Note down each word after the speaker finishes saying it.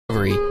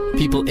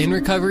People in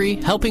recovery,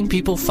 helping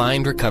people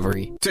find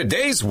recovery.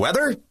 Today's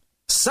weather?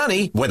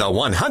 Sunny with a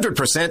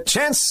 100%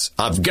 chance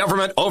of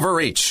government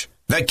overreach.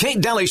 The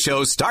Kate Daly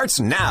Show starts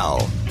now.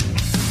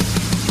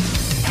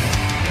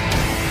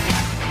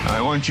 I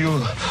want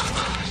you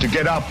to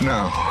get up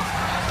now.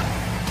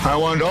 I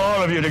want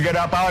all of you to get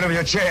up out of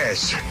your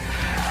chairs.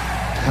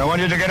 I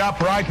want you to get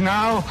up right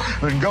now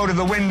and go to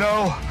the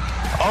window,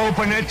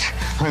 open it,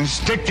 and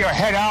stick your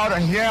head out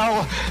and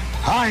yell,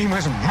 "I'm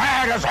as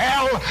mad as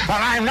hell,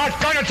 and I'm not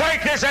going to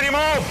take this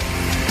anymore!"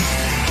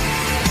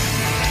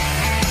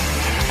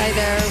 Hi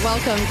there.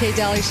 Welcome, Kate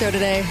Daly Show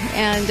today.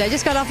 And I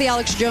just got off the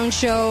Alex Jones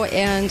Show,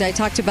 and I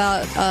talked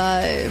about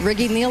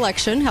rigging the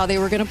election, how they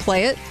were going to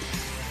play it.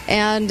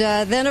 And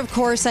then, of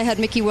course, I had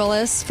Mickey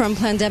Willis from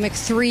Plandemic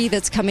 3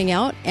 that's coming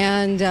out,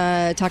 and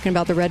talking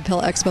about the Red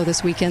Pill Expo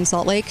this weekend,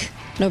 Salt Lake,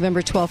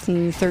 November 12th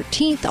and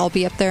 13th. I'll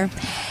be up there.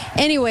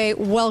 Anyway,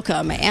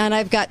 welcome. And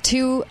I've got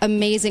two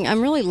amazing,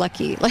 I'm really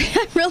lucky.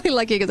 I'm really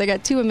lucky because I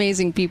got two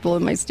amazing people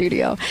in my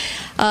studio.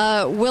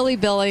 Willie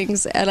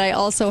Billings, and I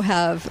also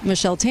have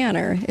Michelle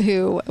Tanner,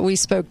 who we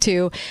spoke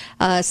to,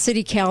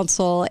 City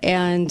Council,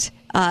 and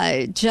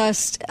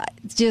just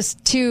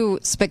two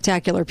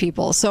spectacular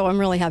people. So I'm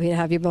really happy to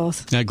have you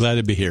both. Glad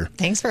to be here.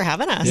 Thanks for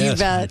having us. Yes. You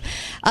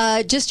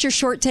bet. Just your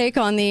short take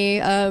on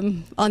the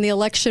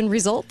election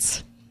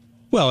results.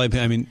 Well,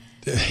 I mean,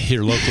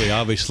 here locally,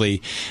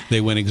 obviously, they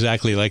went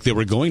exactly like they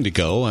were going to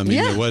go. I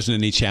mean, There wasn't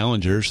any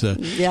challengers.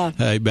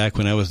 Back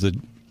when I was the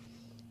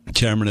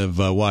chairman of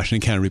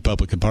Washington County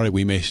Republican Party,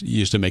 we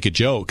used to make a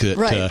joke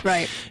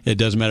that it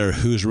doesn't matter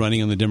who's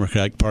running on the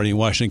Democratic Party in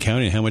Washington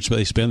County and how much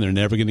they spend, they're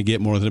never going to get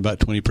more than about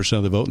 20%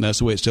 of the vote, and that's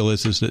the way it still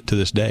is to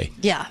this day.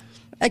 Yeah.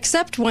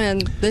 Except when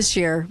this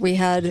year we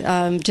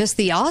had just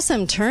the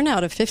awesome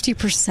turnout of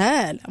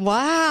 50%.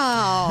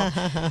 Wow.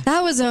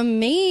 That was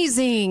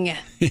amazing.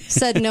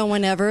 Said no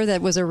one ever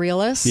that was a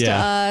realist.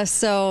 Yeah.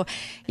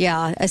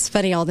 It's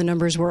funny all the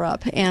numbers were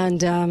up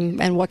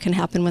and what can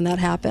happen when that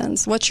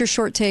happens. What's your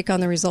short take on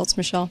the results,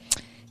 Michelle?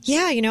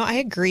 Yeah, I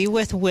agree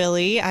with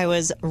Willie. I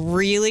was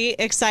really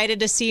excited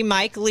to see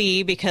Mike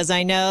Lee because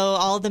I know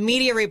all the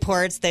media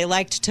reports, they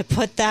liked to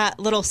put that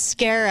little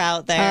scare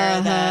out there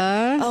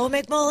that,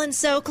 McMullen's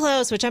so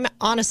close, which I'm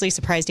honestly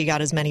surprised he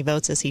got as many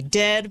votes as he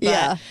did.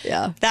 But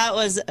that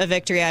was a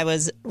victory I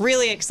was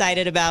really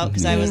excited about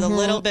because I was a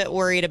little bit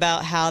worried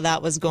about how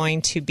that was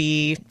going to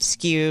be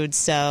skewed.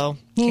 So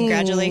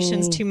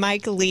congratulations to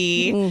Mike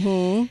Lee.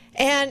 Mm-hmm.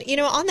 And,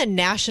 on the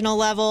national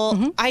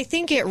level, I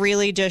think it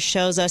really just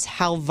shows us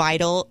how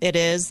vital it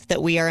is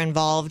that we are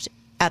involved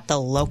at the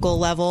local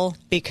level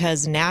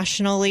because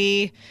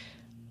nationally,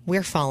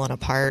 we're falling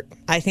apart.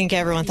 I think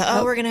everyone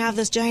thought, we're going to have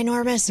this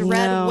ginormous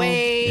red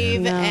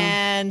wave.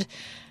 And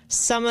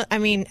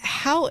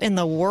how in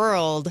the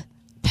world...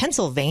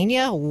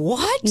 Pennsylvania?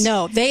 What?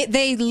 No,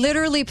 they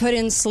literally put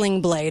in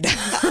Sling Blade.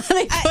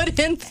 They put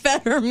in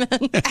Fetterman.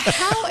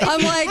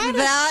 I'm like,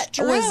 that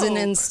was an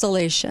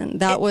installation.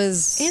 That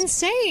was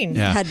insane.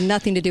 Yeah. Had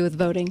nothing to do with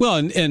voting. Well,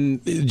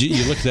 and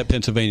you look at that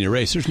Pennsylvania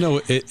race. There's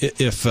no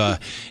if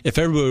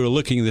everybody were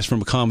looking at this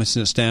from a common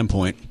sense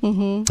standpoint,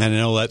 and I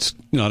know that's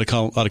not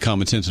a lot of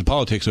common sense in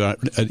politics,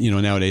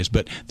 nowadays.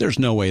 But there's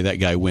no way that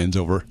guy wins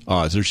over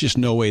Oz. There's just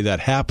no way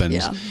that happens.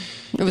 Yeah.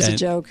 It was a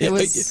joke. It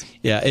was.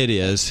 Yeah, it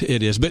is.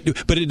 It is.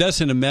 But it does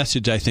send a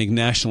message, I think,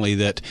 nationally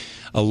that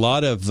a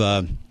lot of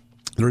the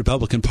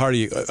Republican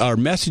Party, our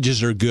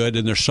messages are good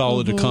and they're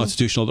solid and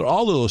constitutional. They're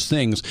all of those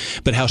things.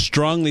 But how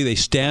strongly they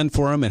stand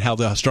for them and how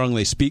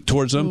strongly they speak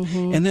towards them.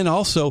 And then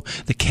also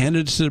the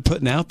candidates that they're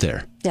putting out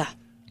there. Yeah.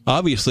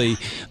 Obviously,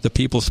 the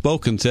people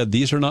spoken said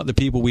these are not the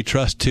people we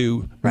trust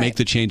to make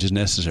the changes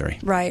necessary.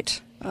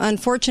 Right.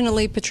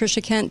 Unfortunately, Patricia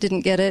Kent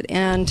didn't get it,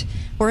 and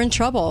we're in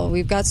trouble.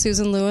 We've got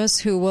Susan Lewis,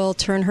 who will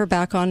turn her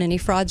back on any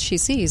fraud she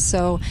sees.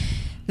 So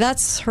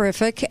that's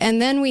horrific.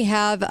 And then we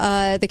have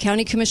the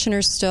county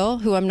commissioners still,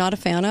 who I'm not a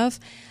fan of,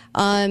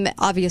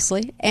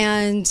 obviously.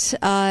 And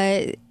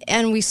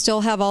we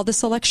still have all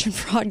this election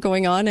fraud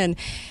going on. And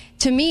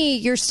to me,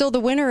 you're still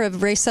the winner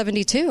of race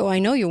 72. I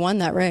know you won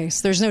that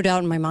race. There's no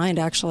doubt in my mind,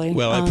 actually.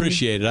 Well, I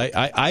appreciate it.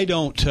 I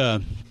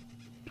don't...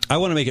 I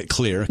want to make it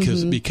clear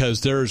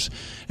because there's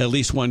at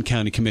least one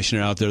county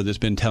commissioner out there that's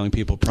been telling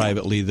people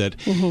privately that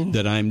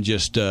that I'm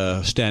just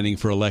standing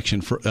for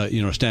election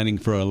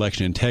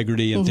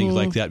integrity and things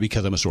like that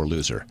because I'm a sore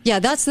loser. Yeah,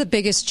 that's the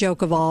biggest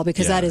joke of all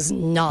because that is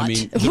not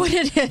what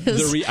it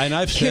is. And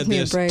I've said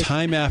this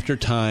time after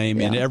time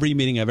in every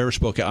meeting I've ever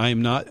spoken.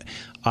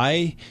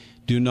 I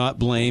do not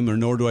blame or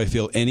nor do I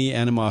feel any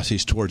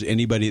animosities towards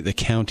anybody at the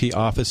county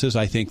offices.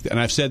 I think, and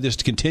I've said this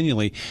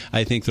continually,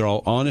 I think they're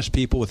all honest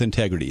people with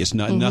integrity. It's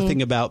not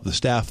nothing about the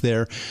staff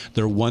there.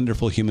 They're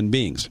wonderful human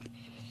beings.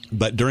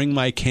 But during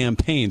my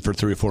campaign for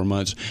 3 or 4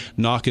 months,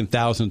 knocking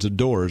thousands of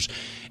doors,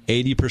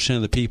 80%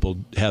 of the people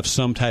have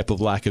some type of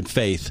lack of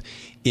faith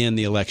in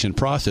the election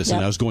process.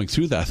 And I was going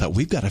through that. I thought,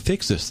 we've got to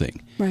fix this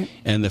thing. Right.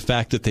 And the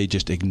fact that they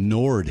just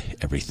ignored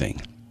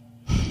everything.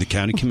 The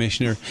county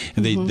commissioner,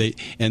 and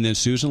and then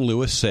Susan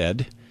Lewis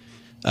said,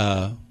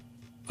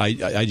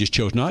 I just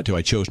chose not to.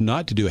 I chose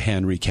not to do a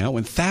hand recount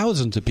when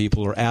thousands of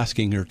people are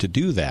asking her to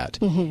do that.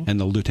 Mm-hmm. And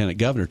the lieutenant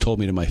governor told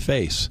me to my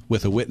face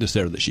with a witness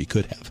there that she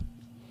could have.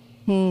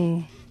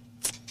 You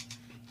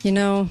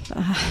know,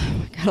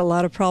 got a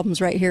lot of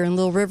problems right here in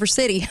Little River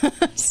City.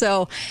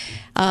 So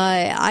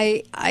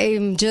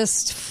I'm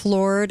just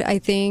floored, I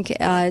think,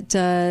 at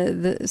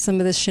some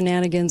of the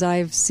shenanigans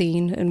I've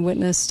seen and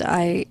witnessed.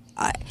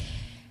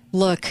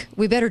 Look,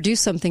 we better do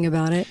something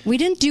about it. We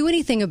didn't do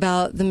anything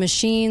about the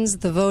machines,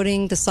 the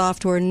voting, the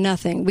software,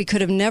 nothing. We could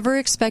have never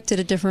expected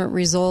a different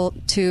result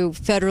to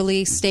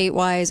federally,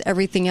 state-wise,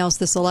 everything else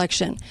this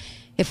election.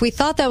 If we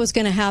thought that was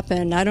going to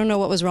happen, I don't know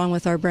what was wrong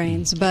with our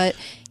brains. But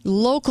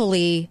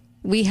locally,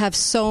 we have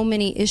so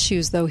many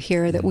issues, though,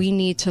 here that we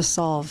need to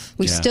solve.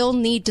 We still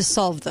need to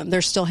solve them.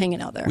 They're still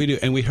hanging out there. We do.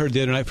 And we heard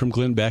the other night from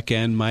Glenn Beck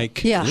and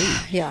Mike Lee.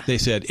 Yeah. They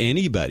said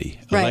anybody,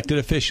 elected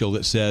official,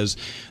 that says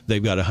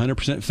they've got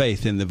 100%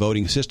 faith in the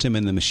voting system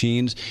and the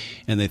machines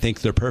and they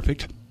think they're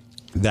perfect,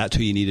 that's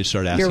who you need to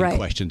start asking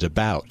questions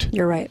about.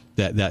 You're right.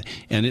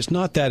 And it's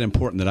not that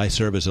important that I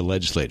serve as a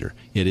legislator.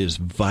 It is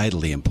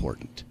vitally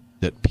important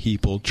that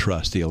people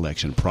trust the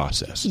election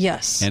process.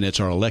 Yes. And it's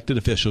our elected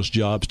officials'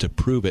 jobs to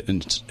prove it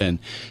and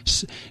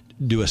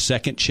do a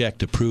second check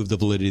to prove the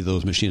validity of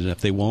those machines. And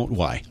if they won't,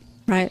 why?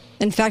 Right.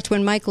 In fact,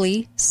 when Mike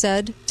Lee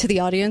said to the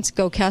audience,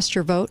 go cast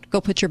your vote,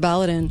 go put your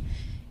ballot in,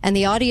 and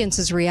the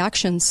audience's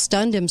reaction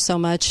stunned him so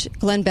much,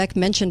 Glenn Beck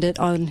mentioned it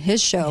on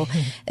his show,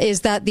 is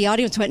that the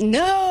audience went,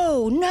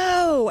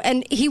 no.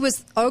 And he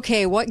was,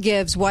 okay, what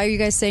gives? Why are you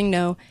guys saying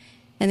no?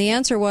 And the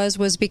answer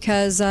was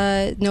because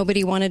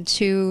nobody wanted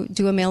to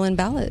do a mail-in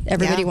ballot.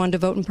 Everybody wanted to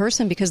vote in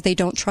person because they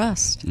don't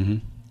trust. Mm-hmm.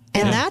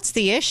 And that's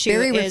the issue.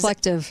 Very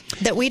reflective.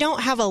 That we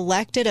don't have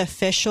elected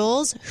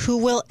officials who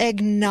will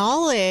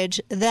acknowledge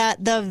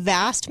that the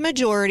vast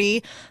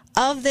majority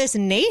of this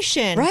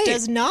nation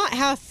does not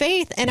have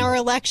faith in our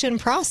election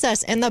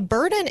process. And the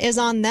burden is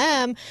on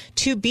them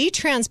to be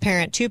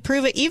transparent, to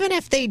prove it, even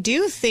if they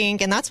do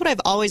think, and that's what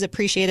I've always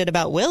appreciated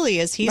about Willie,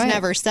 is he's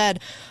never said,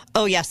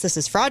 oh, yes, this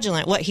is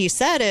fraudulent. What he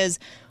said is,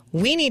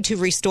 we need to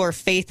restore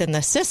faith in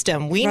the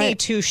system. We need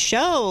to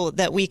show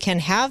that we can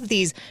have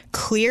these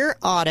clear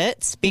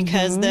audits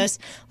because this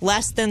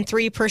less than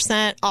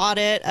 3%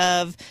 audit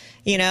of,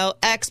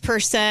 X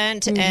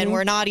percent, and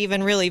we're not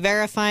even really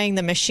verifying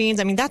the machines.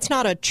 I mean, that's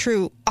not a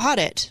true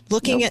audit.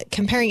 Looking at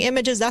comparing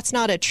images, that's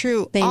not a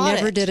true audit. They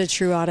never did a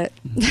true audit.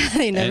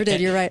 They never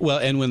did. You're right. Well,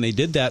 and when they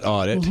did that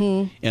audit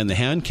and the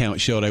hand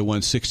count showed I won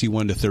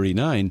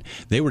 61-39,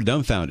 they were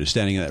dumbfounded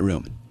standing in that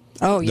room.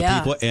 Oh, yeah.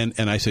 People,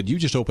 and I said, you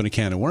just opened a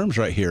can of worms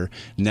right here.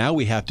 Now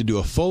we have to do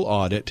a full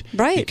audit.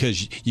 Right.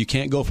 Because you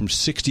can't go from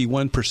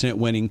 61%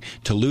 winning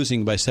to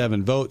losing by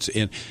 7 votes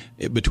in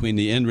between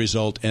the end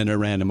result and a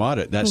random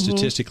audit. That's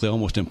statistically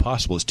almost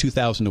impossible. It's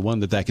 2,000 to 1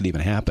 that could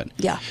even happen.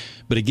 Yeah.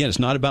 But again, it's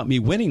not about me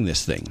winning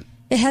this thing.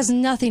 It has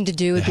nothing to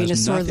do with being a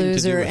sore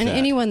loser, and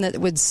anyone that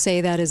would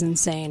say that is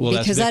insane. Well,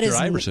 because that's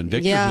Victor Iverson.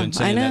 Victor's been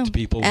saying that to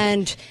people.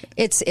 And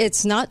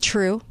it's not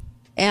true.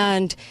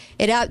 And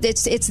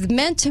it's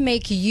meant to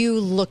make you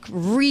look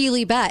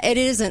really bad. It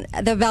isn't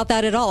about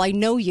that at all. I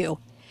know you.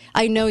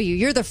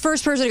 You're the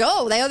first person to go,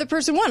 oh, the other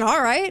person won.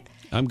 All right.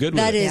 I'm good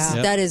with it.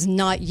 That is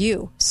not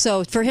you.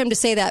 So for him to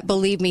say that,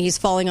 believe me, he's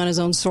falling on his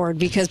own sword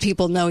because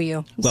people know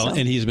you. Well,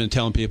 and he's been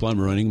telling people I'm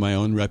ruining my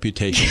own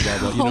reputation. Blah,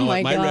 blah. You know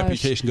what? My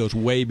reputation goes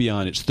way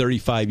beyond. It's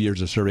 35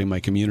 years of serving my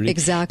community.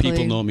 Exactly.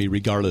 People know me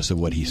regardless of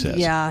what he says.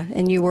 Yeah,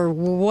 and you were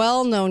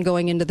well known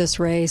going into this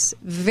race.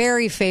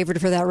 Very favored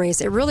for that race.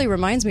 It really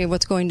reminds me of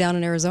what's going down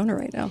in Arizona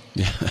right now.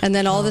 Yeah. And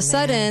then all of a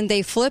sudden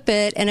they flip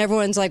it, and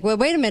everyone's like, well,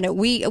 wait a minute.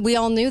 We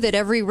all knew that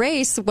every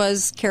race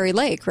was Kari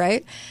Lake,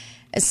 right?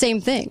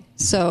 Same thing.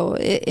 So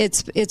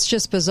it's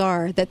just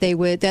bizarre that they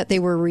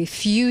were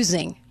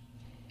refusing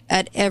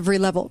at every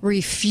level,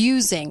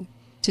 refusing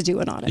to do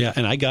an audit. Yeah,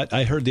 and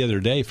I heard the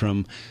other day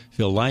from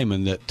Phil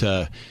Lyman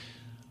that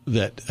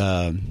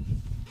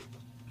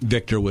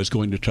Victor was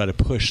going to try to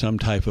push some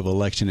type of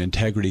election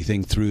integrity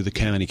thing through the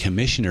county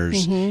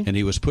commissioners, and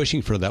he was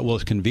pushing for that. Well,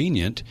 it's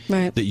convenient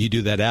that you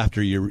do that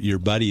after your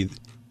buddy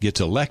gets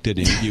elected,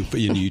 and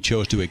you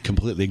chose to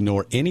completely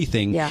ignore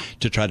anything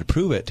to try to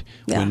prove it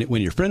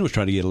when your friend was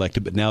trying to get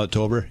elected. But now it's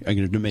over, are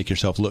you going to make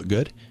yourself look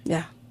good?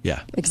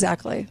 Yeah,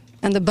 exactly.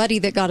 And the buddy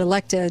that got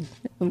elected,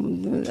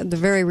 the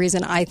very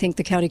reason I think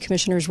the county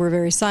commissioners were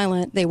very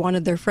silent, they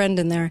wanted their friend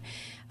in there.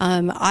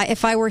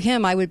 If I were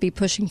him, I would be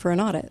pushing for an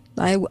audit.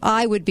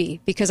 I would be,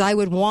 because I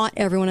would want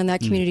everyone in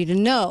that community to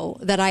know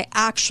that I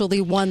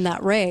actually won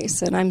that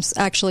race, and I'm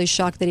actually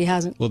shocked that he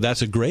hasn't. Well,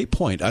 that's a great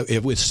point.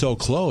 If it's so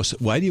close,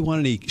 why do you want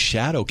any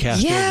shadow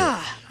cast over?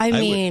 Yeah, I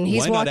mean,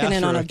 he's walking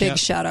in on a big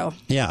shadow.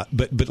 Yeah,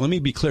 but let me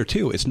be clear,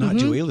 too. It's not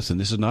Joe Eliason.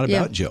 This is not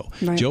about Joe.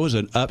 Right. Joe is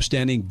an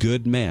upstanding,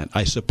 good man.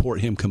 I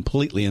support him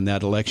completely in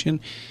that election.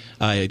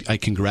 I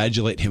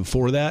congratulate him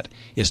for that.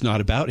 It's not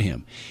about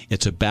him.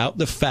 It's about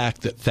the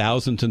fact that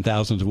thousands and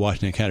thousands of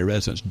Washington County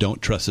residents don't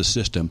trust the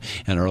system,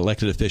 and our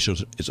elected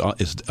officials, it's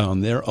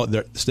on their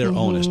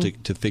onus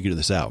to figure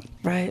this out.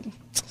 Right.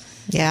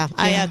 Yeah,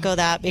 I echo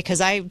that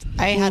because I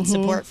had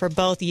support for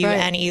both you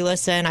and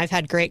Elison. I've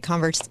had great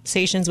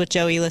conversations with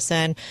Joe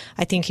Elison.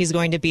 I think he's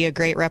going to be a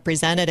great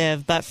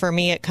representative. But for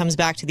me, it comes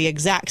back to the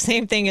exact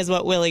same thing as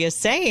what Willie is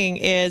saying,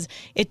 is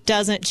it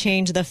doesn't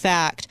change the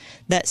fact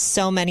that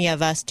so many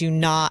of us do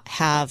not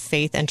have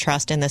faith and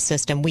trust in the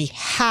system. We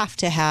have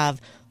to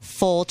have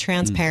full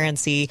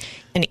transparency,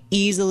 an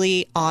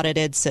easily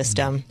audited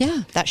system.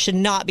 Yeah. That should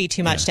not be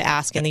too much to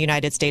ask in the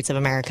United States of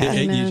America.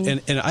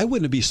 And I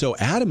wouldn't be so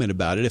adamant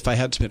about it if I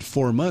had spent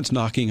 4 months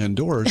knocking on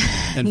doors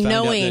and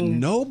found out that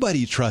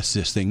nobody trusts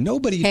this thing.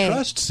 Nobody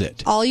trusts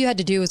it. All you had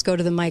to do was go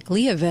to the Mike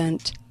Lee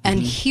event and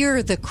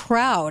hear the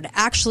crowd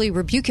actually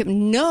rebuke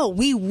him. No,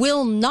 we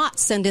will not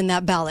send in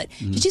that ballot.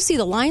 Did you see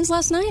the lines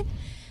last night?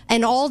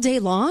 And all day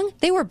long,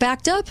 they were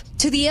backed up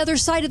to the other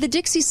side of the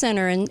Dixie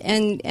Center.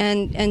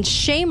 And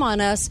shame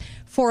on us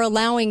for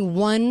allowing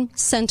one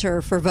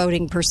center for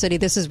voting per city.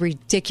 This is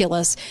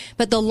ridiculous.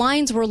 But the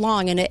lines were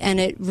long, and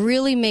it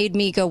really made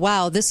me go,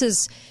 wow, this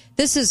is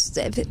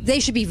they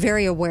should be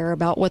very aware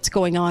about what's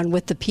going on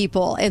with the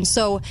people. And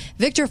so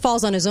Victor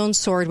falls on his own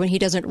sword when he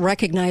doesn't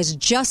recognize,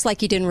 just like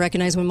he didn't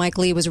recognize when Mike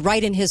Lee was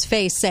right in his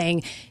face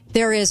saying,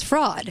 there is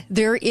fraud.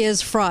 There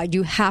is fraud.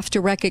 You have to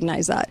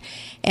recognize that.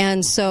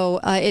 And so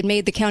it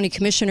made the county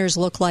commissioners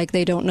look like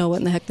they don't know what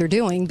in the heck they're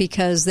doing,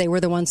 because they were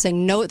the ones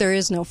saying, no, there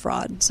is no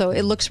fraud. So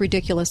it looks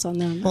ridiculous on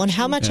them. Well, and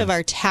how much of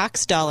our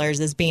tax dollars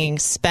is being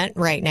spent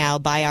right now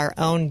by our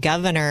own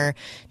governor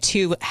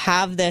to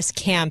have this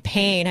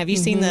campaign? Have you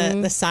seen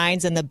the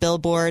signs and the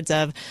billboards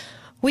of,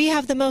 we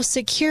have the most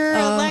secure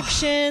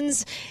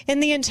elections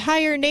in the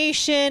entire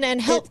nation,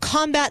 and help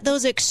combat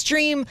those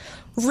extreme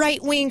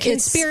right-wing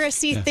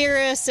conspiracy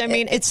theorists? I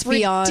mean, it's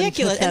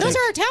ridiculous. And those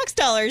are our tax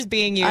dollars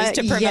being used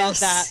to promote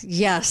that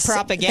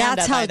propaganda,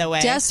 That's how by the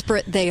way.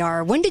 Desperate they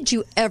are. When did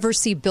you ever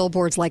see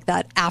billboards like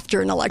that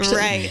after an election?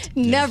 Right.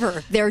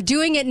 Never. They're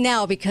doing it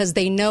now because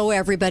they know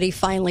everybody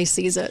finally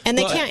sees it. And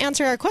they can't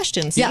answer our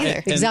questions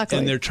either. Exactly.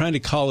 And they're trying to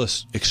call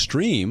us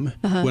extreme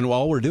when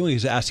all we're doing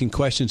is asking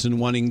questions and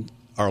wanting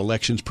our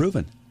elections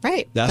proven.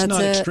 Right. That's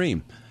not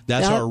extreme.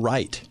 That's our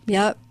right.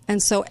 Yep. And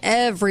so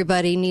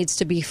everybody needs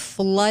to be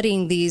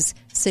flooding these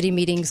city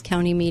meetings,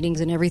 county meetings,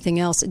 and everything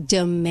else,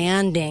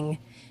 demanding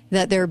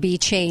that there be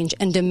change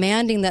and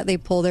demanding that they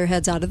pull their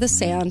heads out of the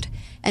sand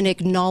and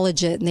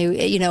acknowledge it. And they,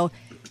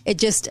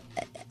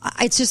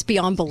 it's just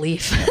beyond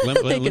belief.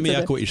 Let me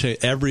echo what you say.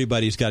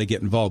 Everybody's got to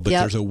get involved, but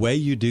there's a way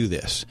you do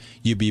this.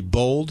 You be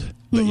bold,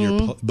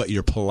 but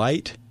you're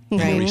polite and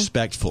you're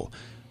respectful.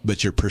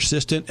 But you're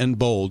persistent and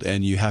bold,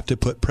 and you have to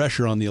put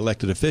pressure on the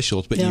elected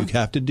officials, but you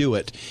have to do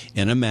it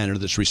in a manner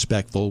that's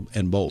respectful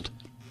and bold.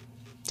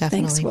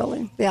 Definitely. Thanks,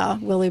 Willie. Yeah,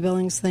 Willie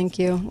Billings, thank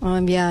you.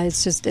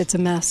 It's a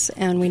mess,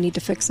 and we need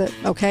to fix it,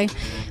 okay?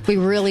 We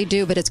really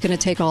do, but it's going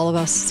to take all of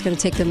us. It's going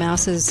to take the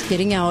masses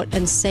getting out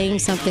and saying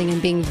something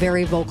and being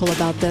very vocal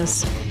about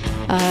this.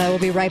 We'll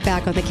be right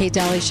back on The Kate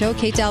Daly Show,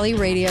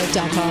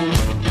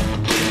 KateDalyRadio.com.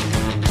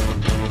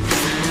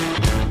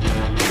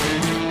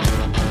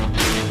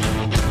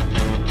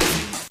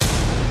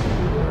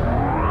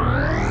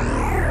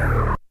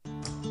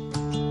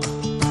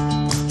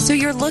 So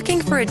you're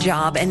looking for a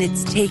job and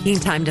it's taking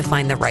time to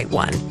find the right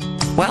one.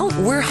 Well,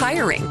 we're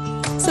hiring.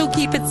 So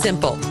keep it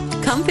simple.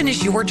 Come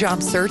finish your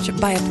job search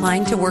by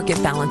applying to work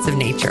at Balance of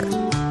Nature.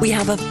 We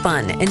have a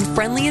fun and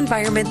friendly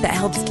environment that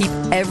helps keep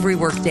every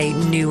workday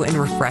new and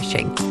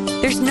refreshing.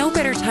 There's no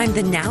better time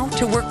than now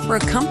to work for a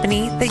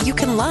company that you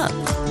can love.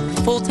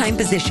 Full-time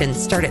positions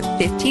start at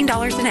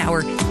 $15 an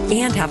hour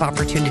and have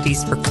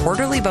opportunities for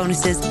quarterly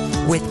bonuses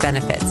with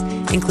benefits,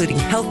 including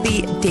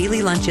healthy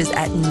daily lunches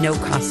at no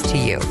cost to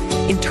you,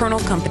 internal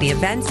company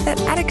events that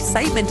add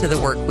excitement to the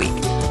work week,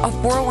 a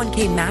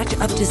 401k match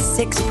up to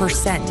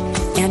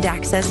 6%, and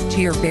access to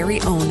your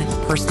very own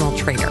personal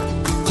trainer.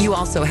 You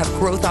also have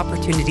growth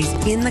opportunities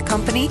in the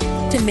company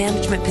to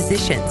management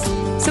positions.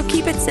 So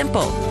keep it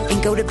simple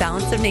and go to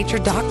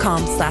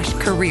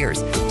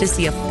balanceofnature.com/careers to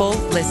see a full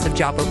list of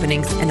job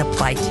openings and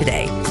apply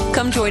today.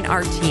 Come join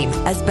our team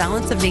as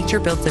Balance of Nature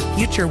builds a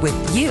future with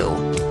you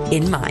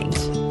in mind.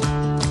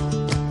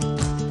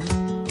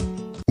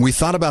 We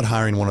thought about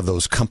hiring one of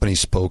those company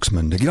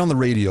spokesmen to get on the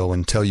radio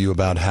and tell you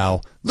about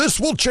how this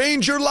will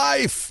change your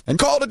life and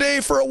call today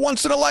for a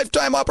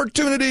once-in-a-lifetime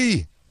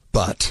opportunity.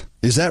 But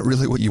is that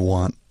really what you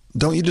want?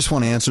 Don't you just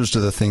want answers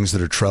to the things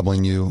that are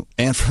troubling you,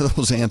 and for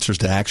those answers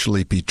to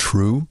actually be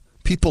true?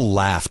 People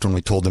laughed when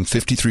we told them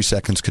 53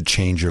 seconds could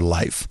change your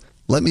life.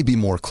 Let me be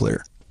more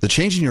clear. The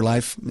change in your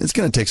life, it's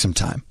going to take some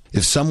time.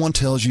 If someone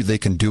tells you they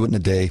can do it in a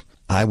day,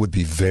 I would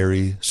be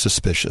very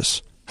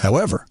suspicious.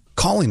 However,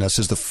 calling us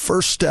is the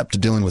first step to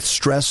dealing with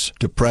stress,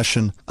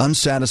 depression,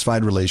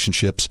 unsatisfied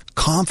relationships,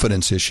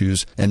 confidence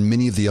issues, and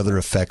many of the other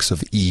effects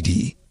of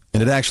ED.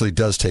 And it actually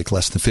does take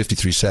less than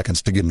 53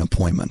 seconds to get an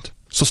appointment.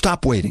 So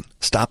stop waiting.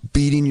 Stop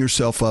beating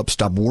yourself up.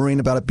 Stop worrying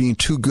about it being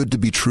too good to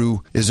be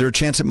true. Is there a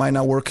chance it might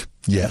not work?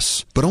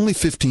 Yes, but only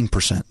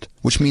 15%,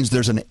 which means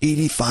there's an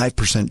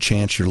 85%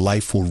 chance your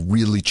life will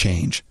really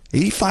change.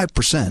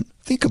 85%?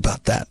 Think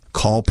about that.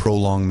 Call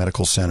Prolong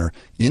Medical Center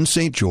in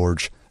St.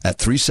 George at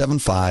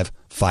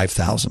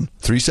 375-5000.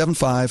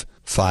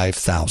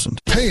 375-5000.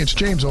 Hey, it's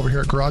James over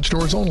here at Garage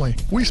Doors Only.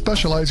 We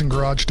specialize in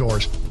garage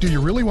doors. Do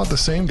you really want the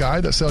same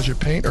guy that sells you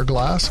paint or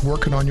glass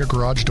working on your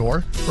garage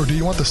door? Or do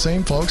you want the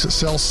same folks that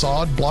sell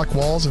sod, block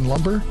walls, and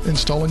lumber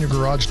installing your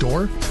garage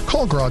door?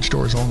 Call Garage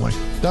Doors Only.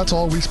 That's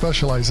all we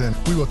specialize in.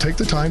 We will take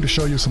the time to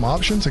show you some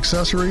options,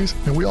 accessories,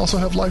 and we also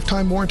have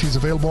lifetime warranties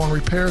available on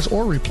repairs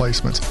or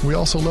replacements. We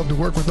also love to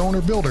work with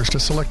owner builders to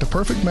select a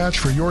perfect match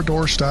for your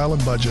door style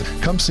and budget.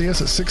 Come see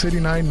us at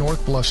 689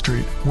 North Bluff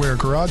Street, where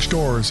garage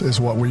doors is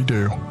what we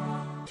do.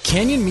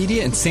 Canyon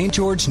Media and St.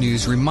 George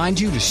News remind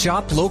you to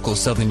shop local,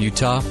 Southern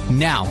Utah.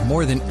 Now,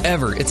 more than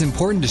ever, it's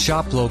important to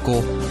shop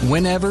local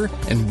whenever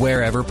and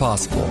wherever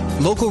possible.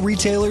 Local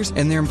retailers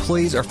and their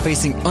employees are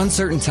facing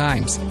uncertain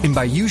times, and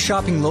by you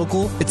shopping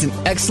local, it's an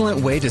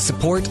excellent way to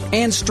support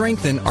and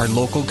strengthen our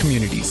local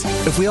communities.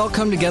 If we all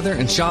come together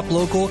and shop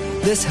local,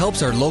 this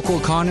helps our local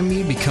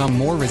economy become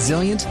more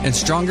resilient and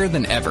stronger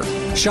than ever.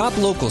 Shop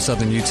local,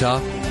 Southern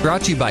Utah.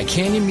 Brought to you by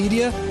Canyon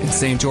Media and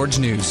St. George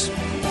News.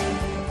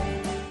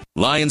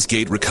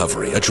 Lionsgate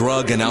Recovery, a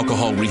drug and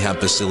alcohol rehab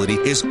facility,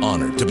 is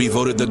honored to be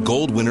voted the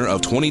gold winner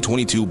of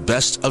 2022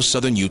 Best of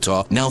Southern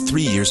Utah, now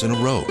 3 years in a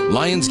row.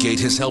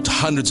 Lionsgate has helped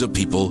hundreds of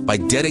people by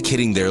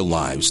dedicating their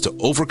lives to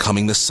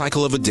overcoming the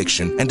cycle of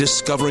addiction and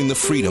discovering the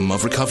freedom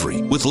of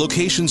recovery. With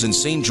locations in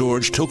St.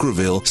 George,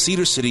 Toquerville,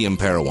 Cedar City, and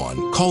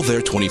Parowan, call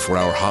their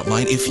 24-hour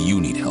hotline if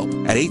you need help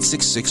at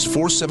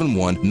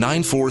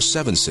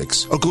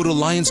 866-471-9476 or go to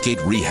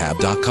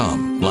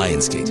lionsgaterehab.com.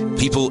 Lionsgate,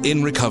 people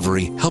in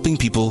recovery, helping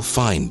people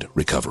find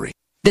recovery.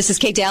 This is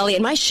Kate Daly,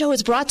 and my show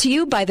is brought to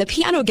you by the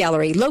Piano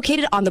Gallery,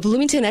 located on the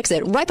Bloomington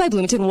exit, right by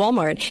Bloomington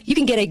Walmart. You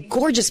can get a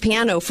gorgeous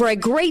piano for a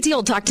great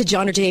deal. Talk to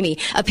John or Jamie.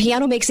 A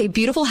piano makes a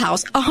beautiful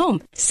house a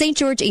home. St.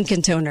 George Ink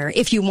and Toner.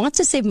 If you want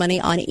to save money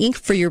on ink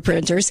for your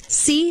printers,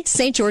 see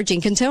St. George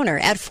Ink and Toner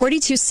at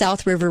 42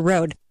 South River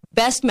Road.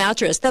 Best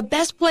Mattress, the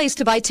best place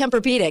to buy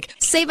Tempur-Pedic.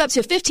 Save up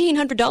to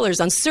 $1,500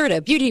 on Serta,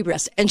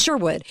 Beautyrest, and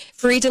Sherwood.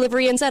 Free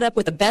delivery and setup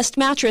with the Best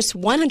Mattress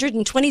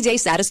 120-day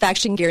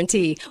satisfaction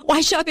guarantee.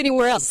 Why shop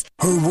anywhere else?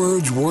 Her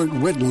words weren't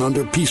written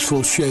under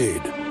peaceful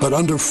shade, but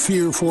under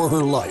fear for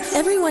her life.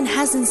 Everyone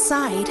has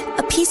inside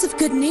a piece of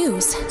good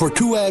news. For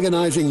 2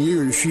 agonizing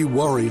years, she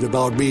worried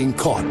about being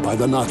caught by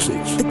the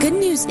Nazis. The good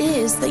news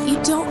is that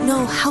you don't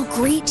know how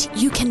great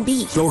you can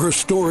be. Though her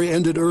story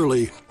ended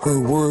early, her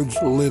words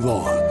live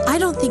on. I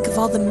don't think of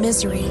all the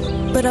misery,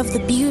 but of the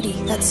beauty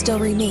that still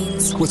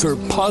remains. With her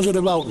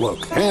positive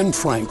outlook, Anne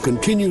Frank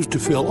continues to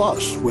fill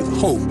us with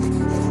hope.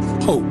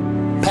 Hope.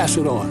 Pass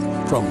it on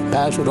from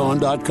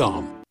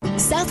PassItOn.com.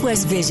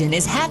 Southwest Vision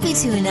is happy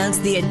to announce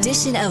the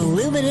addition of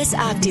Luminous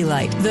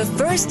OptiLight, the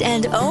first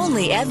and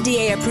only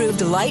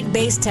FDA-approved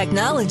light-based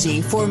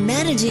technology for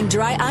managing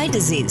dry eye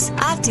disease.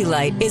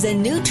 OptiLight is a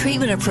new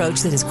treatment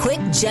approach that is quick,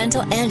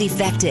 gentle, and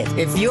effective.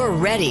 If you're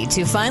ready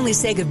to finally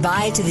say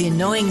goodbye to the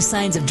annoying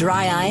signs of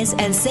dry eyes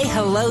and say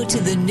hello to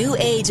the new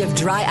age of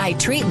dry eye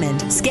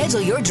treatment, schedule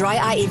your dry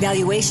eye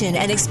evaluation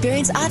and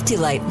experience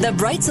OptiLight, the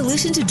bright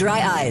solution to dry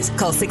eyes.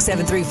 Call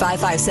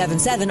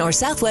 673-5577 or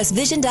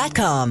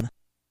southwestvision.com.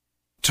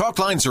 Talk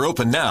lines are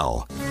open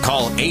now.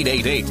 Call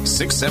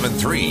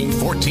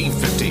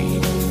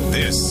 888-673-1450.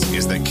 This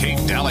is the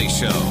Kate Daly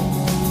Show.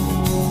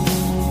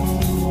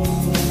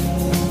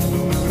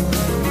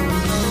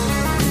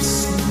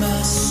 Taste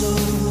my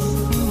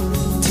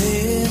soul,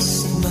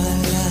 taste my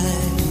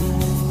life,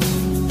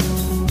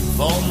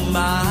 for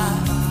my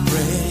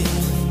breath,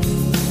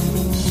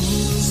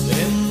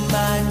 spend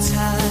my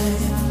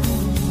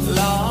time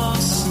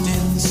lost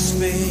in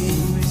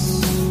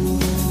space.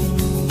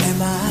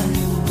 Am I?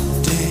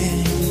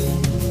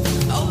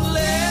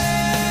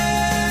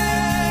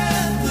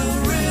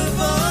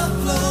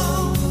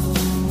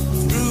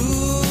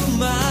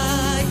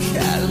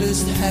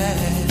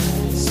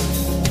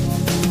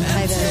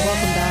 Hi there,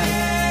 welcome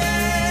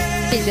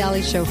back. Kate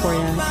Daly Show for you.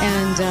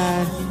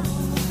 And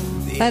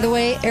by the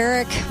way,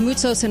 Eric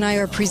Moutsos and I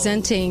are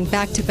presenting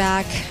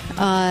back-to-back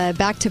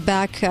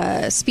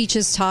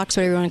speeches, talks,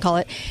 whatever you want to call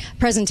it,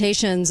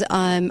 presentations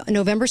on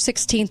November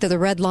 16th at the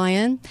Red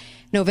Lion.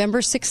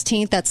 November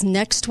 16th, that's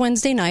next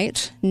Wednesday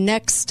night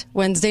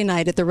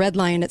at the Red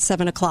Lion at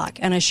 7 o'clock.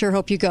 And I sure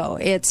hope you go.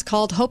 It's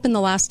called Hope in the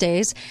Last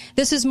Days.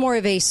 This is more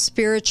of a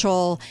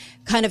spiritual,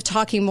 kind of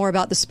talking more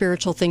about the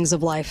spiritual things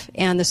of life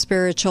and the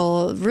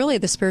spiritual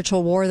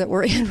war that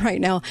we're in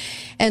right now.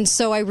 And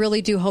so I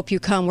really do hope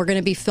you come. We're going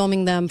to be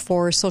filming them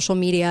for social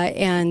media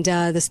and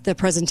the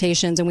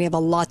presentations. And we have a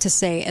lot to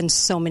say and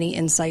so many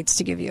insights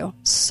to give you.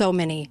 So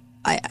many.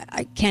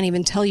 I can't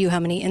even tell you how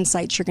many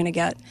insights you're going to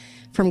get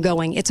from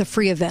going. It's a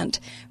free event.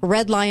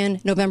 Red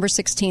Lion, November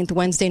 16th,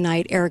 Wednesday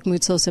night, Eric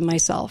Moutsos and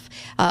myself.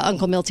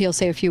 Uncle Milty will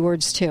say a few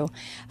words too.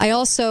 I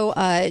also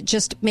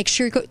just make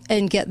sure you go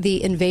and get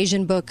the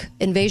Invasion book,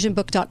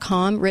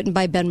 invasionbook.com, written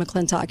by Ben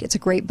McClintock. It's a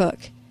great book.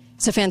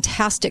 It's a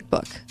fantastic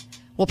book.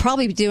 We'll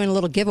probably be doing a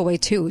little giveaway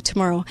too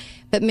tomorrow,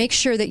 but make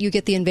sure that you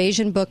get the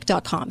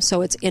invasionbook.com.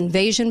 So it's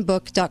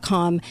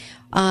invasionbook.com.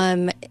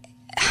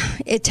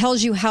 it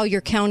tells you how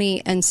your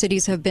county and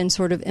cities have been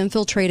sort of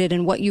infiltrated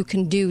and what you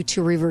can do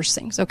to reverse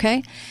things.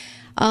 Okay.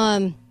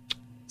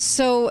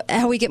 So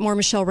how we get more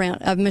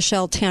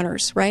Michelle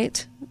Tanners,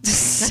 right?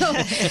 So,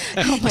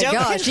 oh my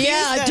gosh.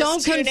 Yeah.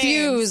 Don't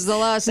confuse the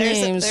last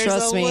names.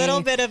 Trust me. There's a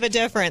little bit of a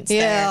difference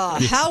there. Yeah.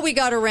 How we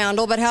got a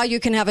Randall, but how you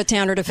can have a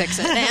Tanner to fix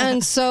it.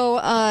 And so,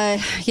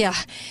 yeah.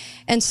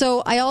 And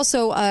so I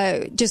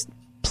also, just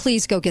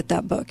please go get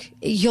that book.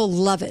 You'll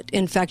love it.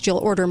 In fact, you'll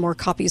order more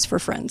copies for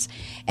friends.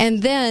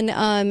 And then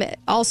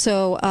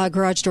also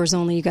Garage Doors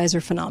Only. You guys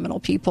are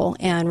phenomenal people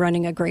and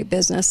running a great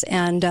business.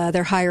 And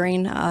they're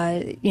hiring,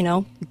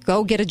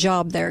 go get a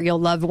job there. You'll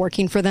love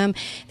working for them.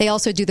 They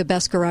also do the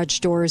best garage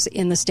doors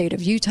in the state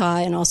of Utah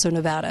and also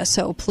Nevada.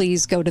 So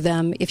please go to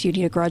them if you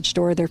need a garage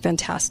door. They're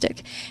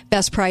fantastic.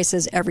 Best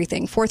prices,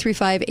 everything.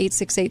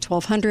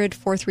 435-868-1200,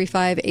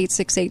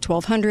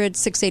 435-868-1200,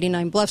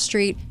 689 Bluff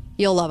Street.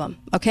 You'll love them,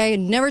 okay?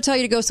 Never tell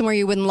you to go somewhere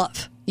you wouldn't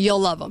love.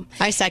 You'll love them.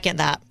 I second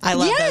that. I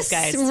love those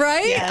guys.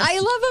 Right? Yes. I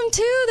love them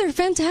too. They're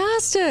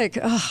fantastic.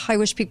 Oh, I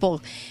wish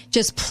people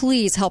just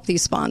please help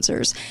these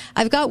sponsors.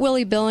 I've got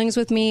Willie Billings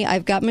with me.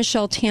 I've got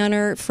Michelle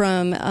Tanner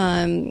from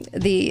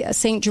the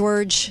St.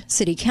 George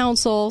City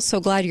Council. So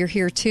glad you're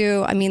here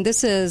too. I mean,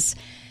 this is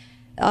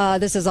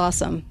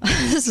awesome.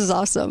 This is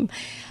awesome.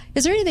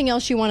 Is there anything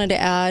else you wanted to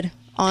add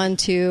on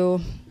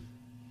to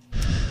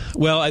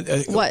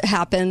what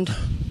happened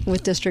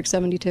with District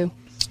 72?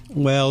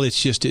 Well,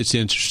 it's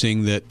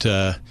interesting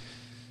that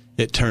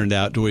it turned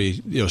out to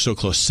be so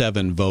close.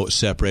 7 votes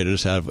separated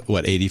us out of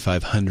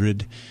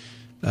 8,500.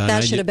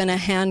 That should have been a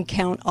hand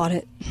count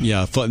audit.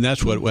 Yeah, and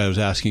that's what I was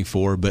asking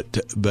for.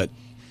 But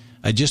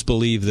I just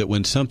believe that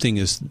when something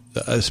is,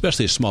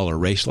 especially a smaller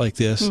race like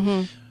this,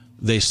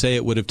 they say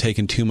it would have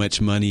taken too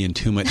much money and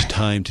too much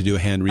time to do a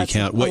hand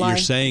recount.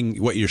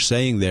 What you're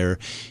saying there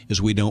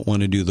is we don't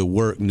want to do the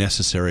work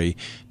necessary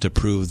to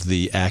prove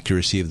the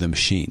accuracy of the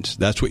machines.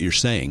 That's what you're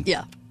saying.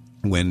 Yeah.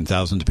 When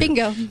thousands of people.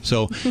 Bingo.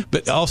 So,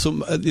 but also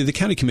the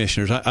county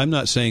commissioners, I'm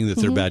not saying that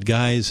they're bad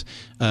guys.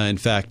 In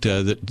fact,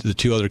 the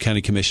 2 other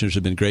county commissioners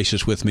have been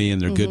gracious with me and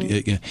they're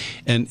good.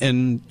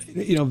 And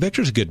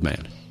Victor's a good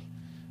man,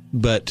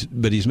 but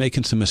he's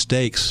making some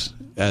mistakes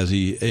as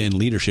in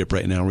leadership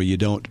right now where you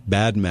don't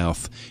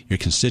badmouth your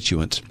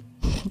constituents,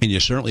 and you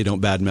certainly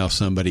don't badmouth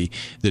somebody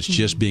that's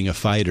just being a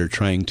fighter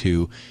trying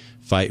to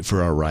fight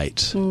for our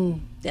rights.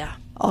 Yeah,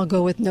 I'll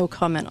go with no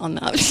comment on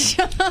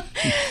that.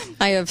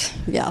 I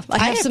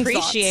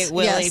appreciate some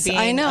Willie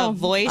being a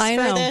voice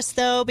for this,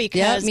 though,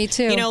 because, me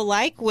too.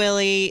 Like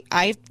Willie,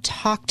 I've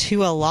talked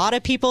to a lot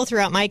of people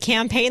throughout my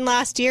campaign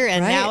last year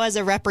and now as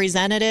a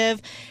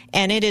representative,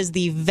 and it is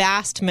the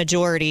vast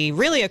majority,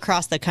 really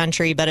across the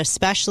country, but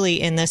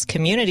especially in this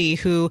community,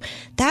 who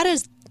that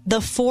is the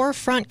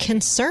forefront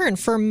concern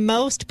for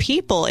most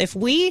people. If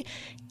we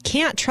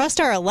can't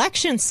trust our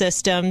election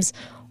systems,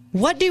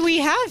 what do we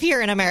have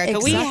here in America?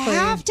 Exactly. We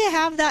have to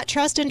have that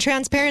trust and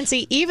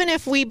transparency, even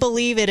if we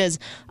believe it is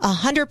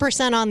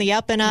 100% on the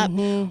up and up.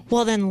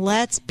 Well, then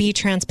let's be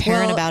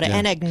transparent about it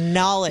and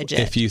acknowledge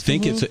it. If you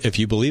think if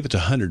you believe it's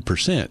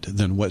 100%,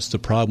 then what's the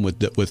problem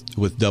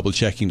with double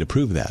checking to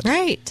prove that?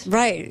 Right.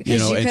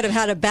 Because you could have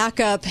had a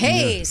backup.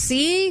 Hey,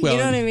 see, well, you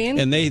know what I mean?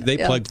 And they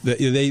plugged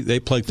they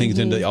plugged things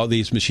into all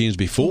these machines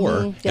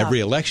before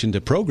every election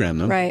to program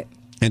them. Right.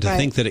 And to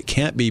think that it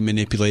can't be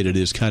manipulated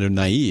is kind of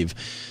naive.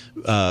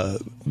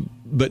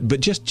 But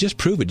just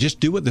prove it. Just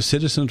do what the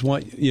citizens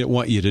want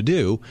you to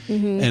do,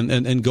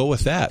 and go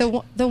with that.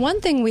 The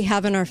one thing we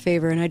have in our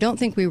favor, and I don't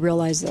think we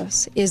realize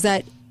this, is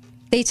that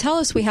they tell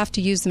us we have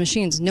to use the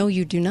machines. No,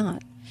 you do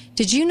not.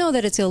 Did you know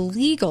that it's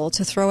illegal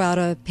to throw out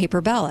a paper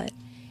ballot?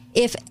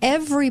 If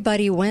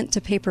everybody went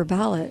to paper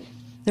ballot,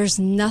 there's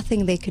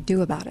nothing they could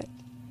do about it.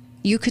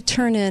 You could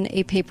turn in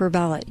a paper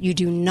ballot. You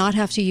do not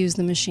have to use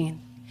the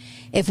machine.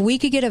 If we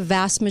could get a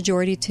vast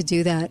majority to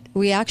do that,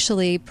 we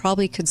actually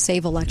probably could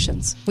save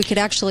elections. We could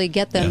actually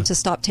get them to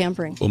stop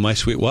tampering. Well, my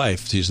sweet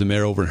wife, she's the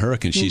mayor over in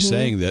Hurricane. She's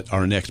saying that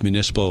our next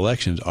municipal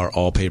elections are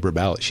all paper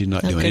ballots. She's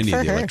not doing any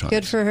of the electronics.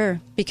 Good for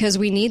her, because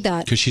we need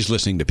that. Because she's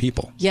listening to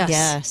people.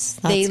 Yes.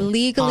 They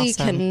legally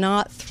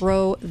cannot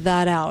throw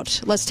that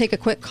out. Let's take a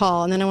quick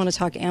call, and then I want to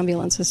talk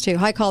ambulances, too.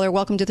 Hi, caller.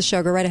 Welcome to the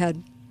show. Go right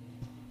ahead.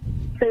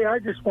 Hey, I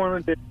just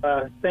wanted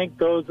to thank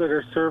those that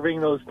are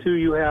serving, those 2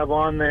 you have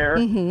on there,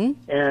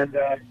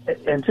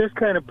 and just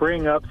kind of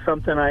bring up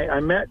something. I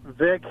met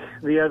Vic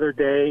the other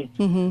day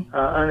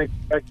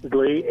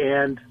unexpectedly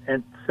and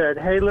said,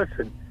 hey,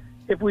 listen,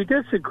 if we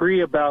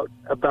disagree about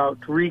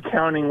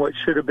recounting what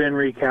should have been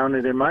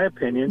recounted, in my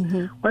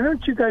opinion, why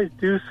don't you guys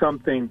do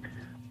something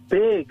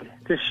big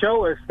to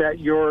show us that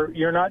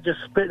you're not just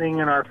spitting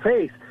in our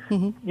face?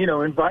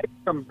 Invite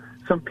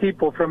some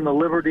people from the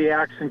Liberty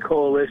Action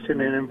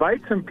Coalition and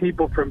invite some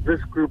people from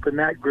this group and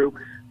that group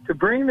to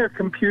bring their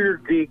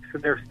computer geeks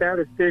and their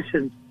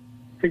statisticians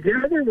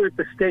together with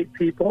the state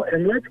people,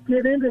 and let's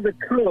get into the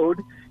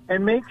code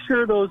and make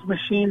sure those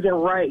machines are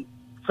right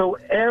so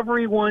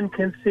everyone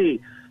can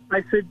see.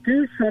 I said,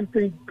 do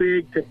something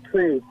big to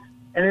prove.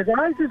 And his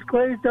eyes just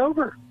glazed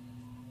over.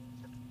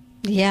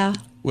 Yeah.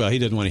 Well, he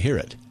doesn't want to hear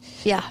it.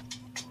 Yeah,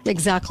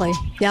 exactly.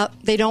 Yep,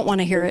 they don't want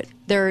to hear it.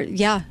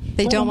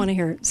 They don't want to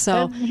hear it.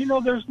 So,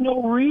 and, there's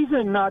no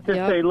reason not to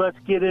say, let's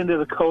get into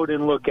the code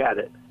and look at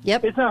it.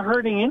 Yep. It's not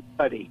hurting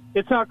anybody.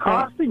 It's not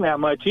costing that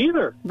much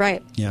either.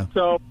 Right. Yeah.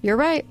 So you're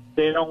right.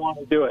 They don't want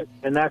to do it,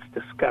 and that's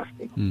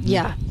disgusting. Mm-hmm.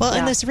 Yeah. Well,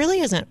 and this really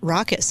isn't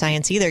rocket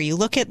science either. You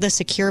look at the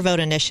Secure Vote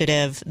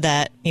initiative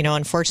that,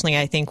 unfortunately,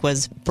 I think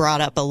was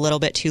brought up a little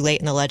bit too late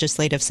in the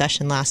legislative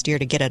session last year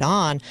to get it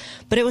on.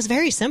 But it was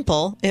very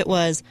simple. It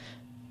was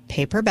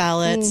paper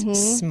ballots,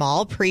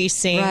 small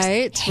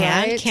precincts,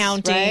 hand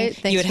counting.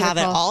 Right. You would have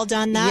it all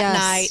done that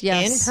night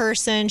in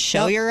person,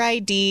 show your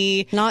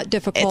ID. Not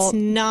difficult. It's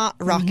not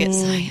rocket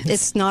science.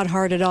 It's not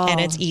hard at all. And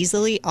it's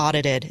easily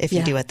audited if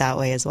you do it that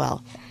way as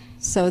well.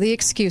 So the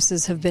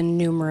excuses have been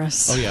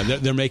numerous. Oh, yeah.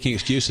 They're making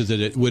excuses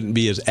that it wouldn't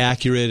be as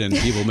accurate and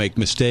people make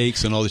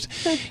mistakes and all this.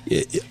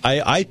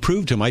 I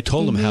proved to him. I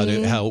told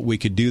him how we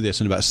could do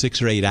this in about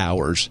 6 or 8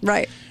 hours.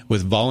 Right.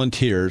 With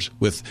volunteers,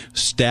 with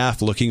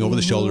staff looking over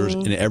the shoulders,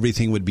 and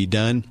everything would be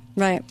done.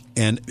 Right.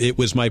 And it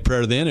was my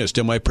prayer then. It's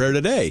still my prayer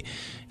today.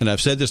 And I've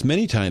said this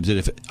many times,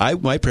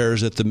 that my prayer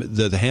is that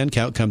the hand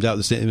count comes out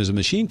the same as a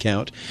machine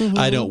count,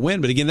 I don't win.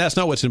 But again, that's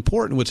not what's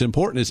important. What's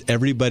important is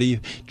everybody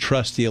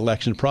trusts the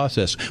election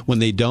process. When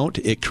they don't,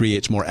 it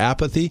creates more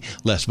apathy,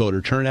 less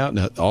voter turnout,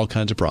 and all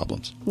kinds of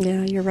problems.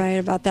 Yeah, you're right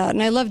about that.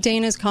 And I love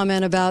Dana's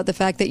comment about the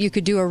fact that you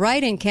could do a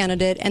write-in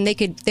candidate, and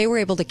they were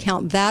able to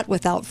count that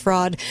without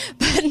fraud,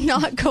 but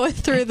not go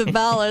through the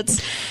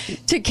ballots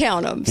to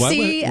count them.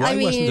 Why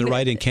wasn't the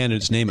write-in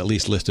candidate's name at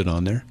least listed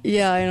on there?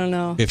 Yeah, I don't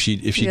know. If she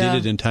did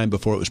it in time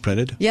before it was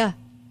printed? Yeah.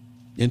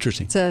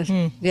 Interesting.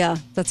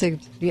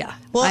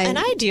 Well, and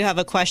I do have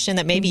a question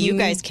that maybe you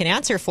guys can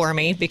answer for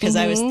me, because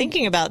I was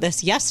thinking about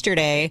this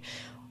yesterday,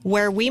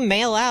 where we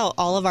mail out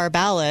all of our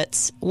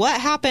ballots.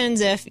 What happens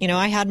if,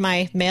 I had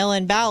my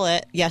mail-in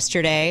ballot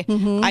yesterday,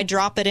 I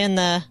drop it in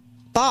the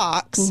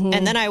box,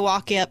 and then I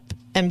walk up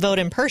and vote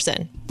in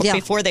person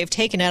before they've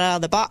taken it out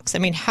of the box? I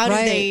mean, how do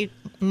they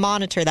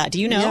monitor that?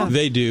 Do you know? Yeah.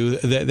 They do.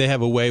 They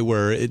have a way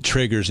where it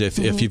triggers if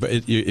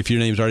your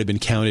name's already been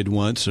counted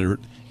once, or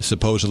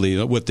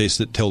supposedly what they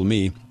told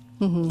me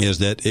is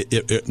that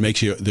it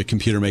makes the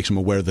computer makes them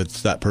aware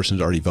that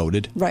person's already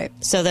voted. Right.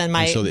 So then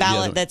my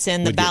ballot that's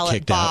in the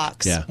ballot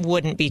box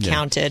wouldn't be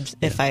counted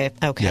if I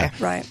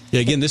Right. Yeah,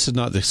 again, this is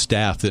not the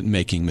staff that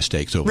making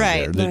mistakes over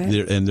there.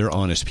 They're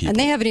honest people. And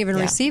they haven't even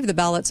received the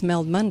ballots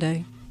mailed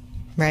Monday.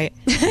 Right.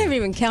 I haven't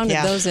even counted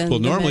those in. Well,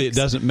 normally it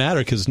doesn't matter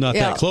because it's not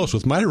that close.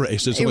 With my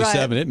race, it's only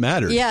 7. It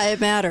mattered. Yeah,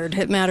 it mattered.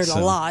 It mattered a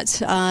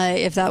lot.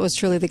 If that was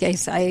truly the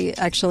case, I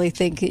actually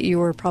think you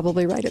were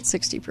probably right at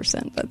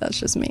 60%, but that's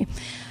just me.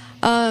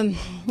 I'm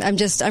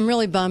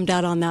really bummed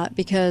out on that,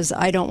 because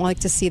I don't like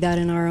to see that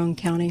in our own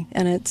county,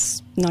 and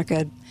it's not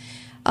good.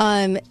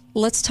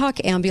 Let's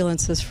talk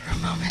ambulances for a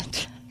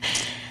moment.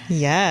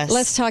 Yes.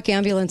 Let's talk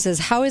ambulances.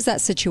 How is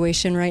that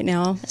situation right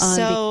now?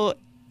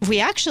 We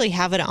actually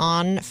have it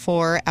on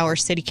for our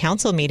city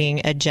council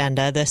meeting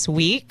agenda this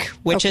week,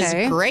 which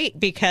is great,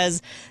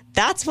 because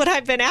that's what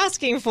I've been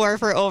asking for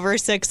over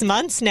 6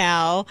 months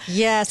now.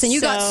 Yes, and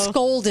you got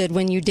scolded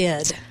when you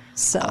did.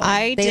 So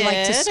they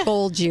like to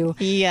scold you.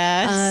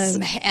 Yes.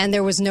 And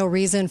there was no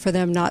reason for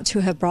them not to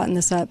have brought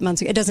this up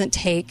months ago. It doesn't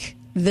take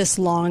this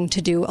long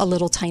to do a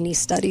little tiny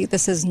study.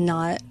 This is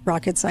not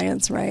rocket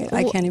science, right?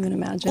 I can't even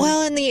imagine.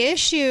 Well, and the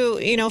issue,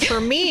 for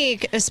me,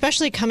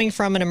 especially coming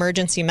from an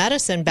emergency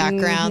medicine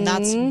background,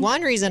 that's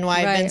one reason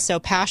why I've been so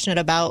passionate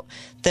about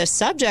this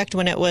subject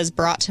when it was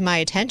brought to my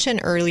attention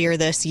earlier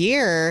this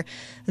year,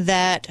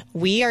 that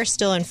we are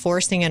still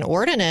enforcing an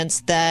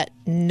ordinance that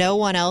no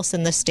one else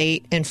in the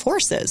state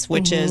enforces,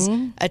 which is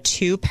a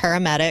 2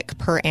 paramedic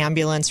per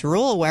ambulance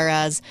rule,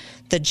 whereas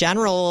the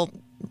general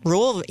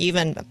rule,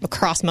 even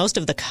across most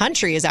of the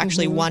country, is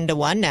actually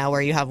 1-to-1 now,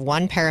 where you have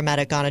 1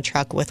 paramedic on a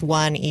truck with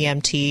 1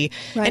 EMT.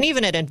 And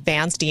even an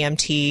advanced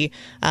EMT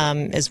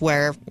is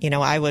where,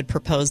 I would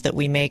propose that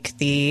we make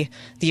the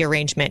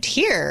arrangement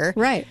here.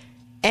 Right.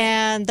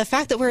 And the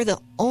fact that we're the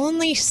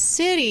only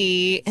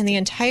city in the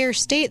entire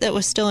state that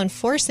was still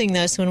enforcing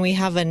this, when we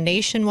have a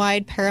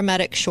nationwide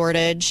paramedic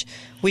shortage,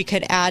 we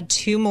could add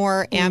 2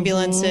 more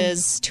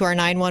ambulances to our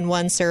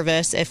 911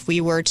 service if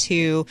we were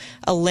to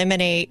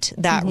eliminate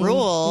that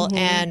rule.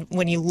 And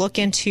when you look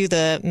into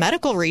the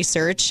medical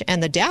research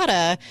and the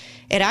data,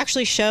 it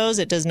actually shows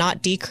it does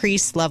not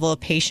decrease level of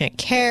patient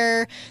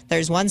care.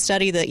 There's one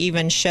study that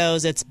even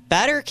shows it's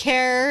better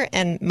care.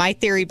 And my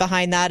theory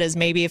behind that is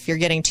maybe if you're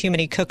getting too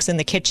many cooks in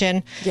the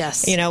kitchen,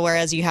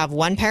 whereas you have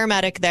 1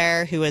 paramedic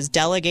there who is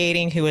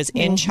delegating, who is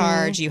in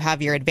charge. You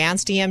have your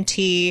advanced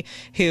EMT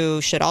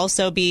who should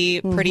also be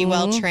pretty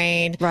well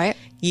trained. Right.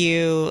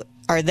 You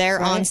are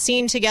there on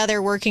scene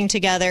together, working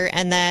together,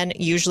 and then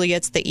usually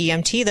it's the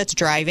EMT that's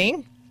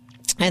driving,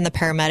 and the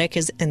paramedic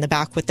is in the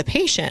back with the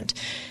patient.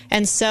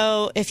 And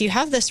so if you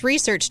have this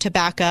research to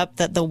back up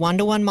that the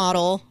 1-to-1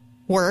 model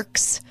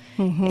works.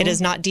 It is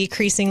not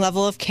decreasing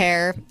level of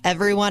care.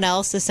 Everyone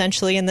else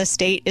essentially in the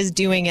state is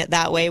doing it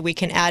that way. We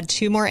can add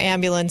 2 more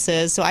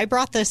ambulances. So I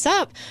brought this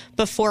up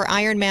before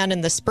Ironman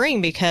in the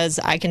spring because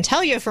I can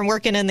tell you from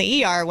working in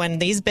the ER, when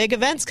these big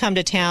events come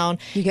to town,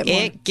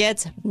 it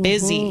gets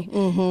busy.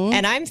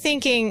 And I'm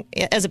thinking,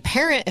 as a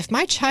parent, if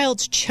my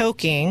child's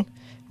choking,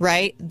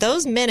 right,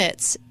 those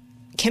minutes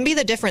can be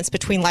the difference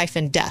between life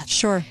and death.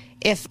 Sure.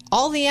 If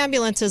all the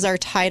ambulances are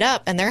tied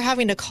up and they're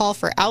having to call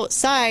for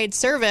outside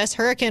service,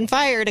 hurricane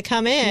fire to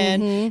come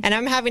in, and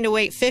I'm having to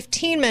wait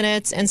 15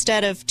 minutes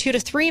instead of 2 to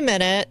 3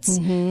 minutes,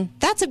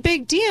 that's a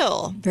big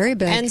deal. Very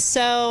big. And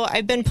so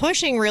I've been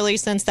pushing really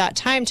since that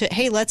time to,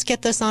 hey, let's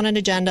get this on an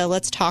agenda.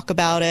 Let's talk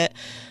about it.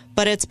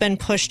 But it's been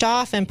pushed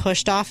off and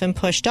pushed off and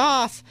pushed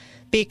off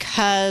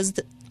because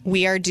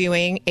we are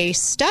doing a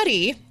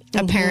study,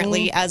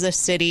 apparently, as a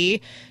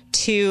city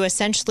to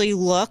essentially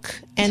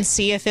look and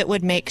see if it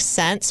would make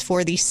sense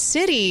for the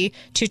city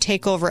to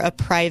take over a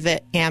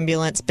private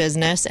ambulance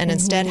business and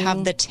instead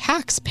have the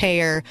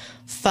taxpayer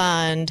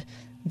fund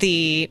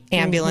the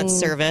ambulance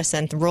service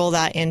and roll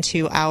that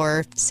into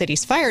our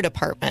city's fire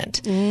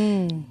department.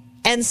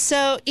 And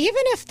so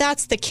even if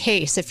that's the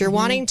case, if you're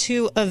wanting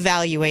to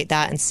evaluate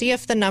that and see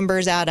if the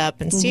numbers add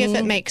up and see if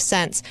it makes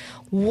sense,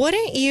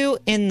 wouldn't you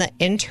in the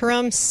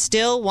interim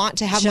still want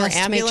to have more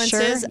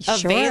ambulances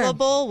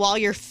available while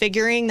you're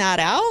figuring that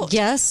out?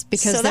 Yes,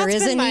 because there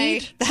is a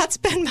need. That's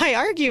been my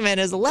argument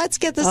is let's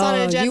get this on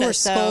an agenda. You were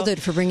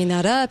scolded for bringing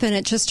that up, and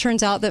it just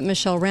turns out that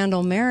Michelle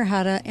Randall Mayer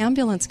had an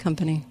ambulance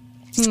company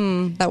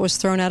that was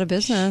thrown out of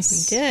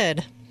business. She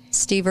did.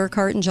 Steve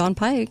Urquhart and John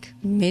Pike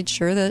made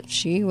sure that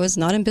she was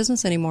not in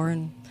business anymore,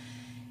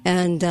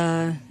 and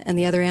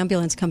the other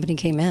ambulance company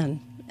came in.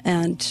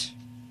 And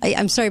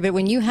I'm sorry, but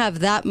when you have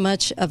that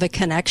much of a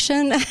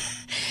connection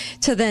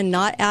to then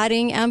not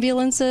adding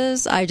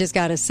ambulances, I just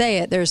got to say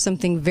it. There's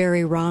something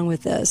very wrong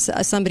with this.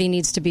 Somebody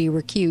needs to be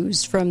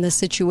recused from the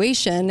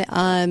situation,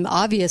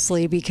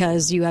 obviously,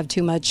 because you have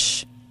too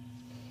much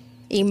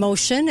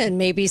emotion and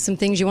maybe some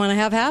things you want to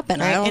have happen.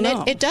 Right. I don't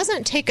know. It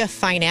doesn't take a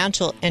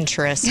financial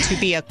interest to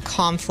be a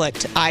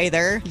conflict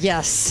either.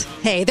 Yes.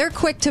 Hey, they're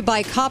quick to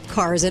buy cop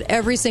cars at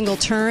every single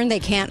turn. They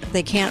can't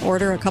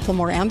order a couple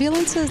more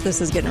ambulances.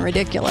 This is getting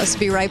ridiculous.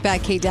 Be right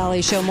back. Kate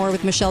Daly Show. More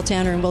with Michelle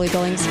Tanner and Willie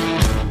Billings.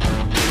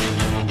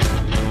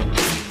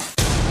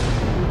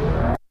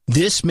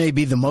 This may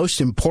be the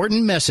most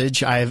important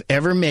message I have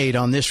ever made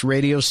on this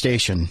radio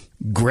station.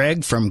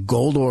 Greg from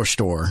Gold Ore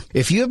Store.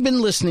 If you have been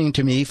listening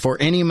to me for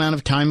any amount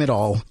of time at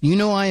all, you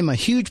know I am a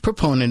huge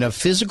proponent of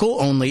physical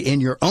only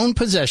in your own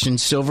possession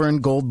silver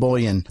and gold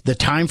bullion. The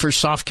time for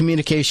soft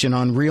communication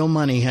on real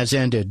money has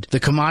ended. The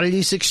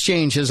commodities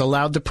exchange has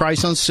allowed the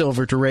price on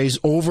silver to raise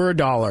over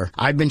 $1.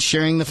 I've been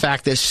sharing the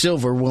fact that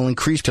silver will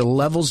increase to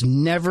levels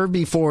never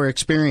before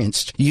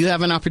experienced. You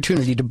have an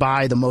opportunity to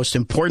buy the most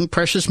important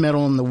precious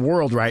metal in the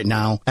world right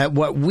now at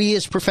what we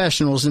as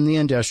professionals in the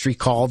industry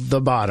call the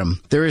bottom.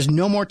 There is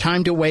no more time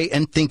to wait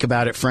and think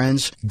about it,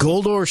 friends.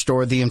 Gold Ore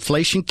Store, the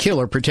inflation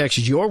killer, protects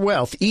your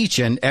wealth each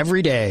and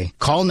every day.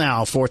 Call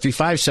now,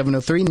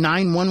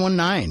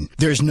 435-703-9119.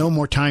 There's no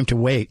more time to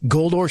wait.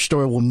 Gold Ore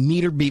Store will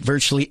meet or beat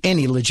virtually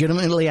any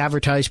legitimately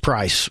advertised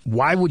price.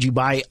 Why would you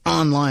buy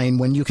online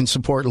when you can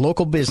support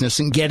local business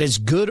and get as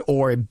good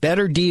or a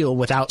better deal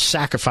without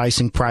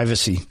sacrificing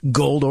privacy?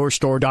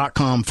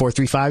 GoldOreStore.com,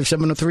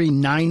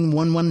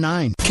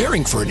 435-703-9119.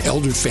 Caring for an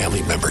elder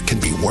family member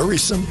can be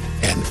worrisome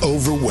and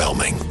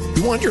overwhelming.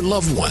 You want your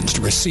loved ones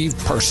to receive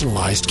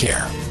personalized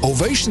care.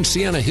 Ovation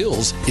Sienna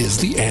Hills is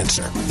the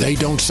answer. They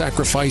don't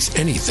sacrifice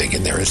anything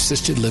in their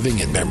assisted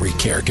living and memory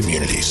care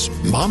communities.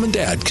 Mom and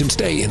Dad can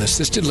stay in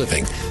assisted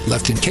living,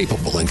 left in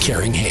capable and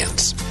caring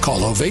hands.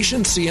 Call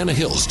Ovation Sienna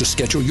Hills to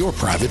schedule your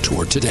private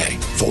tour today.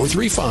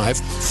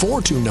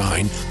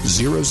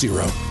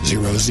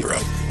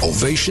 435-429-0000.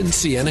 Ovation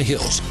Sienna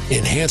Hills,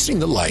 enhancing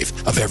the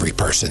life of every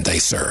person they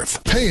serve.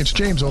 Hey, it's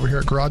James over here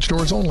at Garage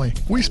Doors Only.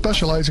 We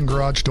specialize in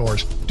garage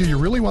doors. Do you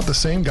really want the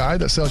same guy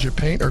that sells you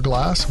paint or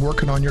glass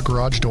working on your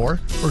garage door?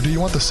 Or do you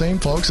want the same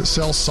folks that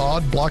sell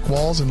sod, block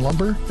walls, and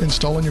lumber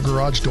installing your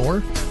garage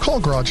door? Call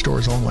Garage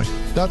Doors Only.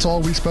 That's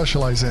all we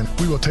specialize in.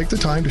 We will take the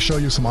time to show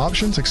you some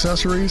options,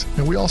 accessories,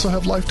 and we also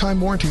have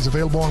lifetime warranties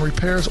available on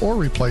repairs or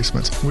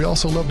replacements. We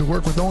also love to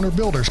work with owner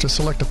builders to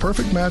select the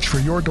perfect match for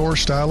your door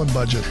style and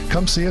budget.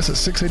 Come see us at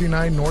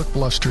 689 North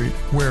Bluff Street,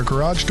 where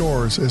garage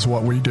doors is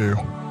what we do.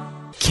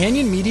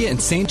 Canyon Media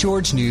and St.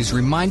 George News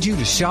remind you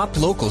to shop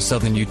local,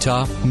 Southern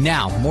Utah.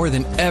 Now, more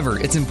than ever,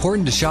 it's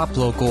important to shop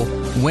local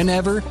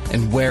whenever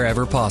and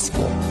wherever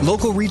possible.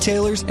 Local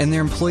retailers and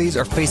their employees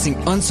are facing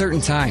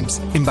uncertain times,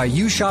 and by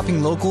you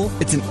shopping local,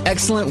 it's an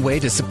excellent way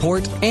to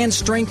support and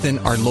strengthen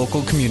our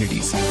local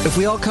communities. If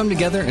we all come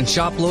together and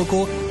shop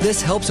local,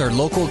 this helps our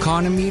local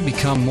economy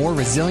become more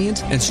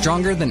resilient and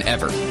stronger than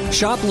ever.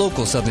 Shop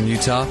local, Southern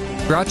Utah.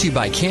 Brought to you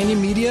by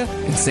Canyon Media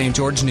and St.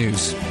 George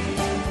News.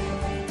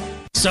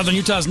 Southern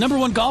Utah's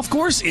 #1 golf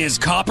course is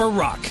Copper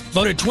Rock,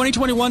 voted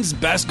 2021's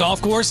best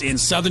golf course in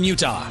Southern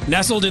Utah.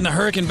 Nestled in the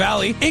Hurricane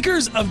Valley,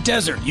 acres of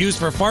desert used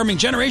for farming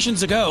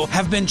generations ago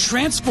have been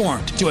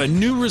transformed to a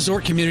new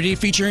resort community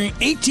featuring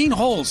 18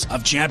 holes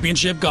of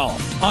championship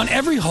golf. On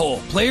every hole,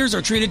 players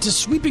are treated to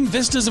sweeping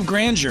vistas of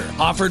grandeur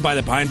offered by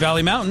the Pine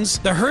Valley Mountains,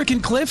 the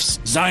Hurricane Cliffs,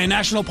 Zion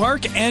National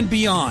Park, and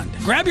beyond.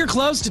 Grab your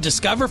clubs to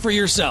discover for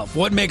yourself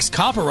what makes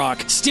Copper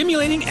Rock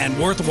stimulating and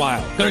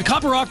worthwhile. Go to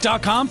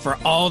copperrock.com for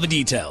all the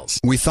details.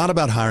 We thought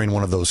about hiring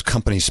one of those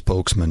company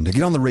spokesmen to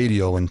get on the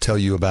radio and tell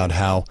you about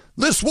how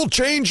this will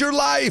change your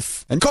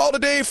life and call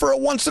today for a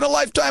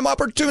once-in-a-lifetime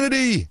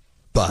opportunity.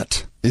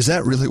 But is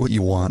that really what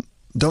you want?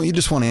 Don't you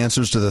just want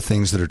answers to the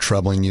things that are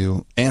troubling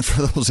you and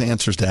for those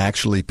answers to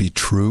actually be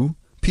true?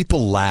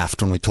 People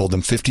laughed when we told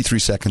them 53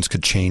 seconds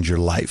could change your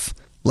life.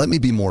 Let me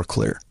be more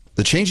clear.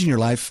 The change in your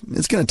life,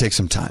 it's going to take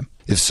some time.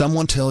 If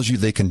someone tells you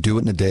they can do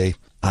it in a day,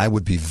 I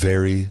would be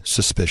very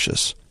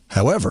suspicious.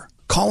 However,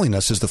 calling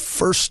us is the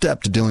first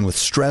step to dealing with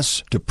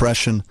stress,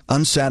 depression,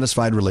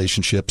 unsatisfied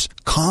relationships,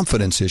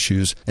 confidence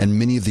issues, and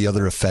many of the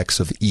other effects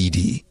of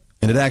ED.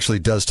 And it actually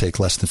does take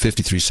less than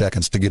 53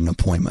 seconds to get an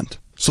appointment.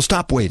 So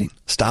stop waiting.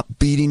 Stop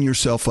beating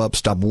yourself up.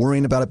 Stop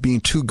worrying about it being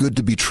too good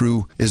to be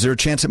true. Is there a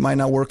chance it might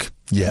not work?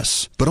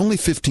 Yes, but only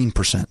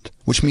 15%,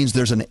 which means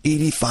there's an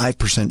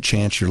 85%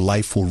 chance your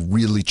life will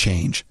really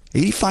change.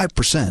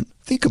 85%.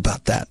 Think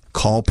about that.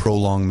 Call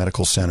Prolong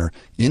Medical Center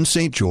in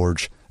St.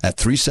 George at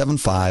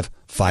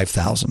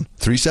 375-5000.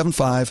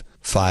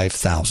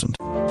 375-5000.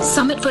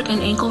 Summit Foot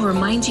and Ankle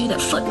reminds you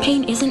that foot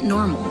pain isn't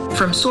normal.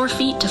 From sore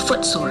feet to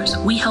foot sores,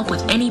 we help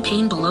with any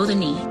pain below the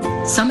knee.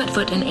 Summit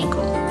Foot and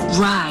Ankle.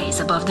 Rise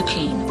above the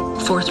pain.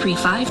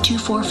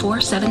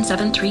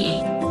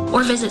 435-244-7738.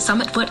 Or visit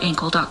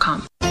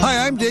summitfootankle.com.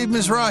 Hi, I'm Dave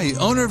Mizrahi,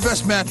 owner of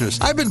Vest Mattress.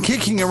 I've been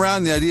kicking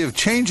around the idea of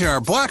changing our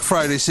Black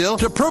Friday sale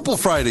to Purple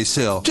Friday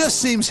sale.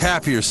 Just seems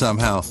happier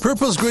somehow.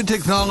 Purple's grid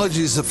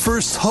technology is the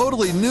first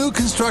totally new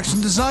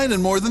construction design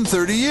in more than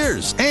 30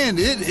 years. And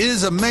it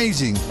is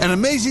amazing. And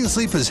amazing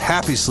sleep is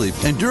happy sleep.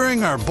 And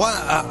during our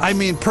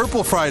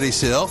Purple Friday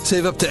sale,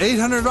 save up to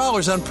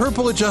 $800 on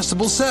Purple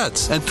adjustable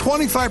sets and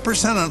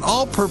 25% on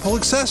all Purple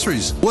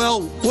accessories.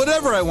 Well,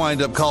 whatever I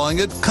wind up calling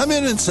it, come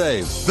in and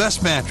save.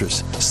 Vest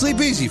Mattress.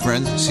 Sleep easy,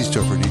 friends. See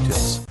store for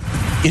details.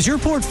 Is your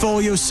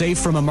portfolio safe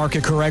from a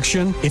market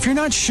correction? If you're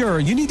not sure,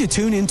 you need to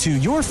tune into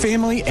Your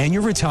Family and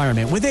Your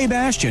Retirement with Abe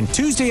Ashton,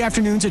 Tuesday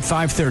afternoons at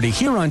 5:30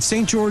 here on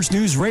St. George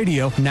News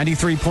Radio,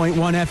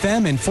 93.1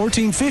 FM and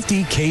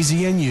 1450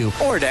 KZNU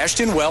or at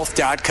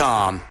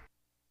AshtonWealth.com.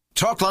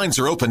 Talk lines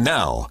are open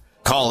now.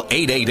 Call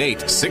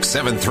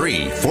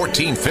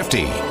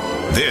 888-673-1450.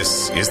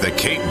 This is the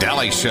Kate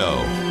Daly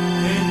Show.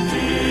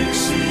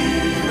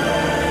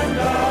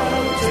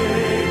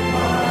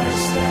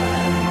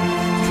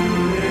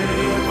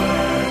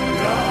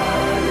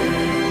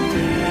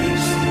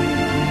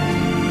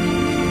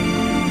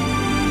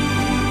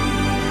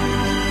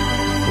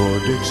 For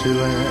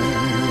Dixieland,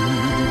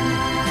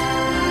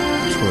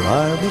 it's where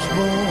I was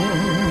born.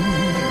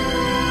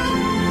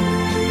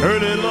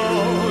 Early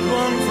Lord,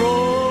 one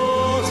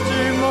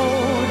frosty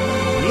morn,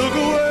 look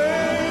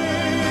away,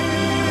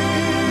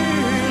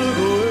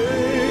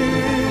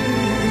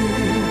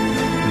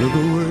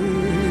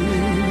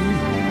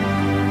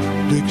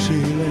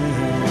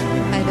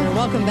 Dixieland. Hi there,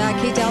 welcome back.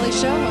 Kate Daly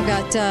Show. I've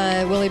got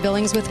Willie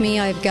Billings with me.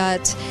 I've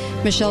got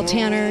Michelle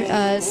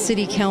Tanner,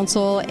 City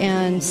Council,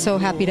 and so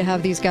happy to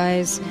have these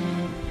guys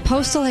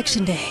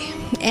post-election day.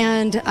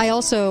 And I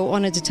also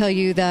wanted to tell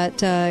you that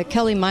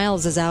Kelly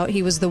Miles is out.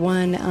 He was the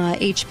one,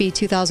 HB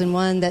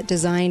 2001, that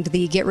designed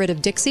the Get Rid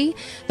of Dixie,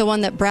 the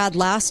one that Brad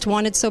Last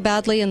wanted so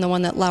badly and the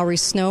one that Lowry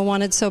Snow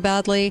wanted so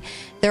badly.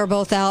 They're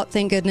both out,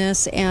 thank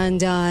goodness,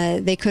 and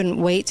they couldn't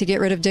wait to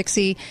get rid of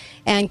Dixie.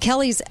 And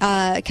Kelly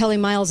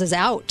Miles is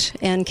out,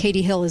 and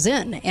Katie Hill is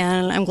in.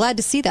 And I'm glad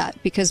to see that,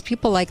 because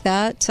people like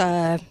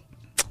that...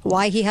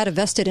 why he had a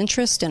vested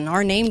interest in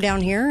our name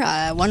down here,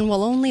 one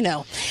will only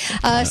know.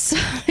 So,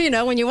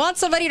 when you want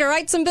somebody to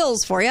write some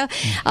bills for you.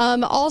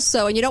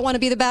 Also, and you don't want to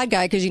be the bad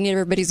guy because you need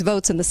everybody's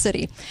votes in the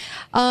city.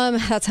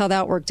 That's how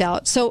that worked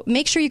out. So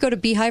make sure you go to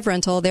Beehive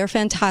Rental. They're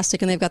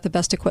fantastic, and they've got the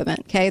best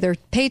equipment. Okay, they're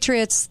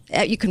patriots.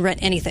 You can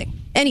rent anything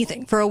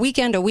for a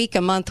weekend, a week,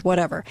 a month,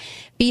 whatever.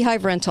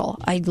 Beehive Rental.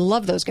 I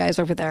love those guys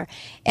over there.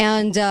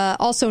 And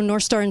also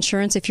North Star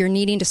Insurance, if you're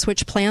needing to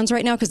switch plans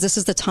right now, because this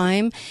is the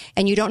time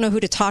and you don't know who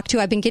to talk to.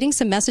 I've been getting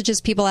some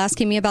messages, people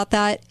asking me about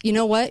that. You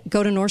know what?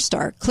 Go to North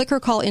Star.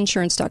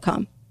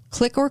 Clickorcallinsurance.com.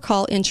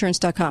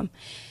 Clickorcallinsurance.com.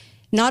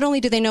 Not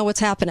only do they know what's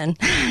happening,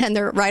 and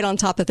they're right on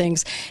top of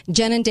things,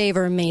 Jen and Dave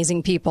are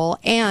amazing people,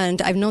 and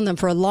I've known them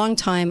for a long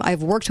time.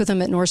 I've worked with them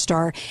at North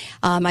Star.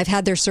 I've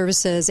had their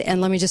services,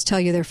 and let me just tell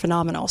you, they're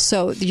phenomenal.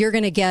 So you're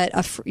going to get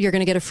a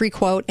free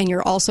quote, and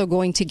you're also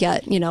going to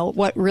get,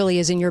 what really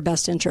is in your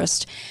best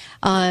interest.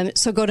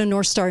 So go to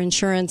North Star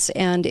Insurance,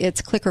 and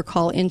it's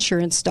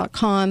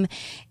clickorcallinsurance.com.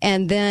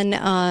 And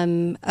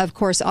then, of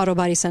course, Auto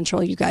Body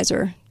Central. You guys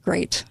are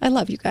great. I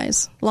love you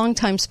guys.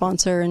 Longtime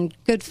sponsor and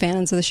good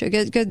fans of the show,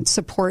 good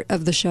support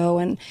of the show.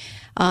 And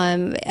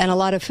And a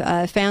lot of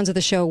fans of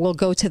the show will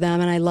go to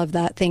them, and I love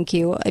that. Thank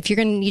you. If you're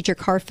going to need your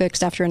car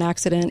fixed after an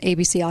accident,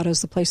 ABC Auto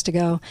is the place to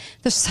go.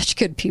 There's such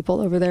good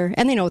people over there,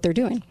 and they know what they're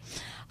doing.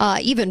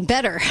 Even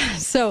better.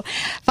 So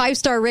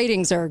 5-star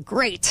ratings are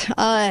great.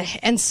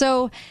 And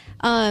so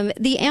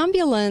the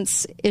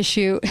ambulance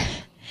issue,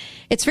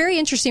 it's very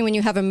interesting when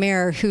you have a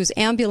mayor whose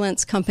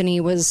ambulance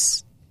company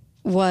was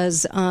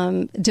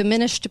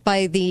diminished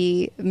by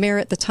the mayor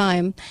at the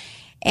time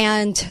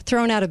and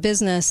thrown out of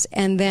business.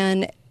 And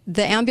then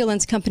the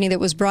ambulance company that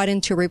was brought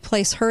in to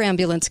replace her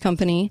ambulance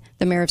company,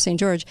 the mayor of St.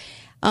 George,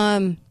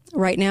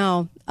 right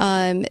now,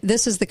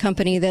 this is the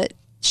company that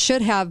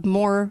should have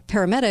more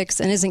paramedics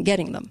and isn't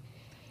getting them.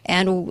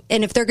 And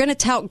if they're going to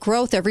tout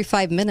growth every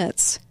 5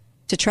 minutes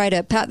to try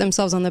to pat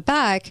themselves on the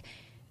back,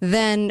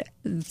 then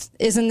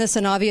isn't this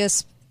an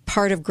obvious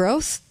part of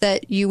growth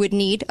that you would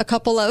need a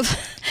couple of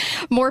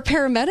more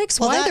paramedics?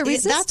 Well, Why the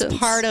resistance? That's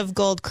part of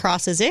Gold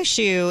Cross's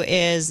issue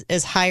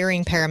is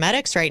hiring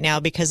paramedics right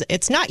now, because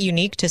it's not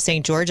unique to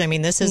St. George. I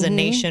mean, this is a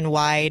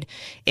nationwide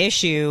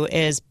issue,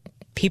 is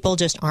people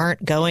just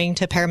aren't going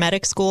to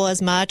paramedic school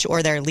as much,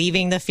 or they're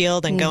leaving the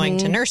field and going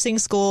to nursing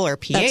school or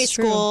PA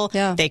school.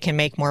 Yeah. They can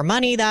make more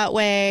money that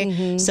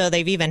way. So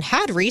they've even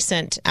had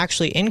recent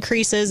actually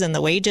increases in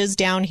the wages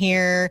down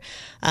here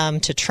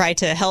to try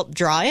to help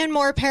draw in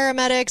more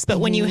paramedics.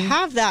 But when you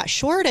have that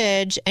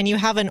shortage and you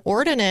have an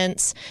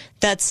ordinance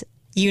that's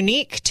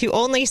unique to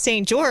only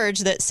St. George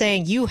that's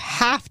saying you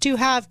have to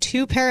have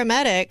 2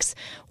 paramedics,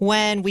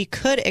 when we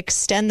could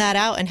extend that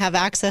out and have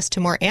access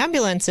to more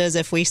ambulances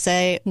if we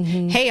say,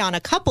 hey, on a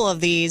couple of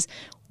these,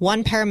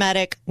 1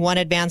 paramedic, 1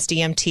 advanced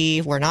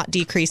EMT, we're not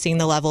decreasing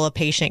the level of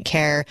patient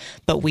care,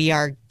 but we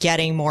are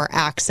getting more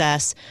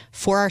access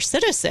for our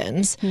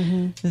citizens.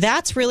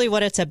 That's really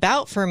what it's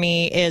about for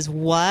me, is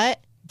what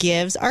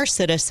gives our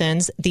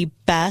citizens the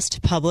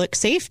best public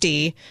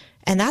safety.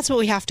 And that's what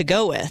we have to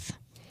go with.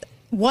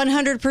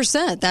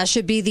 100%. That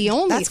should be the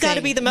only That's got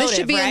to be the motive, This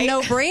should be right? a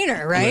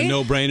no-brainer, right? A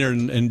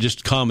no-brainer and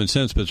just common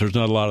sense, but there's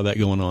not a lot of that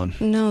going on.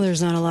 No,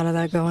 there's not a lot of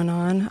that going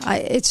on.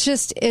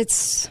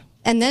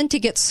 And then to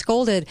get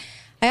scolded.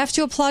 I have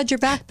to applaud your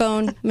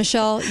backbone,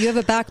 Michelle. You have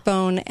a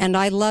backbone, and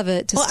I love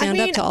it to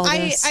stand up to all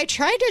this. I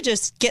tried to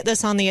just get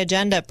this on the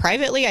agenda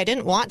privately. I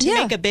didn't want to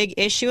make a big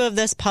issue of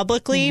this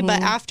publicly,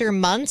 but after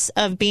months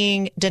of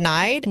being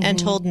denied and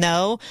told,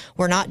 no,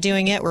 we're not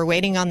doing it, we're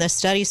waiting on this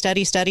study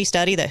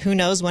that who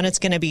knows when it's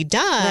going to be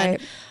done.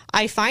 Right.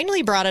 I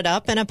finally brought it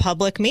up in a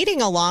public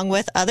meeting along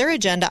with other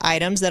agenda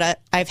items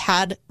that I've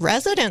had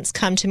residents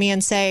come to me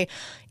and say,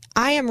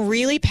 I am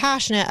really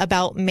passionate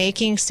about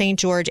making St.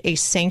 George a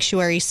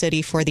sanctuary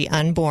city for the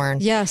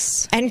unborn.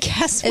 Yes. And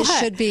guess what? It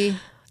should be.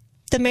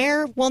 The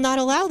mayor will not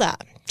allow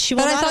that. She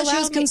will but not I thought allow she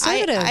was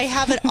conservative. I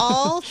have it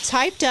all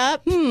typed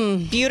up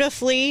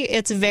beautifully.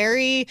 It's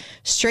very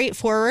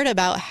straightforward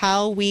about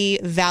how we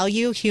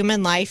value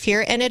human life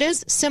here. And it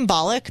is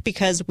symbolic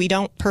because we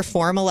don't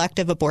perform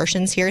elective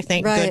abortions here,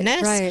 thank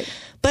goodness. Right.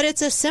 But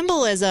it's a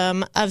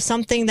symbolism of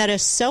something that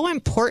is so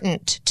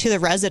important to the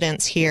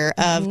residents here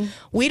of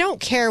we don't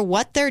care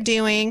what they're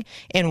doing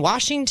in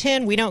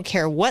Washington. We don't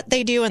care what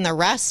they do in the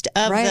rest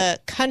of the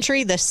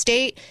country, the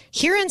state.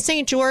 Here in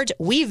St. George,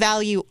 we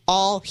value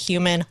all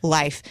human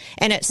life.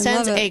 And it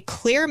sends a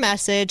clear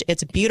message.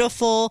 It's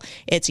beautiful.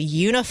 It's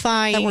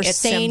unifying. That we're it's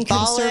staying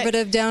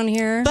conservative down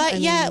here. But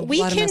yet we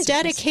can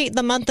dedicate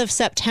the month of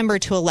September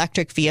to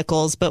electric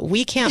vehicles, but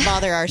we can't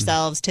bother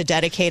ourselves to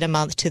dedicate a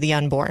month to the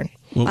unborn.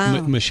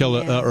 Well, Michelle,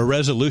 a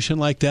resolution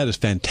like that is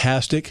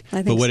fantastic,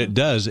 but what it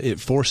does, it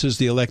forces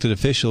the elected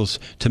officials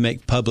to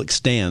make public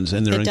stands,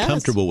 and they're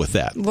uncomfortable with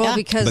that. Well,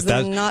 because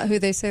they're not who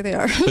they say they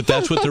are. But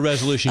that's what the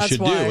resolution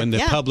should do, and the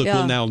public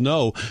will now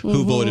know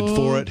who voted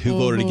for it, who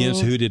voted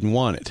against, who didn't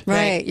want it.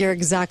 Right, you're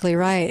exactly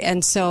right.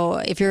 And so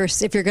if you're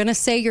going to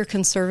say you're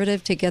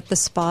conservative to get the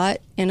spot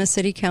in a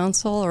city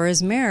council or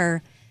as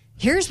mayor,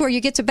 here's where you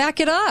get to back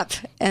it up,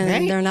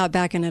 and they're not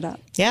backing it up.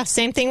 Yeah,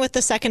 same thing with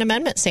the Second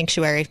Amendment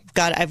sanctuary.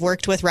 I've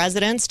worked with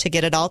residents to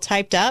get it all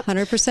typed up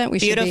 100%.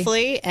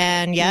 Beautifully,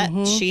 and yet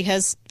she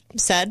has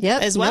said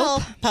as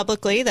well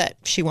publicly that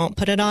she won't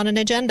put it on an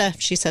agenda.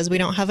 She says we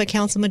don't have a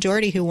council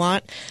majority who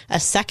want a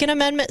Second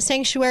Amendment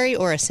sanctuary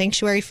or a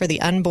sanctuary for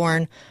the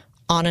unborn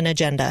on an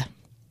agenda.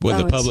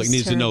 Well, the public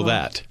needs to know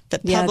that. The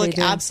public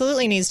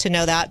absolutely needs to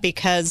know that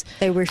because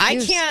I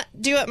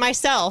can't do it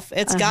myself.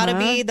 It's got to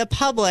be the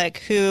public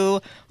who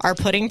are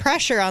putting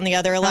pressure on the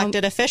other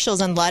elected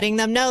officials and letting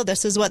them know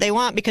this is what they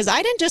want. Because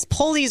I didn't just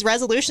pull these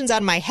resolutions out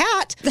of my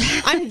hat.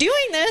 I'm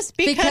doing this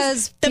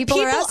because the people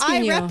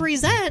I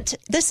represent,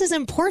 this is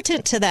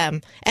important to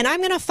them. And I'm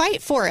going to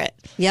fight for it.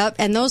 Yep.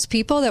 And those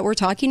people that we're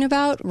talking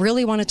about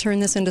really want to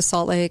turn this into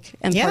Salt Lake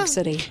and Park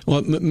City.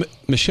 Well,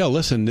 Michelle,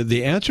 listen,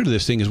 the answer to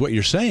this thing is what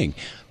you're saying.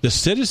 The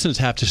citizens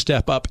have to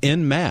step up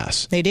en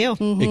masse. They do.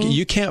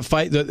 You can't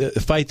fight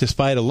this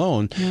fight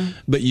alone,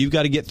 but you've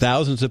got to get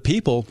thousands of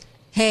people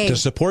to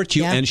support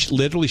you and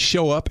literally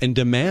show up and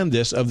demand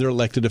this of their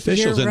elected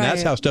officials. And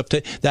that's how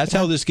that's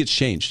how this gets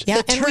changed.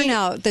 Yeah,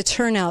 the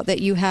turnout that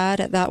you had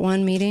at that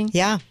one meeting.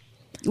 Yeah.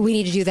 We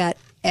need to do that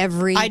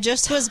I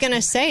just was going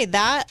to say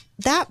that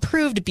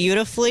proved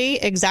beautifully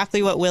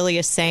exactly what Willie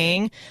is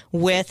saying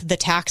with the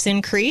tax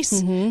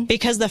increase,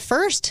 because the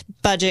first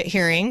budget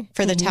hearing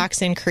for the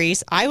tax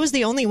increase, I was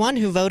the only one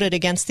who voted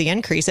against the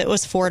increase. It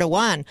was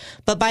 4-1.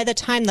 But by the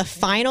time the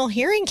final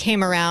hearing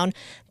came around,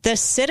 the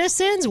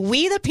citizens,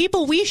 we the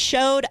people, we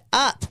showed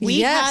up.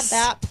 We had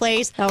that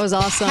place that was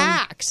awesome.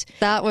 Packed.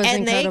 That was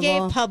incredible. incredible. They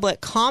gave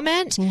public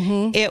comment.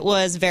 It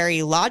was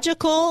very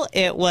logical.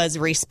 It was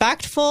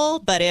respectful,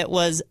 but it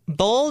was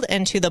bold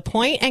and to the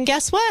point. And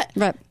guess what?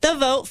 Right. The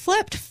vote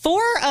flipped. 4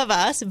 of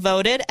us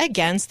voted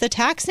against the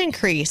tax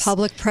increase.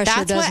 Public pressure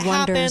That's does what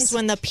wonders. happens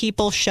when the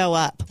people show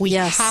up. We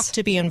have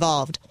to be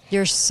involved.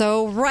 You're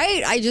so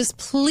right.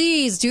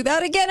 Please do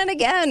that again and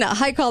again.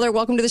 Hi, caller.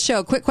 Welcome to the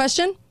show. Quick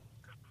question.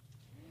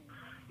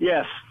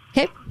 Yes.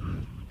 Okay.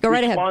 Go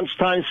right ahead. Response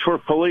times for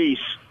police.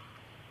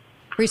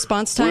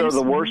 Response We are times?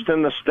 the worst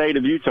in the state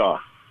of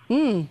Utah.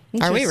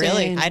 Are we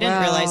really? I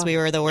didn't realize we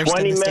were the worst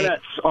 20 in the state.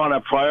 minutes on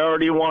a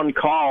priority 1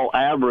 call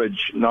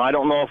average. Now, I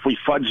don't know if we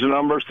fudged the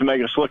numbers to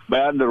make us look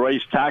bad to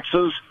raise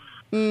taxes,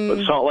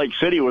 but Salt Lake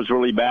City was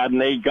really bad,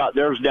 and they got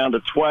theirs down to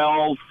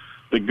 12.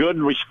 The good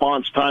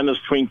response time is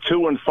between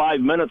 2 and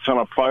 5 minutes on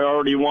a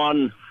priority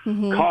 1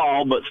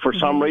 call, but for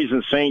some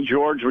reason, St.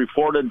 George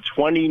reported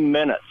 20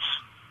 minutes.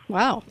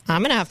 Wow.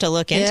 I'm going to have to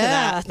look into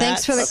that.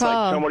 Thanks for the That's call.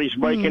 like somebody's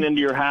breaking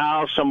into your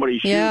house,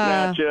 somebody's shooting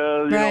at you.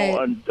 You know,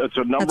 and it's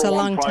a number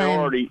one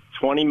priority,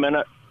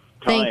 20-minute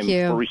time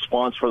for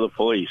response for the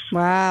police.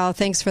 Wow.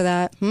 Thanks for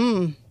that.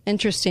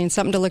 Interesting.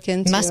 Something to look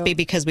into. Must be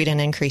because we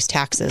didn't increase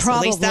taxes.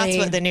 Probably. At least that's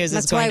what the news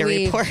is going to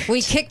report.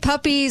 We kick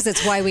puppies.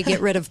 It's why we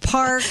get rid of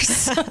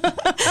parks.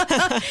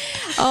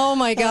 Oh,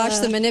 my gosh.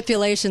 The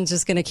manipulation's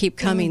just going to keep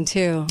coming,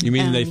 too. You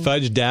mean they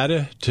fudge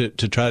data to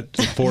try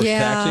to force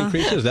tax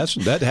increases?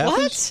 That happens?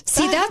 What?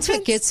 See, that's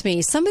what gets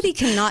me. Somebody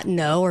cannot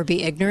know or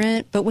be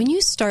ignorant, but when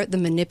you start the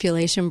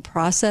manipulation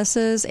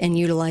processes and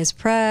utilize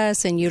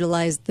press and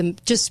utilize the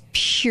just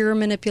pure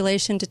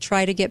manipulation to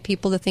try to get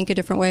people to think a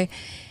different way,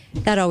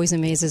 that always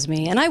amazes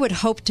me. And I would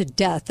hope to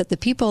death that the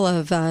people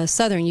of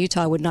southern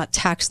Utah would not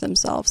tax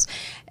themselves,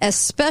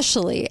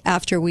 especially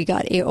after we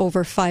got a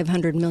over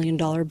 $500 million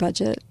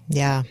budget.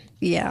 Yeah.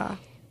 Yeah.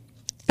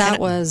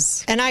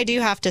 And I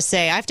do have to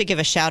say, I have to give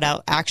a shout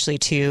out actually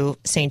to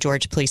St.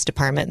 George Police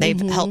Department. They've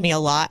helped me a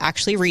lot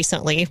actually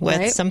recently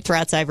with some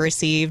threats I've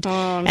received.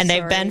 And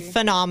they've been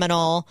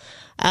phenomenal.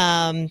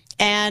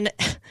 And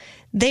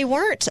they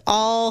weren't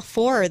all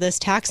for this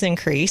tax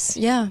increase.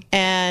 Yeah.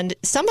 And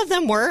some of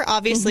them were,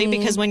 obviously,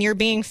 because when you're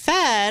being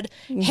fed,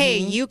 hey,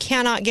 you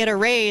cannot get a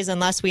raise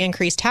unless we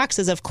increase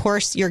taxes, of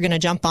course you're going to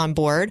jump on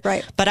board.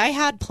 Right. But I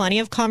had plenty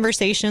of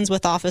conversations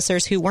with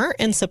officers who weren't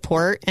in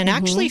support and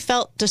actually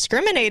felt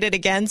discriminated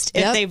against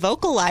if they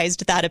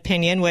vocalized that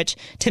opinion, which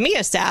to me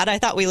is sad. I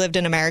thought we lived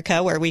in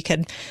America where we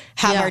could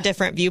have our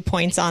different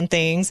viewpoints on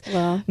things.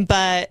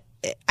 But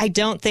I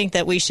don't think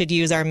that we should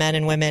use our men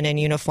and women in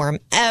uniform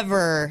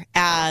ever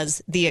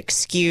as the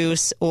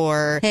excuse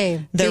or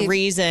the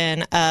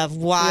reason of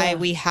why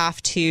we have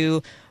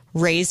to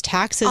raise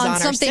taxes on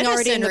something our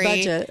already in the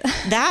citizenry.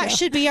 budget. That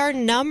should be our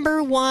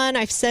number one.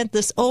 I've said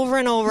this over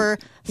and over.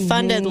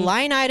 Funded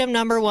line item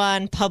number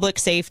 1, public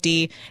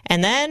safety.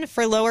 And then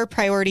for lower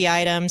priority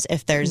items,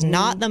 if there's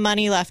not the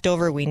money left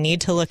over, we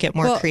need to look at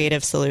more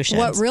creative solutions.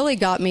 What really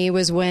got me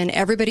was when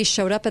everybody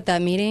showed up at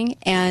that meeting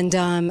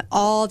and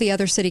all the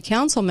other city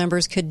council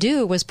members could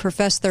do was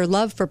profess their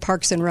love for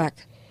Parks and Rec.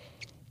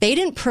 They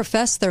didn't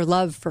profess their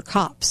love for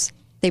cops.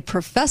 They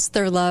professed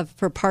their love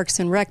for Parks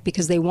and Rec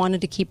because they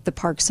wanted to keep the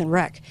Parks and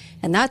Rec.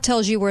 And that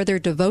tells you where their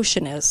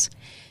devotion is.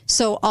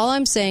 So all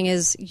I'm saying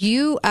is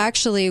you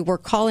actually were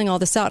calling all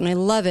this out, and I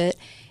love it.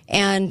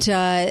 And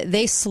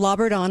they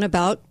slobbered on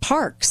about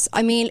parks.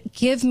 I mean,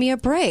 give me a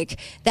break.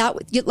 That,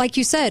 like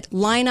you said,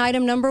 line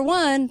item number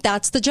 1,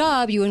 that's the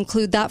job. You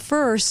include that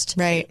first.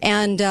 Right.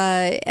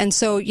 And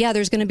so, yeah,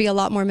 there's going to be a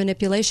lot more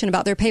manipulation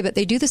about their pay. But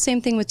they do the same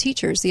thing with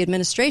teachers. The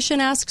administration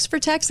asks for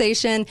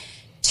taxation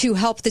to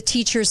help the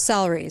teachers'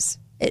 salaries.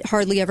 It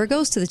hardly ever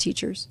goes to the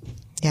teachers.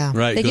 Yeah.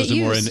 Right. They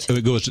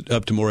It goes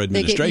up to more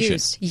administration. They get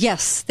used.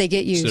 Yes, they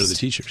get used. Instead of the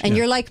teachers. And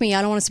you're like me. I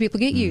don't want to see people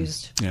get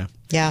used. Yeah.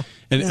 Yeah.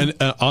 And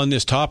on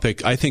this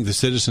topic, I think the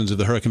citizens of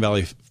the Hurricane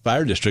Valley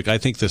Fire District, I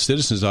think the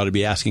citizens ought to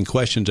be asking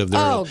questions of their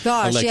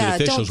elected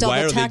officials.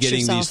 Why are they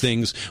getting these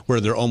things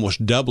where they're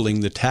almost doubling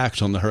the tax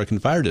on the Hurricane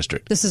Fire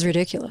District? This is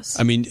ridiculous.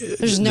 I mean,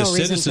 there's no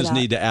reason citizens for that.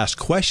 need to ask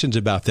questions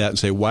about that and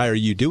say, why are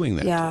you doing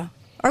that? Yeah.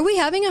 Are we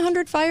having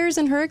 100 fires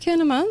in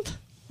Hurricane a month?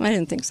 I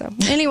didn't think so.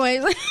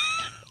 Anyway,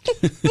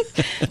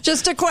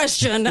 just a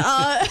question.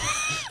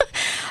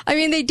 I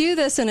mean, they do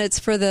this, and it's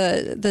for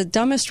the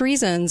dumbest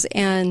reasons.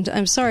 And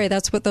I'm sorry,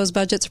 that's what those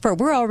budgets are for.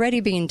 We're already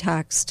being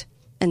taxed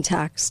and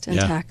taxed and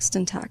taxed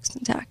and taxed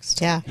and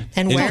taxed. Yeah.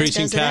 And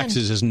increasing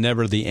taxes is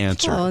never the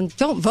answer. Well, and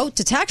don't vote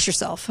to tax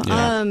yourself.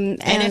 Yeah.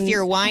 And if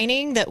you're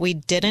whining that we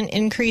didn't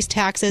increase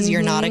taxes,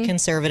 you're not a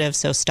conservative,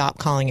 so stop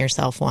calling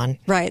yourself one.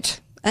 Right.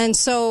 And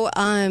so,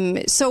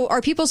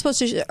 are people supposed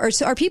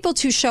to? Are people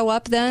to show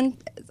up then?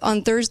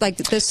 on Thursday, like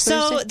this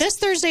Thursday? So this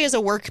Thursday is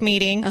a work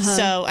meeting.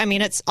 So, I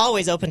mean, it's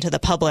always open to the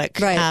public.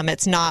 Right.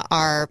 It's not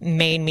our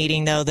main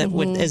meeting, though, that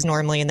is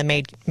normally in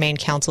the main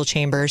council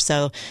chamber.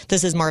 So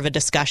this is more of a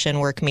discussion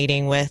work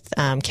meeting with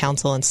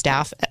council and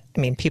staff. I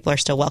mean, people are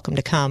still welcome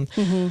to come.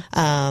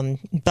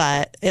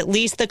 But at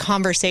least the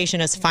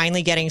conversation is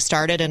finally getting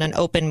started in an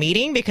open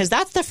meeting, because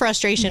that's the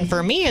frustration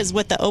for me is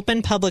with the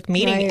Open Public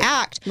Meeting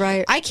Act.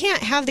 Right. I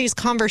can't have these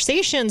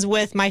conversations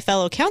with my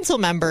fellow council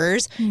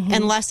members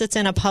unless it's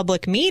in a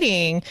public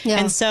meeting. Yeah.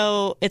 And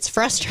so it's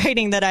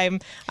frustrating that I'm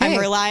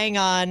relying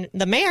on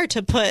the mayor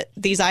to put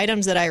these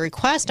items that I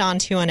request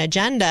onto an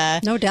agenda.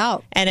 No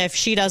doubt. And if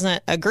she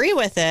doesn't agree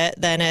with it,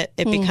 then it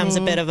becomes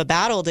a bit of a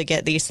battle to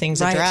get these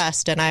things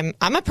addressed. And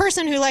I'm a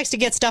person who likes to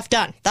get stuff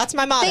done. That's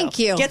my motto. Thank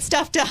you. Get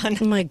stuff done.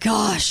 Oh my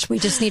gosh, we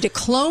just need to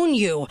clone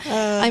you.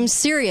 I'm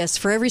serious,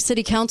 for every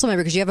city council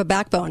member, because you have a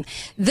backbone.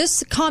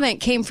 This comment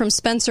came from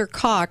Spencer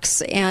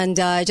Cox, and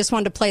I just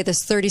wanted to play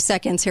this 30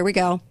 seconds. Here we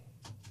go.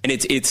 And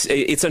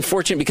it's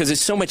unfortunate because it's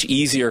so much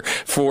easier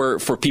for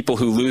people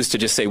who lose to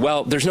just say,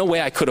 well, there's no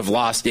way I could have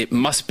lost. It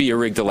must be a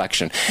rigged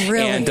election.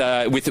 Really?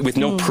 And with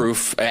no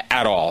proof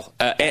at all.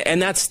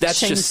 And that's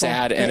Shameful just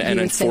sad that and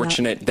you would say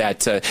unfortunate that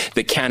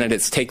the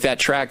candidates take that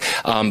track.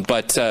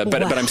 But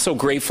I'm so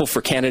grateful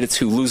for candidates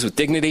who lose with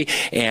dignity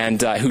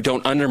and who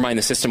don't undermine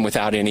the system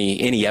without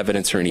any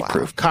evidence or any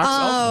proof. Okay.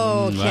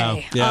 Wow.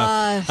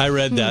 Yeah, I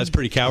read that. It's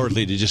pretty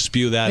cowardly to just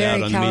spew that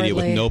out on the media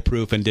with no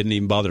proof and didn't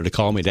even bother to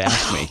call me to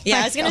ask me. Yeah,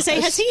 I was going to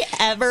say, has he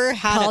ever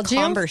had a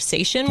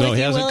conversation with you, No,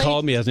 he hasn't Willie?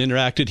 called me, hasn't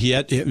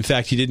interacted. In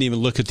fact, he didn't even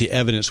look at the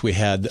evidence we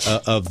had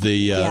of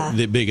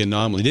the big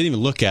anomaly. Didn't even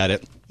look at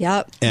it.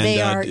 Yep, And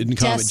they are didn't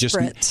comment.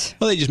 desperate.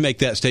 They just make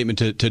that statement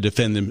to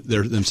defend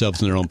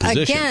themselves in their own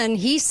position.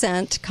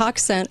 Again,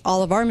 Cox sent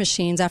all of our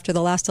machines after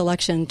the last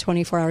election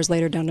 24 hours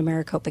later down to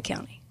Maricopa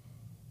County.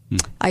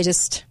 I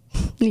just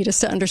need us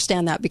to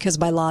understand that, because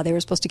by law they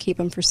were supposed to keep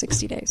them for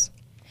 60 days.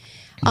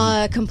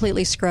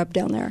 Completely scrubbed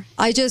down there.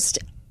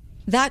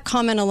 That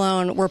comment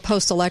alone, we're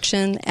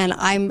post-election,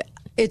 and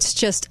it's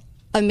just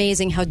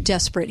amazing how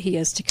desperate he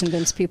is to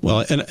convince people.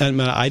 Well,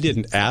 and I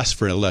didn't ask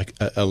for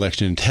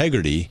election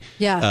integrity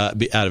out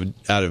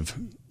of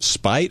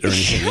spite or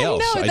anything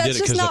else. No, I that's did it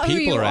just because not the who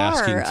people you are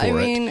asking are. for I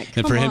mean, it.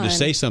 And for him come to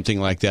say something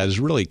like that is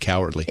really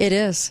cowardly. It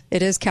is.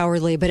 It is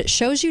cowardly, but it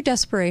shows you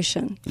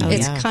desperation.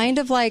 It's kind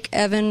of like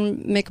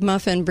Evan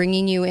McMuffin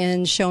bringing you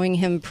in, showing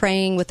him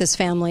praying with his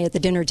family at the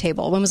dinner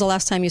table. When was the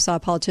last time you saw a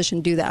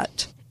politician do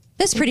that?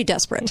 It's pretty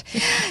desperate.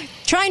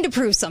 Trying to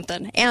prove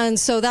something. And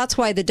so that's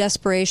why the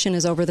desperation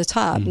is over the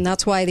top. And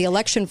that's why the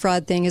election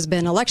fraud thing has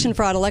been no election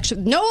fraud,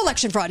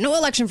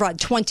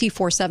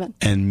 24/7.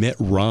 And Mitt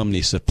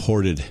Romney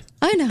supported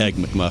Egg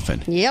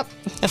McMuffin. Yep.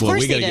 Well,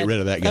 we got to get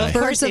rid of that guy.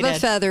 Birds of a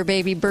feather,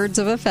 baby. Birds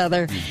of a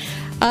feather.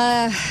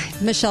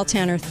 Michelle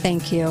Tanner,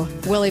 thank you.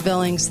 Willie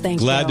Billings,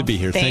 thank you. Glad to be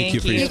here. Thank you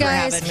for your You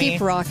guys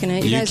keep rocking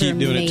it. You guys keep are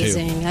doing it too.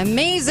 amazing.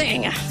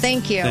 Amazing.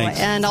 Thank you. Thanks.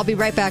 And I'll be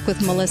right back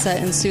with Melissa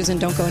and Susan.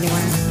 Don't go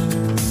anywhere.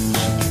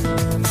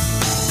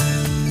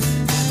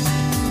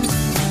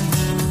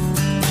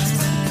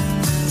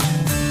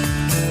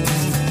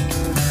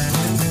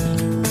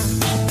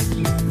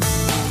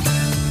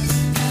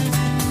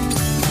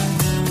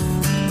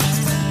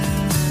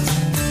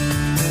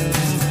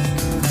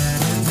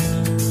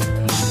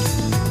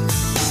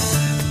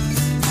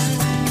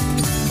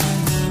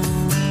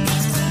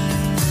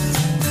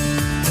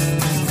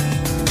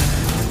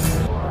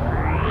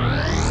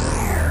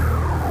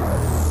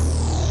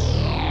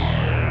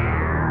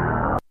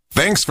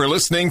 Thanks for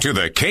listening to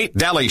The Kate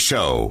Daly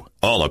Show.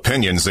 All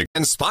opinions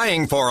and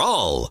spying for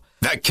all.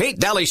 The Kate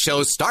Daly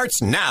Show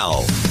starts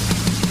now.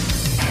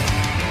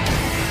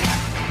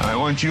 I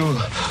want you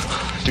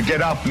to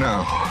get up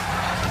now.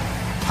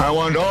 I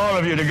want all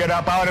of you to get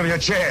up out of your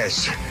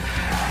chairs.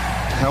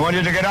 I want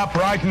you to get up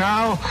right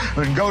now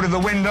and go to the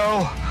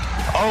window,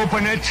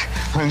 open it,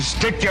 and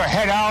stick your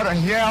head out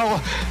and yell,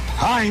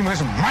 I'm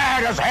as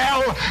mad as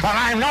hell, and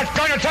I'm not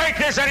going to take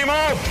this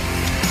anymore.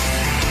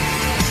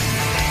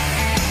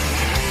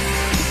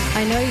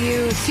 I know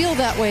you feel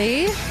that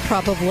way,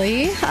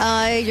 probably.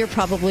 You're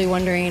probably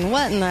wondering,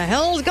 what in the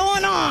hell's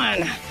going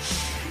on?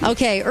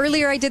 Okay,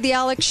 earlier I did the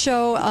Alex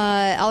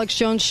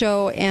Jones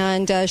show,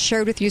 and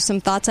shared with you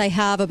some thoughts I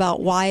have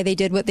about why they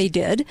did what they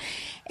did.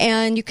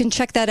 And you can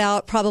check that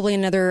out probably in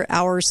another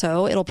hour or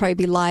so. It'll probably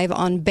be live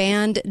on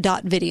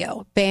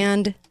band.video.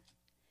 Band.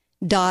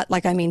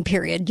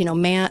 Period.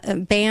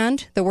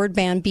 Band, the word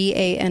band,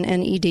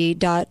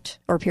 BANNED,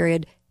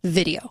 period,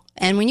 video.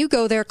 And when you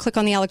go there, click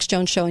on the Alex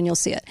Jones Show and you'll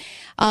see it.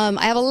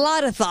 I have a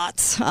lot of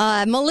thoughts.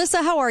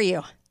 Melissa, how are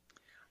you?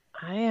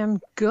 I am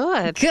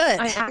good. Good.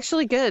 I'm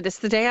actually good. It's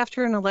the day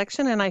after an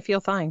election and I feel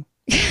fine.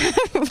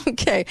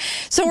 Okay.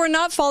 So we're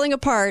not falling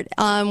apart.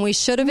 We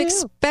should have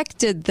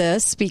expected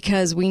this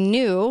because we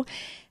knew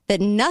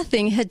that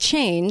nothing had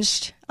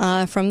changed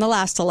from the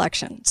last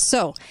election.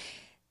 So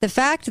the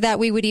fact that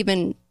we would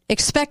even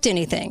expect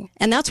anything.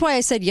 And that's why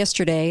I said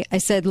yesterday, I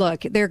said,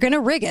 look, they're going to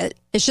rig it.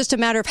 It's just a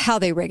matter of how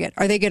they rig it.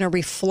 Are they going to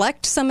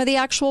reflect some of the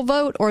actual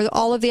vote or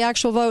all of the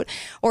actual vote?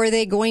 Or are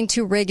they going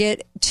to rig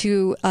it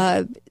to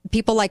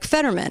people like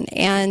Fetterman?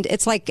 And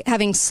it's like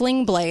having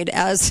Sling Blade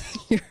as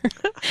your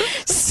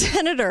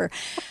senator.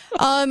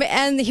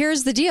 And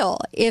here's the deal.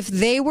 If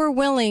they were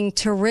willing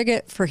to rig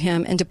it for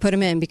him and to put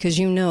him in, because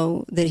you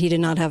know that he did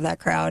not have that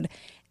crowd,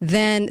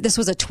 then this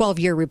was a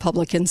 12-year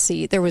Republican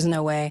seat. There was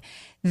no way.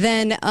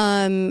 Then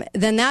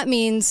that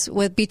means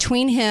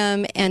between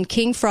him and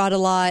King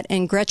Fraud-A-Lot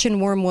and Gretchen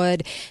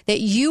Wormwood that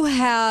you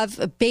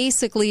have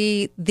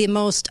basically the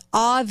most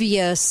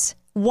obvious.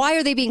 Why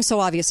are they being so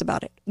obvious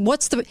about it?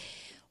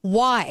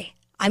 Why?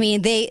 I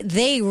mean,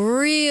 they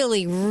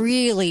really,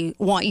 really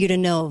want you to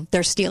know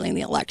they're stealing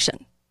the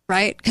election,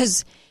 right?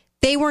 Because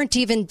they weren't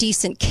even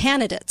decent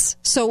candidates.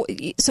 So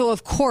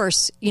of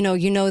course, you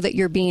know that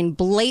you're being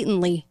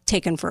blatantly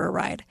taken for a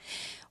ride.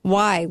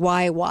 Why?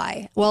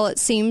 Well, it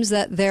seems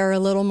that they're a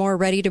little more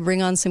ready to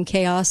bring on some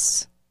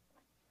chaos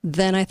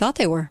than I thought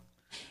they were.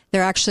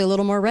 They're actually a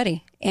little more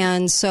ready.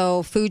 And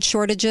so food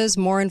shortages,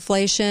 more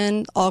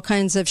inflation, all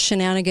kinds of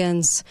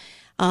shenanigans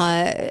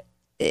are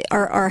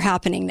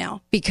happening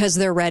now because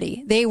they're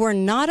ready. They were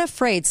not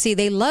afraid. See,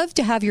 they love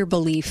to have your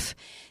belief.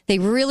 They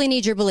really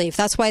need your belief.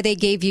 That's why they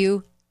gave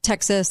you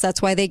Texas.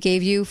 That's why they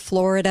gave you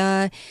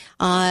Florida,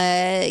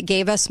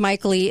 gave us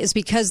Mike Lee, is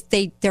because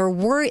they're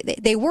worried.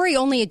 They worry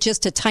only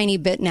just a tiny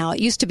bit now. It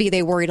used to be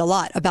they worried a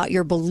lot about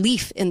your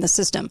belief in the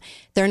system.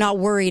 They're not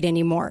worried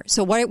anymore.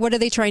 So what are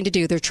they trying to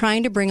do? They're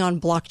trying to bring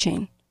on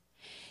blockchain.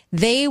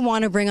 They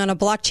want to bring on a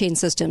blockchain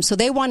system. So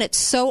they want it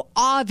so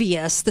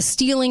obvious, the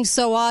stealing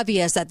so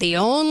obvious that the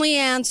only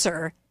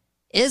answer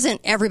isn't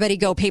everybody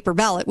go paper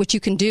ballot, which you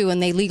can do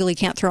and they legally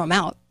can't throw them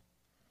out.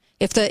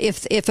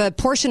 If a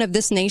portion of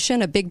this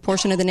nation, a big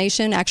portion of the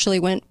nation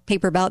actually went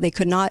paper ballot, they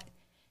could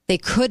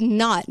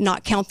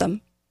not count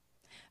them.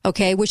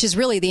 Okay, which is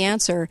really the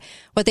answer.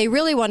 What they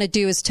really want to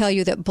do is tell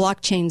you that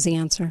blockchain's the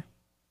answer,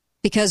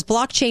 because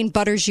blockchain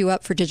butters you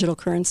up for digital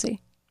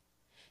currency.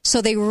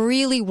 So they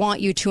really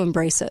want you to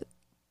embrace it.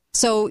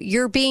 So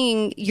you're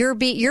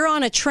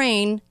on a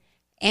train,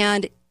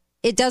 and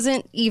it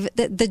doesn't even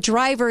the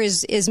driver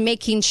is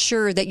making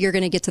sure that you're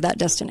going to get to that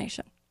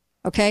destination.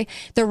 Okay,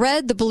 the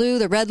red, the blue,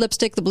 the red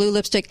lipstick, the blue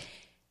lipstick,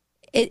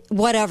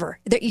 whatever.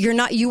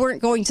 You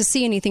weren't going to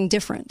see anything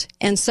different.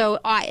 And so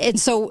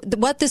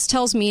what this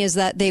tells me is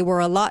that they're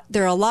a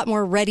lot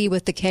more ready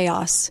with the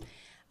chaos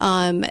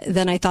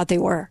than I thought they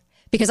were,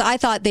 because I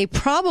thought they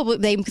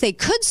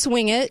could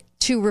swing it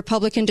to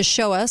Republican to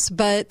show us,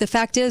 but the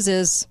fact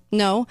is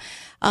no,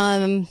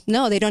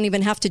 they don't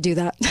even have to do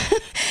that,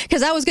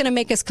 because that was going to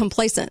make us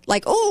complacent.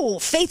 Like, oh,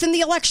 faith in the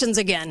elections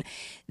again.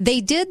 They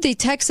did the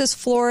Texas,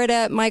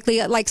 Florida, Mike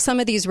Lee, like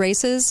some of these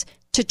races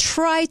to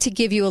try to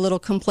give you a little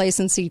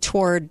complacency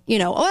toward,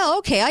 well,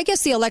 okay, I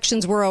guess the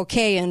elections were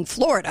okay in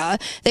Florida.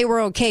 They were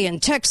okay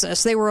in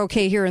Texas. They were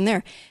okay here and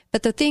there.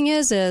 But the thing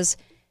is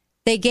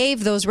they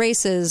gave those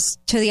races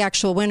to the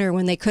actual winner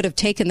when they could have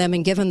taken them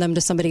and given them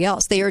to somebody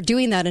else. They are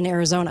doing that in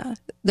Arizona.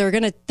 They're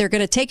going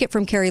to take it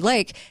from Kari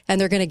Lake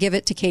and they're going to give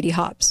it to Katie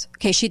Hobbs.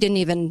 Okay.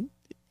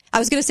 I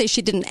was going to say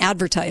she didn't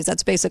advertise.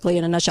 That's basically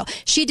in a nutshell.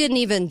 She didn't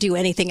even do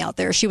anything out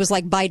there. She was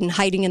like Biden,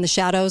 hiding in the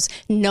shadows,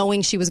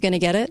 knowing she was going to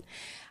get it.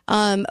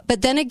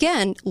 But then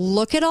again,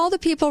 look at all the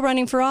people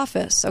running for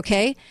office.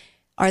 Okay.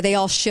 Are they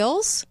all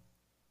shills?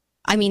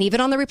 I mean, even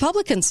on the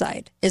Republican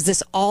side, is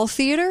this all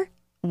theater?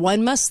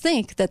 One must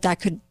think that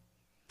could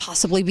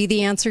possibly be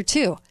the answer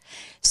too.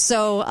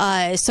 So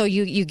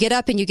you get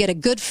up and you get a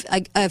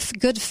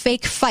good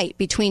fake fight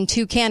between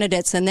two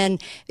candidates, and then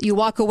you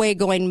walk away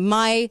going,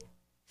 my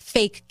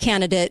fake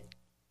candidate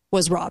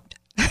was robbed.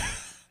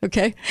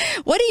 Okay.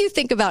 What do you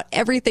think about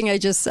everything I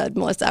just said,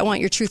 Melissa? I want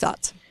your true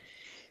thoughts.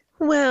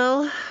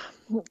 Well,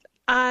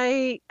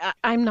 I'm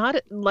not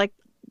like,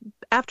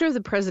 after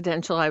the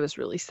presidential, I was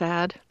really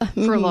sad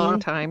for a long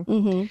time.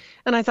 Mm-hmm.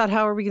 And I thought,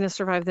 how are we going to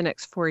survive the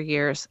next 4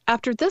 years?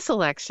 After this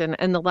election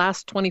and the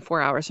last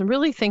 24 hours, and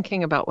really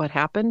thinking about what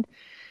happened,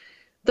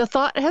 the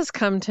thought has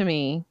come to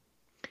me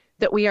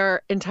that we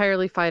are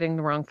entirely fighting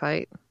the wrong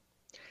fight.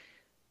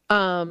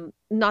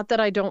 Not that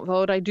I don't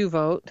vote, I do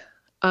vote.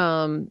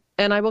 And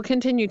I will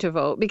continue to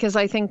vote, because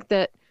I think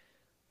that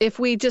if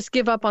we just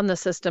give up on the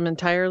system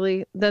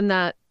entirely, then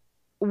that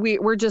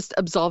we're just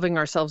absolving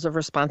ourselves of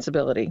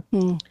responsibility.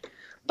 Mm.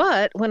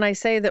 But when I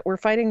say that we're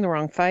fighting the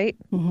wrong fight,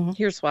 mm-hmm.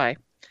 here's why.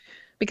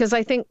 Because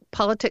I think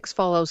politics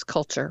follows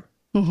culture.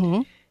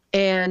 Mm-hmm.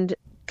 And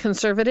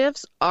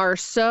conservatives are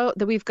so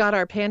that we've got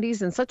our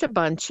panties in such a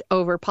bunch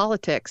over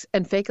politics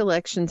and fake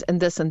elections and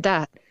this and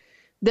that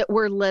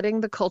we're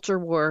letting the culture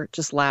war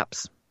just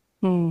lapse.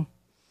 Mm.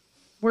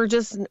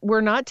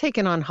 We're not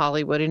taking on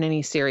Hollywood in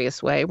any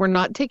serious way. We're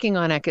not taking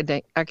on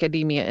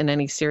academia in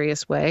any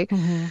serious way.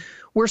 Mm-hmm.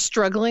 We're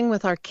struggling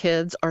with our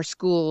kids, our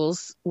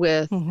schools,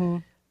 with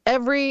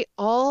mm-hmm.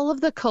 all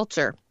of the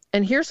culture.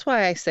 And here's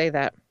why I say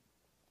that.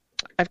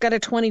 I've got a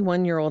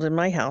 21-year-old in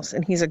my house,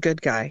 and he's a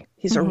good guy.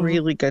 He's mm-hmm. a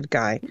really good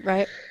guy.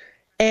 Right.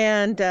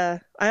 And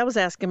I always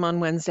ask him on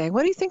Wednesday,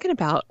 what are you thinking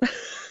about?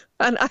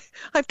 And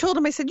I've told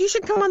him, I said, you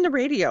should come on the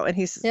radio. And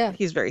he's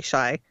very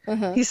shy.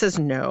 He says,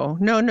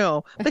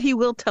 no. But he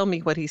will tell me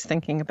what he's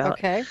thinking about.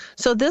 Okay.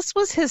 So this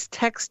was his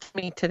text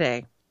to me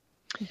today.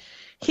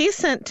 He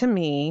sent to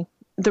me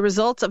the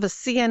results of a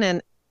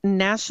CNN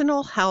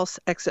National House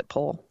exit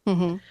poll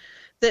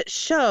that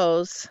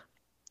shows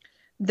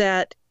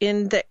that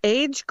in the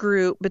age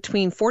group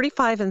between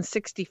 45 and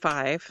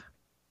 65,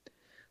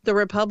 the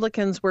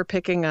Republicans were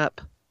picking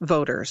up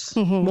voters.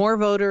 More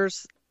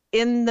voters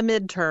in the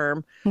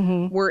midterm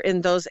were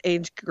in those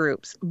age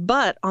groups.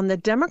 But on the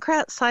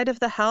Democrat side of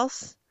the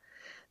House,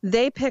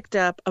 they picked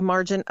up a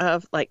margin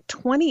of like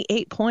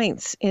 28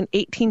 points in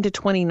 18 to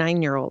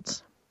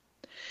 29-year-olds.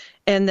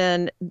 And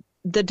then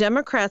the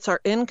Democrats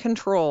are in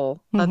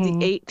control of the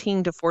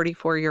 18 to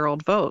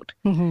 44-year-old vote.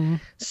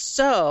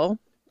 So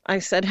I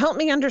said, help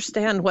me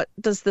understand, what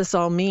does this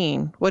all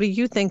mean? What do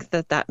you think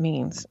that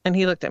means? And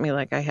he looked at me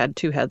like I had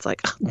two heads,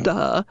 like,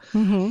 duh.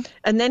 And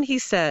then he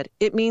said,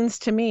 it means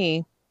to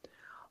me,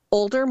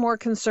 older, more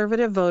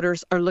conservative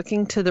voters are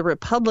looking to the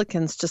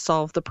Republicans to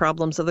solve the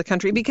problems of the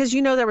country. Because,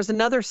 there was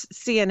another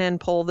CNN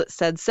poll that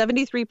said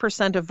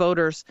 73% of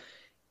voters,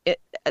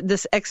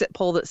 this exit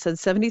poll that said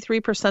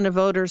 73% of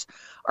voters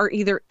are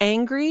either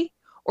angry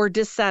or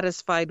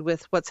dissatisfied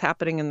with what's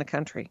happening in the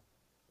country.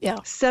 Yeah.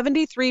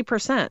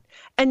 73%.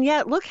 And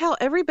yet, look how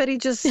everybody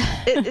just,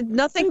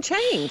 nothing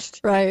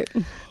changed. Right.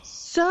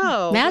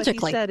 So,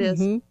 magically, what he said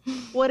is,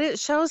 what it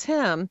shows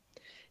him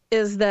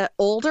is that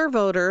older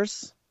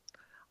voters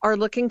are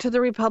looking to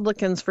the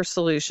Republicans for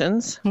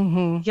solutions.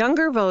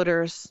 Younger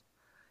voters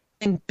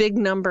in big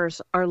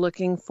numbers are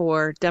looking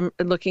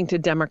to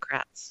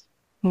Democrats.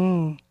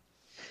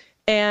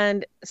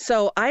 And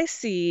so I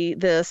see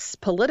this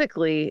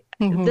politically,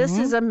 this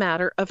is a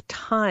matter of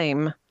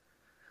time.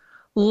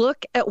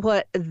 Look at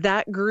what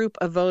that group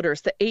of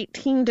voters, the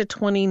 18 to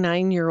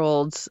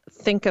 29-year-olds,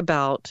 think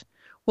about.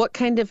 What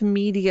kind of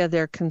media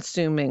they're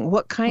consuming.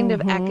 What kind of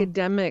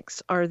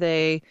academics are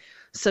they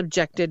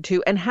subjected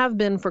to, and have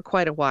been for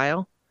quite a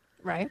while.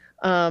 Right.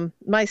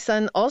 My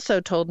son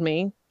also told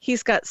me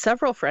he's got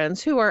several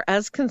friends who are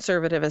as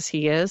conservative as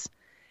he is,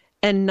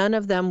 and none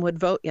of them would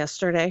vote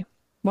yesterday.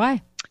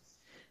 Why?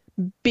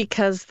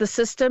 Because the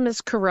system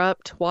is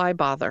corrupt. Why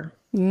bother?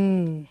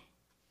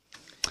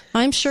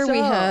 I'm sure we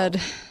had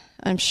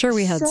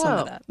some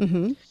of that.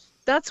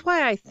 That's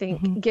why I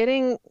think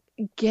getting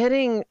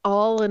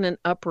all in an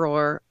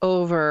uproar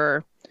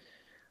over,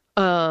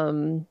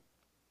 Senator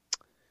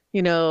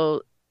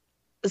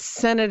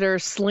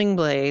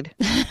Slingblade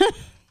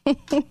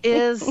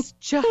is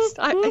just,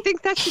 I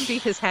think that should be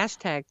his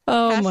hashtag.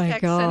 Oh my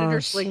gosh. Senator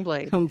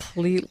Slingblade.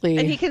 Completely.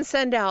 And he can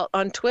send out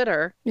on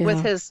Twitter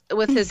with his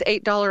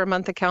 $8 a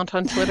month account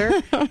on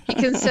Twitter. He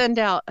can send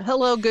out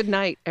hello, good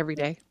night every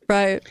day.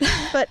 Right.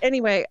 But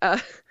anyway,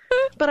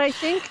 but I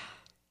think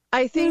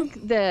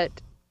that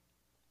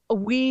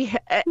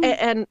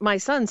and my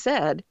son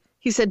said,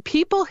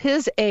 people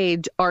his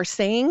age are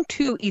saying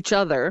to each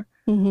other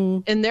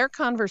in their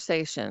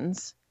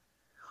conversations,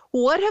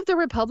 what have the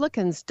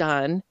Republicans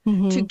done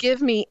to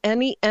give me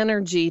any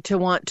energy to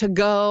want to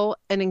go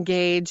and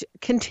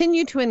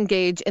continue to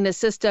engage in a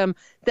system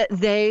that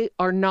they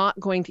are not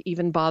going to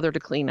even bother to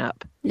clean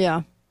up?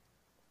 Yeah.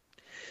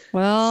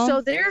 Well,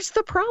 so there's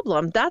the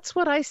problem. That's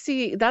what I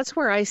see. That's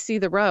where I see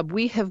the rub.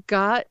 We have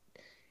got,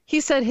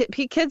 he said,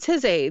 kids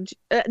his age,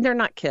 they're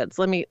not kids.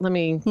 Let me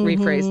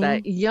rephrase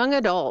that. Young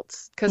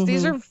adults, because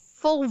these are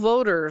full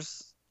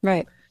voters.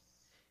 Right.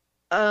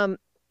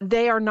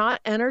 They are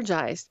not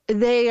energized.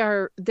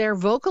 They're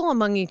vocal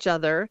among each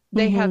other.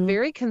 They have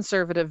very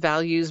conservative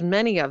values,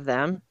 many of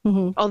them,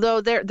 although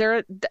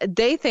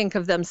they think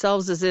of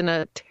themselves as in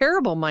a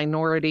terrible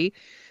minority.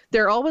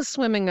 They're always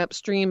swimming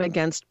upstream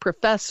against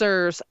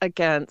professors,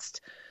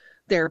 against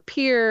their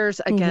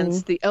peers,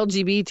 against the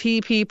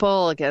LGBT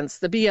people,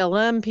 against the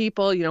BLM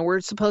people.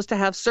 We're supposed to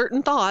have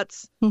certain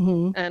thoughts,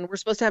 and we're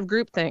supposed to have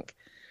groupthink.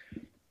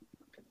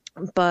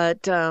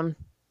 But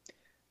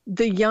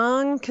the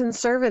young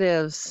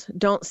conservatives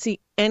don't see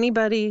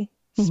anybody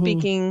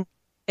speaking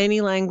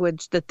any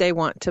language that they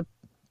want to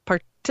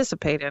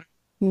participate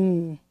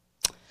in.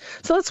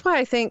 So that's why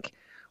I think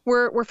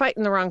we're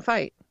fighting the wrong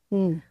fight.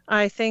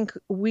 I think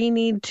we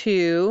need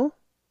to,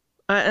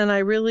 and I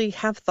really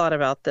have thought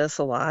about this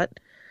a lot.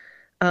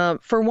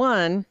 For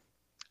one,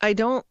 I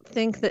don't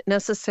think that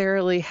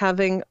necessarily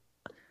having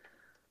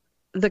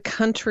the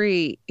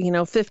country,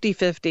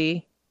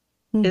 50-50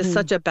 is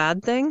such a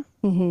bad thing.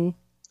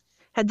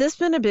 Had this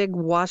been a big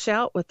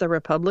washout with the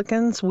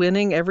Republicans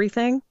winning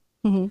everything,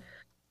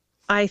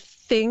 I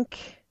think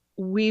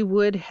we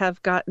would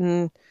have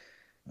gotten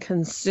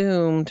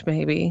consumed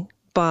maybe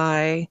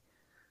by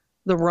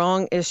the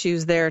wrong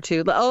issues there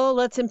too. Oh,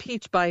 let's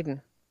impeach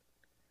Biden.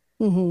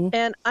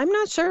 And I'm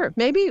not sure.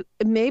 Maybe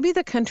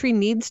the country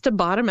needs to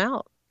bottom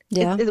out.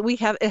 Yeah,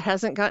 it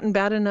hasn't gotten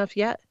bad enough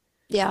yet.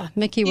 Yeah,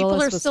 Mickey People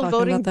Willis are was still talking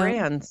voting about that.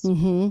 brands.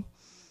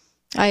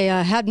 I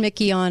had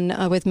Mickey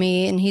on with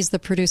me, and he's the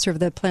producer of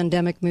the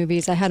Plandemic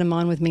movies. I had him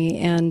on with me,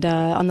 and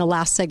on the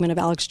last segment of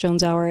Alex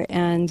Jones Hour,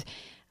 and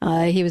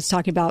he was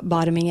talking about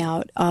bottoming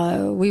out.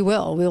 We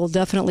will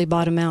definitely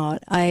bottom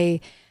out.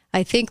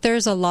 I think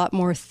there's a lot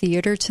more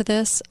theater to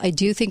this. I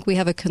do think we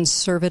have a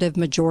conservative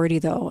majority,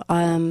 though,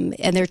 and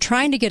they're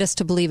trying to get us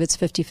to believe it's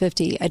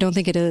 50-50. I don't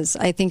think it is.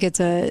 I think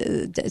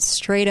it's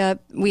straight up,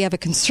 we have a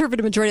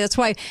conservative majority. That's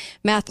why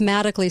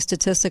mathematically,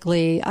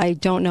 statistically, I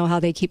don't know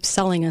how they keep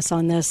selling us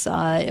on this.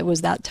 It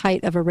was that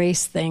tight of a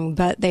race thing,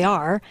 but they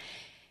are.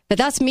 But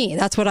that's me.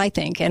 That's what I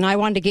think. And I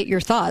wanted to get your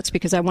thoughts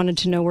because I wanted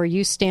to know where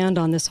you stand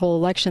on this whole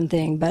election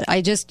thing. But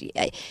I don't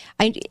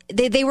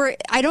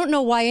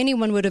know why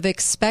anyone would have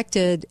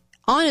expected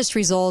honest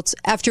results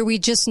after we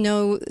just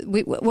know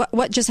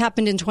what just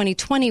happened in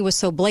 2020 was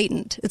so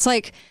blatant. It's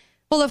like,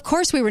 well, of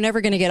course we were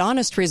never going to get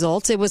honest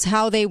results. It was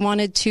how they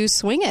wanted to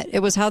swing it. It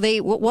was how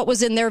what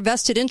was in their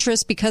vested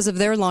interest because of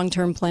their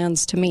long-term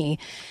plans, to me,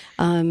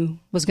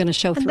 was going to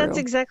show through. That's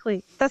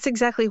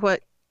exactly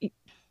what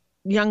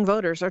young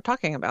voters are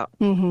talking about.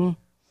 Mm-hmm.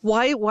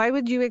 Why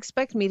would you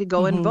expect me to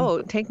go and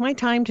vote, take my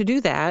time to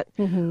do that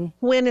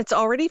when it's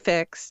already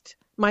fixed?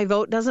 My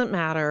vote doesn't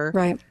matter.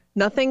 Right.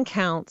 Nothing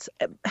counts.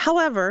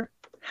 However,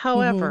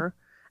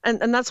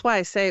 and that's why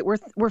I say we're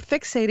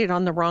fixated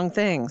on the wrong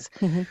things.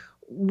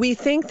 We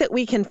think that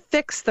we can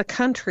fix the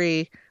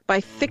country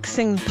by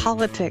fixing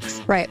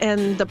politics. Right.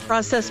 And the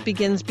process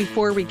begins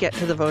before we get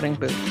to the voting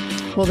booth.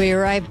 We'll be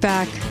right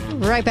back.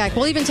 Right back.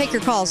 We'll even take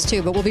your calls,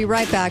 too, but we'll be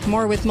right back.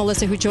 More with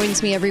Melissa, who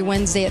joins me every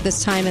Wednesday at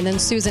this time, and then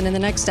Susan in the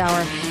next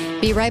hour.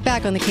 Be right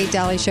back on The Kate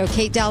Daly Show,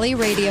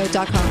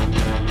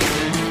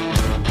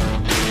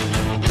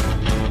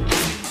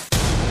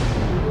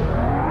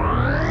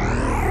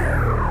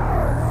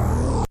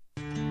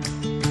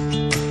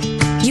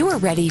 You are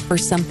ready for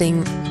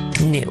something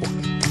new,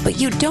 but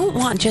you don't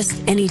want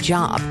just any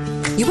job.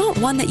 You want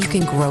one that you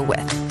can grow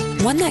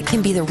with, one that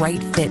can be the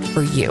right fit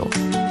for you.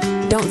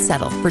 Don't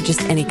settle for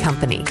just any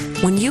company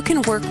when you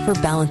can work for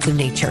Balance of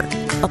Nature,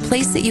 a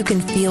place that you can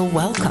feel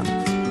welcome.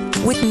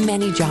 With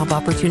many job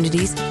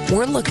opportunities,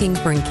 we're looking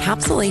for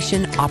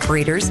encapsulation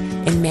operators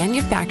and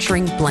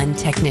manufacturing blend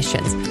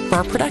technicians for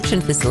our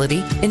production facility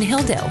in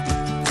Hilldale.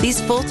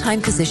 These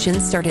full-time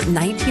positions start at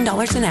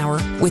 $19 an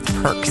hour with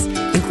perks,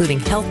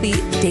 including healthy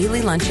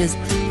daily lunches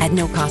at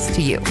no cost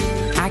to you,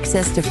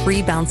 access to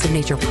free Balance of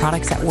Nature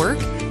products at work,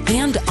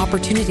 and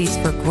opportunities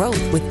for growth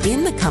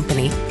within the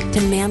company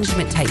to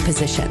management-type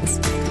positions.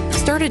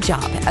 Start a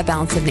job at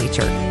Balance of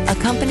Nature, a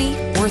company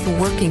worth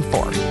working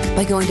for,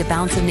 by going to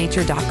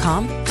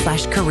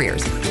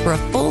balanceofnature.com/careers for a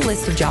full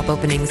list of job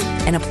openings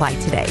and apply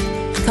today.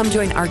 Come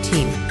join our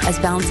team as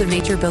Balance of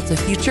Nature builds a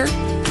future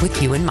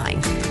with you in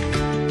mind.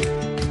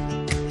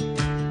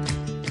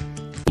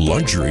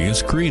 Luxury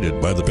is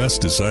created by the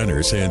best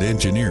designers and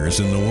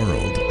engineers in the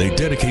world. They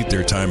dedicate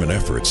their time and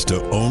efforts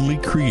to only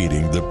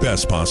creating the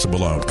best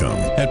possible outcome.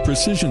 At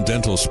Precision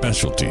Dental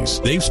Specialties,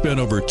 they've spent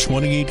over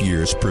 28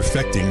 years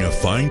perfecting a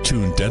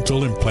fine-tuned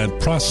dental implant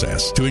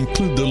process to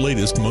include the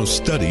latest, most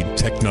studied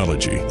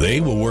technology.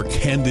 They will work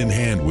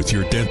hand-in-hand with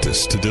your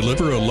dentist to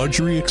deliver a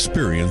luxury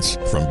experience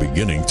from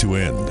beginning to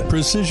end.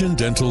 Precision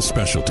Dental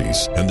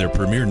Specialties and their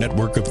premier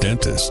network of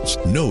dentists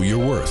know your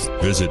worth.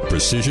 Visit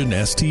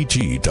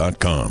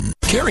precisionstg.com.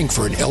 Caring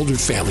for an elder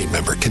family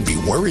member can be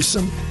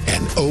worrisome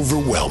and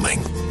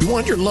overwhelming. You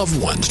want your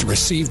loved ones to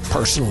receive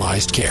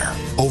personalized care.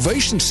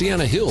 Ovation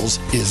Sienna Hills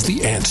is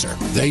the answer.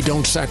 They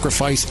don't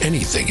sacrifice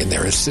anything in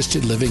their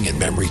assisted living and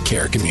memory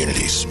care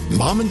communities.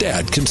 Mom and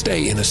Dad can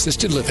stay in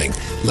assisted living,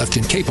 left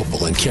in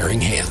capable and caring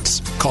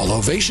hands. Call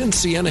Ovation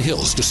Sienna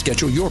Hills to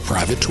schedule your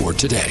private tour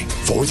today.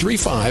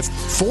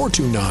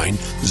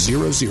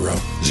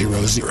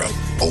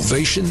 435-429-0000.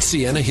 Ovation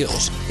Sienna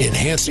Hills,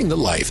 enhancing the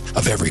life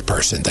of every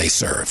person they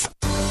serve.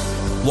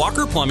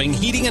 Walker Plumbing,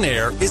 Heating and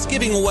Air is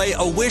giving away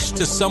a wish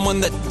to someone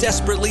that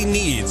desperately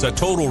needs a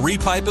total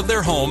repipe of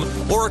their home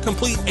or a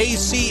complete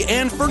AC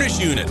and furnace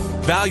unit,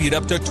 valued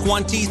up to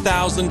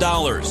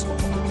 $20,000.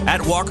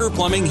 At Walker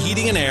Plumbing,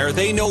 Heating and Air,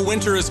 they know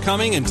winter is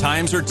coming and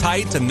times are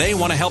tight, and they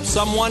want to help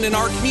someone in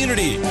our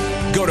community.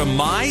 Go to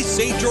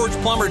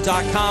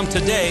mystgeorgeplumber.com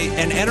today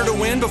and enter to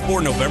win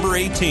before November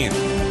 18th.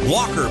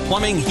 Walker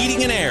Plumbing,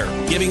 Heating and Air,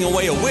 giving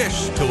away a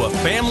wish to a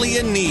family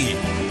in need.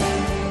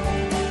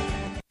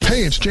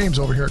 Hey, it's James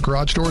over here at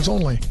Garage Doors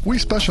Only. We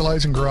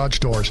specialize in garage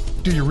doors.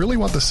 Do you really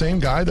want the same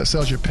guy that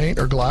sells you paint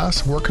or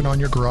glass working on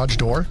your garage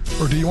door?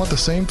 Or do you want the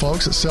same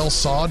folks that sell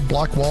sod,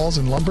 block walls,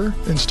 and lumber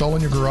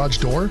installing your garage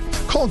door?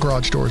 Call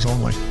Garage Doors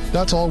Only.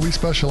 That's all we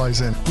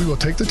specialize in. We will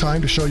take the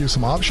time to show you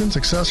some options,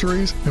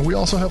 accessories, and we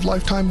also have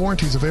lifetime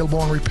warranties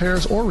available on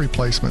repairs or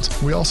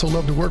replacements. We also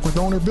love to work with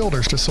owner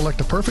builders to select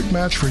a perfect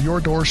match for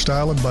your door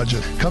style and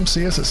budget. Come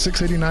see us at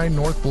 689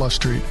 North Bluff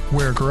Street,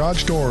 where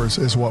garage doors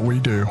is what we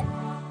do.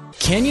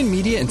 Canyon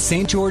Media and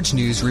St. George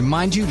News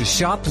remind you to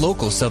shop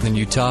local, Southern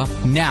Utah.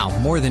 Now,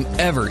 more than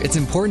ever, it's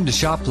important to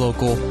shop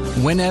local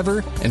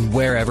whenever and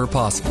wherever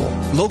possible.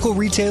 Local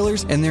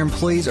retailers and their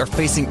employees are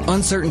facing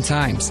uncertain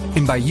times,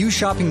 and by you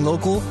shopping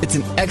local, it's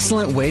an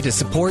excellent way to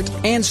support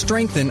and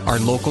strengthen our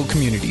local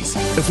communities.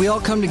 If we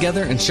all come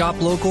together and shop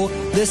local,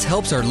 this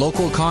helps our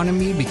local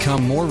economy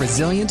become more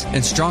resilient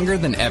and stronger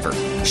than ever.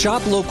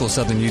 Shop local,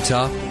 Southern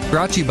Utah.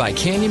 Brought to you by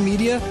Canyon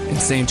Media and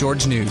St.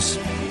 George News.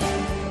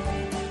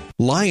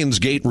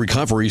 Lionsgate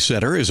Recovery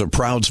Center is a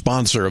proud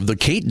sponsor of the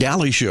Kate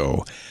Daly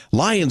Show.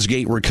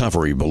 Lionsgate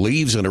Recovery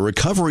believes in a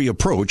recovery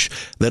approach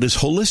that is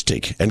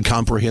holistic and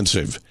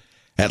comprehensive.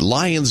 At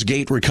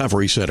Lionsgate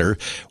Recovery Center,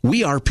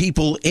 we are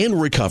people in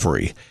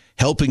recovery,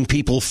 helping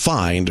people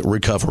find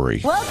recovery.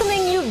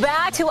 Welcoming you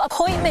back to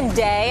appointment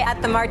day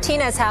at the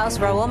Martinez house.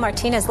 Raul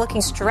Martinez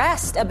looking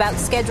stressed about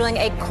scheduling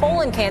a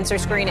colon cancer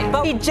screening,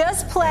 but he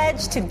just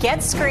pledged to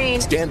get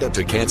screened. Stand Up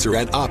to Cancer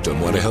and Optum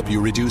want to help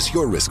you reduce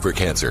your risk for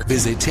cancer.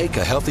 Visit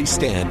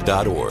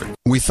takeahealthystand.org.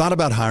 We thought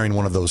about hiring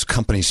one of those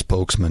company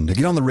spokesmen to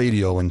get on the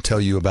radio and tell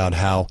you about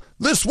how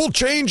this will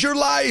change your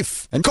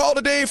life and call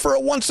today for a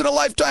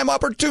once-in-a-lifetime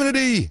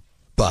opportunity.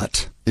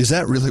 But is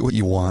that really what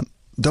you want?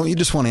 Don't you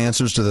just want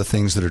answers to the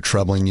things that are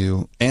troubling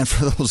you, and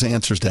for those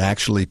answers to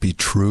actually be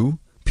true?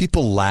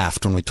 People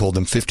laughed when we told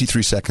them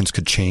 53 seconds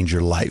could change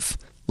your life.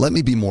 Let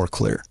me be more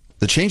clear.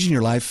 The change in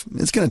your life,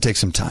 it's going to take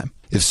some time.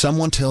 If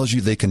someone tells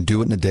you they can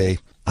do it in a day,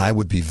 I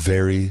would be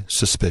very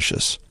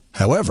suspicious.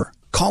 However,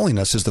 calling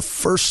us is the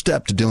first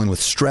step to dealing with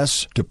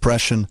stress,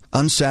 depression,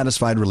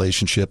 unsatisfied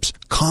relationships,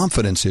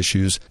 confidence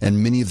issues,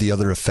 and many of the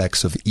other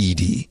effects of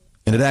ED.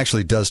 And it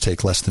actually does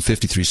take less than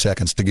 53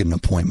 seconds to get an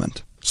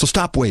appointment. So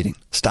stop waiting.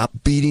 Stop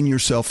beating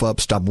yourself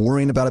up. Stop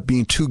worrying about it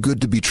being too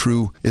good to be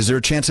true. Is there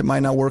a chance it might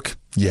not work?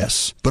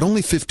 Yes, but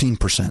only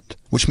 15%,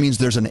 which means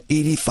there's an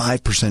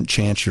 85%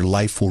 chance your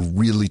life will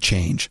really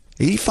change.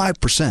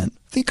 85%.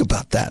 Think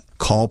about that.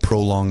 Call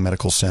Prolong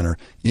Medical Center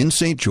in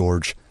St.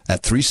 George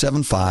at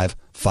 375-5000.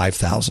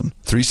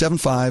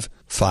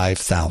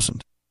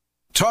 375-5000.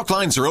 Talk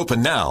lines are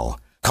open now.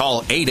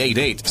 Call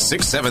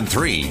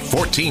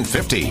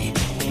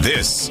 888-673-1450.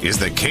 This is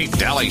the Kate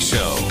Daly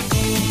Show.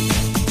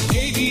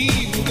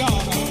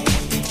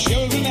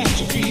 Children at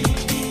your feet.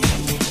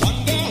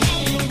 Wonder how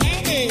you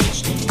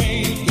manage to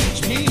make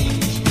ends meet.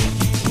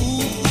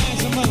 Who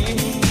finds the money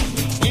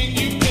when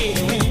you pay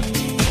the rent?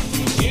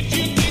 Did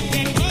you think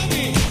that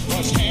money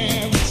was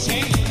heaven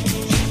sent?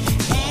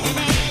 Friday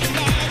night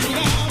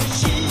without a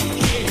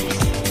suitcase.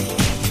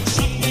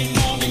 Sunday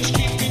morning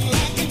sleeping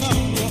like a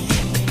number.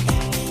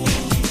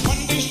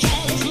 Monday's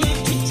child has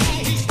learned to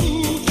tie his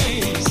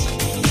bootlace.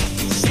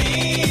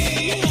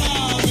 Say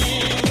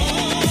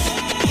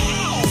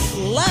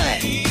Love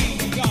it.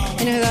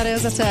 You know who that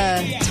is? That's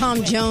a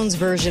Tom Jones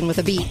version with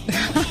a beat.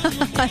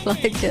 I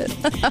like it.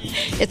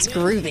 It's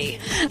groovy.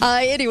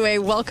 Anyway,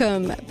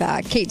 welcome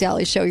back. Kate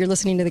Daly Show. You're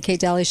listening to the Kate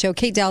Daly Show.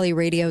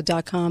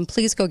 KateDalyRadio.com.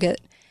 Please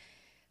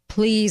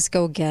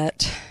go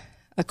get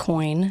a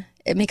coin.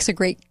 It makes a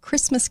great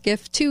Christmas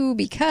gift, too,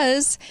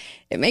 because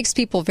it makes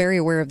people very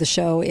aware of the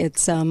show.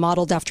 It's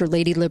modeled after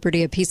Lady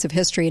Liberty, a piece of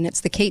history, and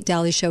it's the Kate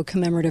Daly Show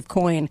commemorative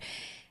coin.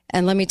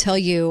 And let me tell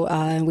you,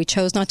 we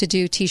chose not to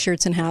do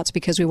T-shirts and hats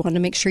because we wanted to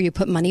make sure you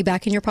put money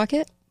back in your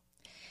pocket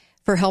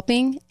for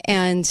helping,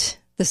 and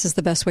this is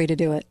the best way to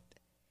do it.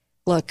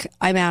 Look,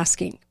 I'm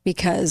asking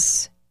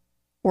because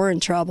we're in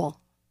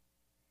trouble,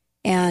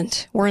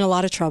 and we're in a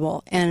lot of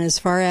trouble. And as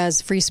far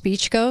as free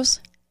speech goes,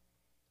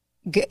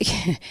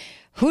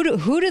 who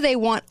do they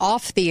want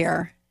off the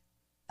air?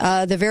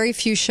 The very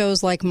few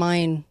shows like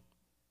mine,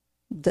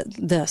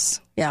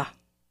 yeah.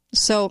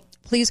 So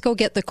please go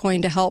get the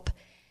coin to help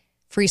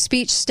free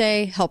speech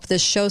help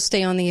this show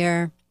stay on the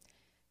air.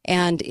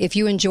 And if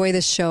you enjoy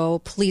this show,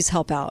 please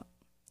help out,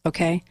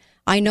 okay?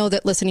 I know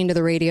that listening to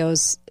the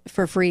radios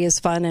for free is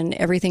fun and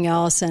everything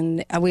else,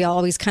 and we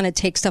always kind of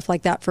take stuff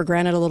like that for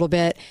granted a little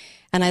bit.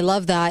 And I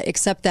love that,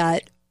 except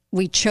that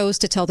we chose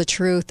to tell the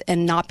truth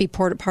and not be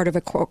part of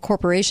a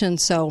corporation,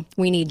 so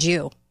we need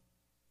you.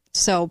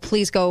 So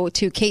please go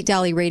to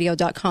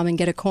KateDalyRadio.com and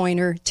get a coin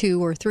or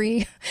two or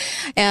three.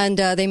 And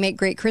they make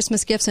great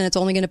Christmas gifts, and it's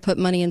only going to put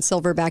money and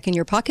silver back in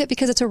your pocket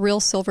because it's a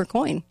real silver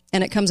coin,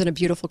 and it comes in a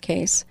beautiful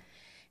case.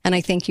 And I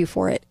thank you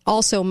for it.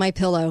 Also,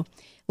 MyPillow.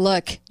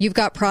 Look, you've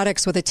got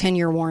products with a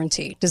 10-year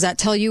warranty. Does that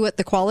tell you what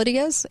the quality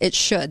is? It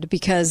should,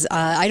 because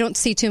I don't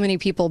see too many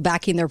people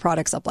backing their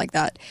products up like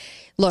that.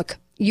 Look,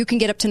 you can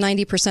get up to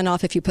 90%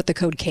 off if you put the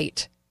code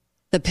KATE.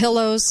 The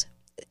pillows,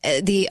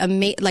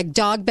 like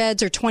dog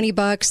beds are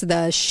 $20,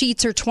 the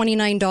sheets are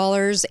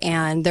 $29,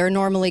 and they're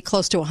normally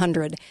close to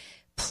 $100.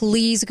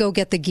 Please go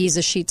get the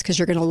Giza sheets because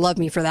you're going to love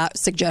me for that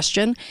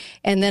suggestion.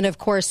 And then, of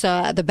course,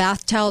 the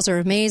bath towels are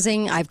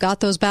amazing. I've got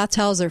those bath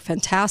towels. They're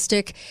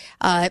fantastic.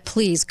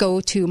 Please go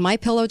to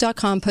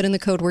mypillow.com, put in the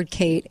code word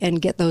Kate,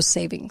 and get those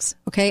savings.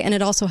 Okay? And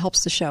it also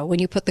helps the show when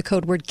you put the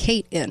code word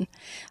Kate in.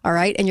 All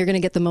right? And you're going to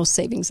get the most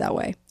savings that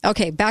way.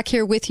 Okay, back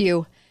here with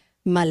you,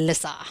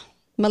 Melissa.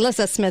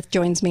 Melissa Smith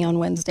joins me on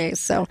Wednesdays.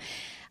 So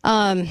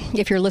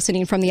if you're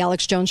listening from the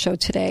Alex Jones Show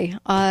today.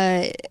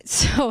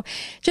 So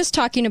just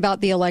talking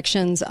about the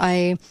elections,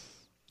 I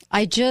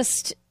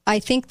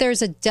think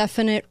there's a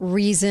definite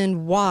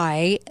reason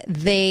why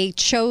they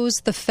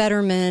chose the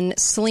Fetterman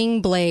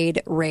Sling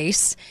Blade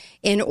race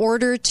in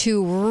order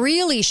to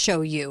really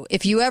show you.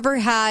 If you ever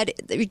had,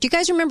 do you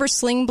guys remember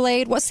Sling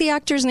Blade? What's the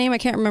actor's name? I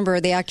can't remember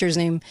the actor's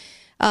name.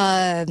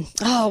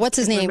 What's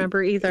his name? I don't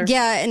remember either.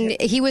 Yeah,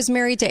 and he was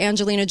married to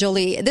Angelina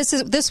Jolie.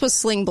 This was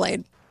Sling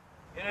Blade.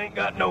 It ain't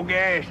got no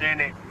gas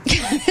in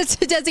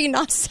it. Does he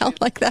not sound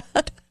like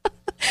that?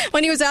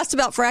 When he was asked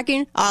about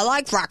fracking, I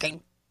like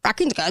fracking.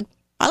 Fracking's good.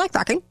 I like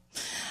fracking.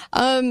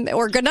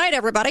 Or good night,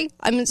 everybody.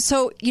 I mean,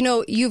 so,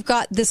 you've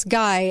got this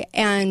guy,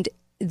 and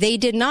they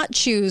did not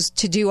choose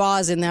to do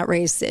Oz in that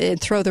race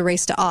and throw the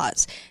race to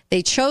Oz.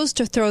 They chose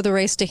to throw the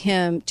race to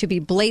him to be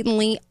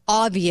blatantly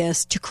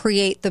obvious, to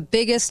create the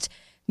biggest,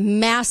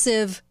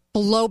 massive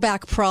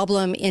blowback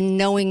problem in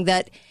knowing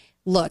that,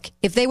 look,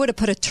 if they would have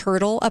put a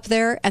turtle up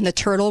there and the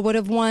turtle would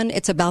have won,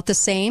 it's about the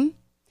same.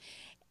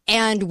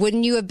 And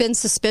wouldn't you have been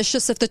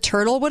suspicious if the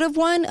turtle would have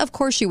won? Of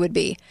course you would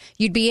be.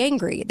 You'd be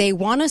angry. They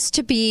want us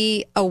to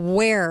be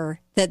aware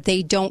that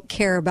they don't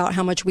care about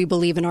how much we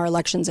believe in our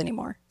elections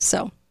anymore.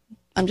 So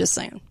I'm just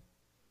saying.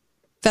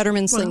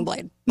 Fetterman Sling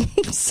Blade.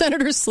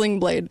 Senator Sling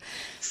Blade.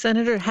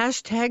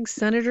 Hashtag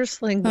Senator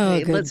Sling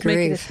Blade. Oh, Let's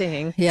make it a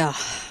thing. Yeah.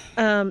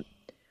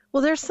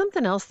 Well, there's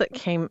something else that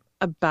came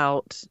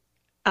out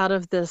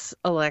of this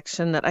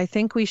election that I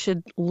think we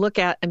should look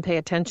at and pay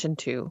attention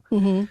to.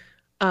 Mm-hmm.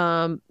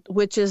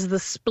 Which is the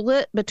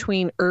split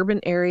between urban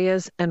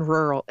areas and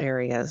rural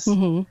areas.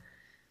 Mm-hmm.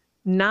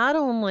 Not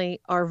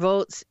only are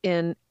votes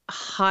in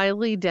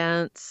highly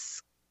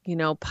dense,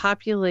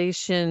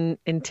 population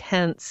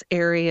intense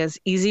areas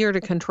easier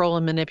to control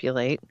and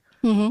manipulate,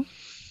 mm-hmm.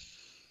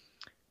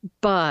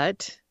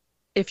 but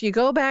if you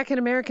go back in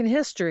American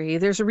history,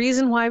 there's a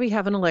reason why we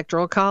have an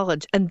electoral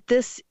college. And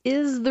this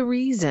is the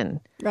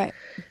reason. Right.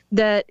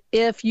 That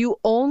if you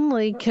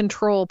only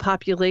control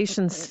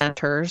population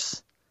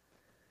centers,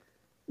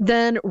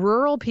 then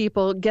rural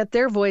people get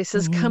their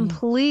voices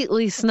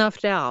completely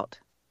snuffed out.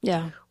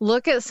 Yeah.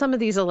 Look at some of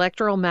these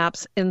electoral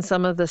maps in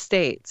some of the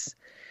states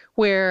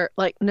where,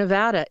 like,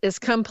 Nevada is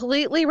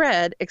completely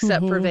red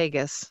except for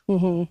Vegas.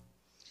 Mm-hmm.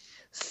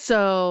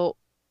 So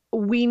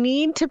we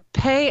need to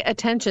pay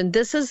attention.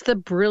 This is the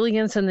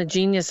brilliance and the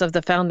genius of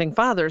the founding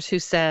fathers who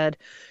said,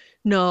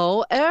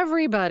 no,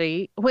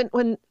 everybody,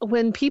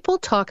 when people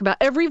talk about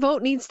every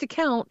vote needs to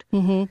count,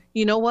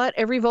 you know what?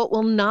 Every vote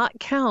will not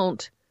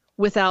count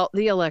without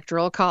the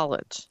Electoral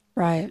College.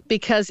 Right.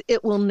 Because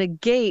it will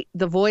negate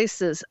the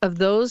voices of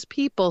those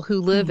people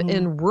who live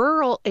in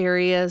rural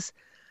areas,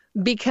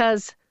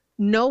 because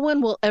no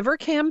one will ever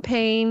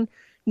campaign,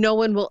 no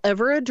one will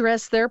ever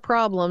address their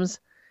problems,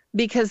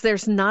 because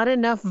there's not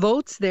enough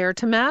votes there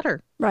to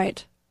matter.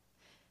 Right.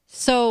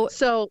 So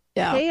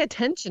yeah. Pay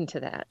attention to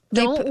that.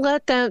 Don't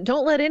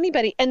let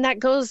anybody, and that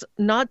goes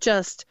not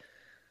just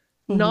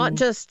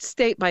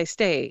state by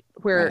state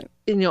where,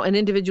 an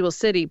individual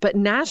city, but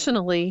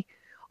nationally,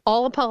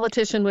 all a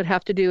politician would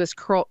have to do is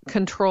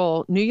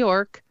control New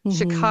York,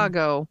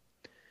 Chicago,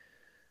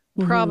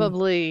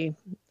 probably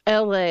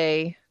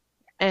LA,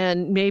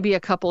 and maybe a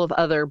couple of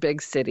other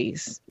big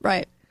cities.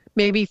 Right.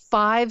 Maybe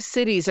 5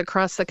 cities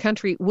across the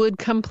country would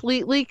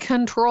completely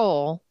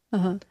control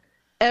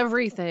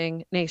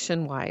everything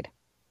nationwide.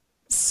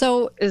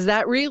 So is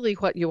that really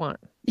what you want?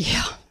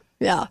 Yeah.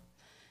 Yeah.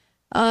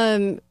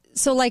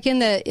 So like in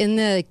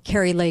the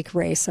Kari Lake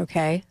race,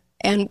 okay?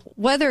 And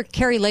whether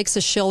Kari Lake's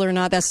a shill or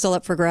not, that's still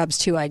up for grabs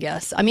too, I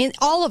guess. I mean,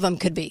 all of them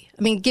could be.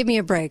 I mean, give me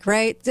a break,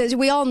 right?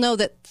 We all know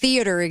that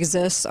theater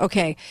exists.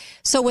 Okay.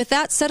 So with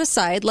that set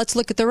aside, let's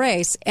look at the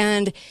race.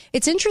 And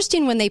it's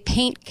interesting when they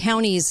paint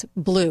counties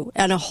blue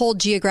and a whole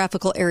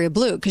geographical area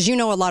blue, because a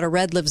lot of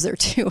red lives there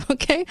too,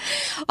 okay?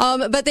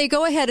 But they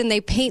go ahead and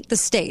they paint the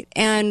state.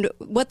 And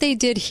what they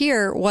did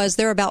here was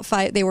they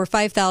were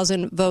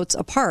 5,000 votes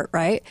apart,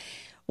 right?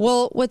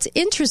 Well, what's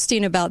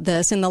interesting about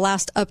this in the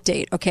last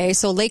update, okay,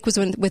 so Lake was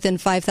within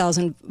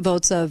 5,000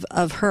 votes of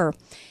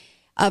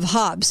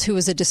Hobbs, who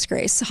was a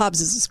disgrace.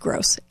 Hobbs is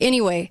gross.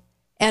 Anyway,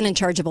 and in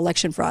charge of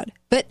election fraud.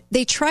 But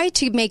they tried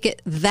to make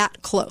it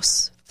that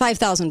close,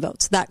 5,000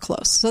 votes, that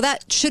close. So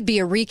that should be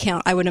a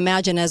recount, I would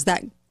imagine, as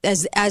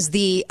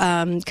the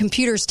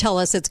computers tell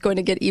us it's going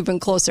to get even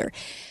closer.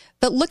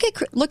 But look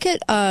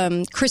at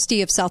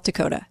Christie of South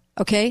Dakota,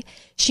 okay?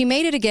 She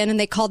made it again, and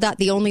they called that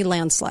the only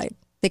landslide.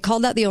 But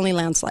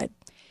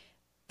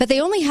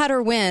they only had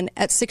her win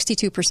at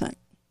 62%.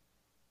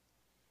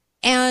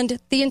 And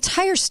the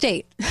entire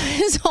state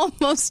is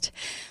almost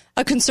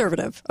a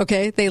conservative,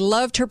 okay? They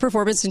loved her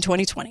performance in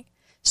 2020.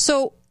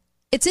 So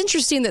it's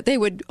interesting that they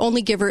would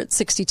only give her at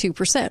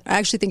 62%. I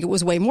actually think it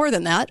was way more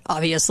than that,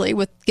 obviously,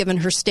 given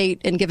her state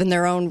and given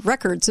their own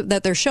records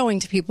that they're showing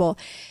to people.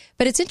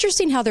 But it's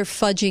interesting how they're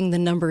fudging the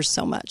numbers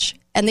so much.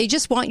 And they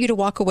just want you to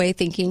walk away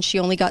thinking she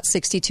only got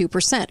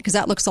 62%, because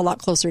that looks a lot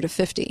closer to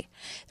 50.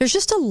 There's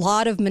just a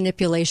lot of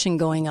manipulation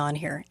going on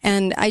here.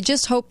 And I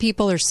just hope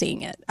people are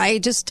seeing it.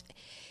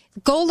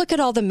 Go look at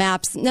all the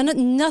maps.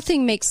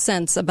 Nothing makes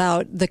sense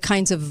about the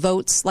kinds of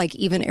votes like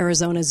even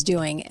Arizona's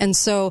doing. And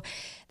so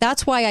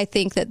that's why I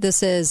think that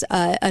this is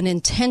an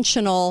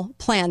intentional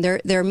plan.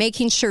 They're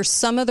making sure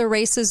some of the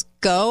races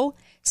go,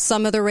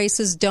 some of the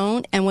races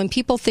don't. And when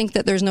people think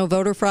that there's no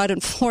voter fraud in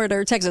Florida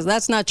or Texas,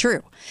 that's not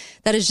true.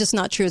 That is just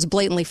not true. It's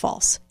blatantly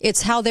false.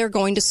 It's how they're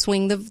going to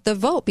swing the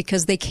vote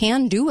because they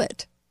can do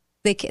it.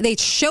 They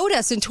showed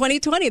us in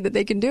 2020 that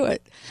they can do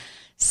it.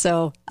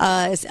 So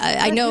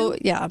I know,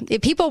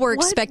 people were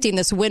expecting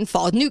this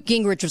windfall. Newt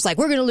Gingrich was like,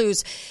 we're going to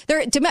lose.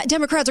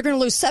 Democrats are going to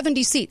lose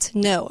 70 seats.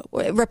 No,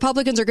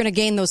 Republicans are going to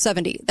gain those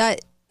 70.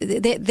 That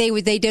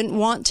they didn't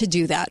want to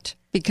do that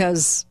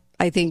because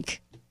I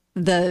think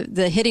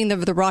the hitting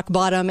of the rock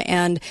bottom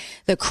and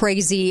the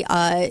crazy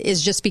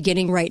is just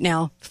beginning right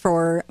now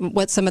for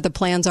what some of the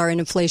plans are in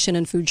inflation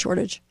and food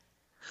shortage.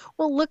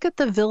 Well, look at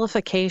the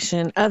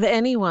vilification of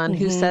anyone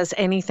who says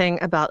anything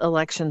about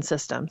election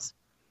systems.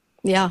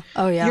 Yeah.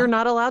 Oh, yeah. You're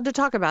not allowed to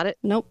talk about it.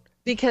 Nope.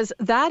 Because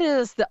that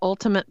is the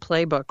ultimate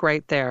playbook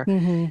right there.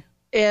 Mm-hmm.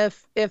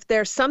 If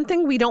there's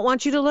something we don't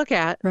want you to look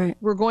at,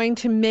 we're going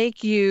to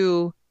make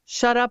you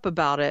shut up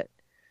about it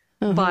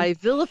by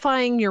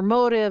vilifying your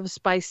motives,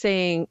 by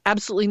saying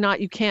absolutely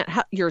not, you can't.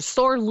 You're a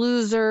sore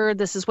loser.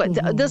 This is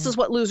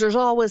what losers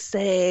always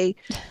say.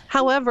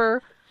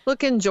 However,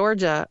 look in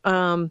Georgia.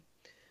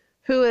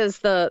 Who is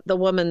the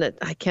woman that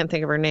I can't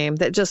think of her name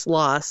that just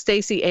lost?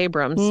 Stacey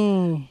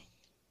Abrams.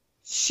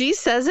 She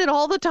says it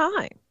all the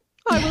time.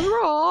 I was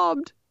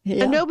robbed.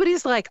 Yeah. And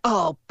nobody's like,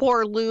 oh,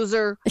 poor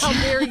loser. How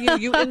dare you,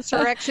 you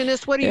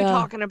insurrectionist. What are you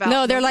talking about?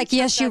 No, they're like,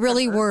 yes, you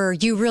really were.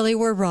 You really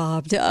were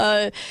robbed.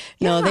 No,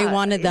 they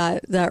wanted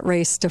that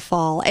race to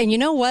fall. And you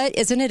know what?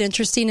 Isn't it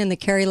interesting in the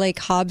Kerry Lake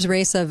Hobbs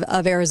race of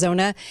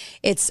Arizona?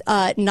 It's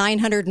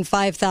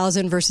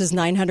 905,000 versus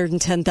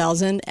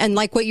 910,000. And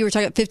like what you were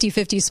talking about,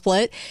 50-50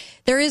 split.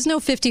 There is no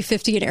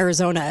 50-50 in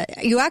Arizona.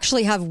 You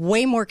actually have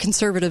way more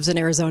conservatives in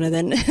Arizona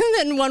than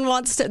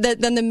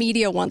than the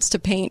media wants to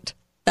paint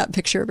that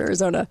picture of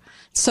Arizona.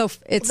 So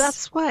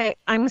that's why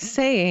I'm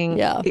saying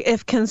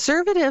if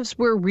conservatives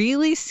were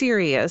really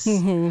serious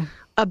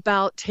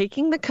about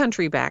taking the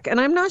country back, and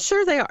I'm not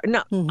sure they are.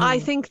 No, I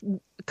think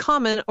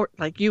common, or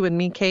like you and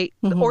me, Kate,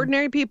 the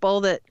ordinary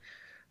people that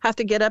have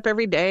to get up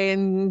every day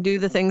and do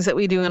the things that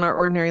we do in our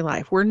ordinary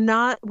life. We're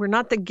not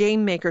the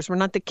game makers. We're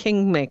not the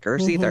king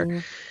makers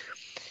either.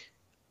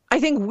 I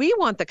think we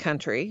want the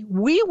country.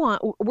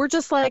 We're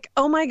just like,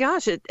 oh my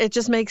gosh, it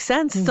just makes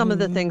sense. Some of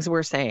the things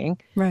we're saying.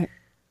 Right.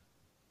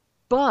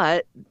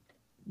 But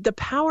the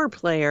power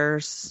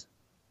players,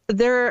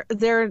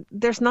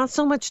 there's not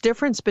so much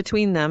difference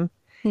between them.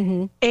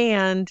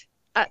 And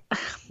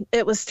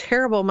it was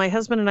terrible. My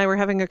husband and I were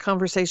having a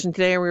conversation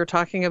today, and we were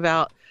talking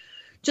about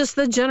just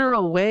the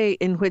general way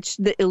in which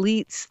the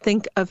elites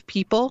think of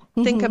people,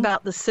 think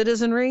about the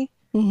citizenry.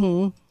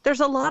 There's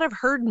a lot of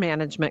herd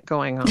management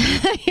going on.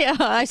 Yeah,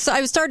 I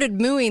started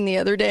mooing the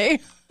other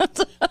day.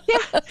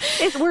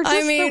 We're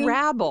just the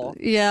rabble.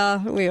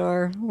 Yeah, we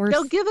are.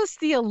 They'll give us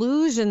the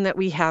illusion that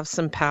we have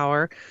some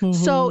power.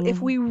 So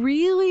if we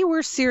really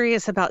were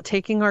serious about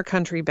taking our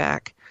country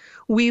back,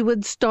 we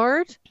would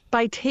start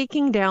by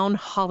taking down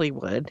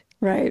Hollywood.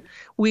 Right.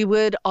 We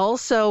would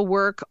also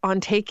work on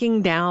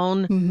taking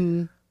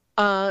down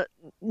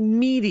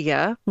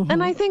media.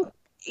 And I think,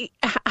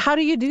 how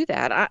do you do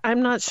that?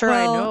 I'm not sure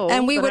I know.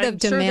 And we would have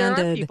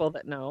demanded, there are people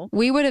that know.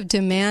 We would have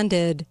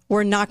demanded,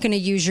 we're not going to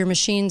use your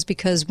machines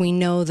because we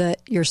know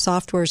that your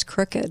software is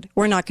crooked.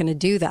 We're not going to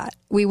do that.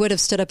 We would have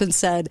stood up and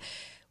said,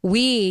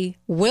 we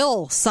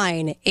will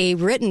sign a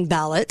written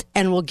ballot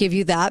and we'll give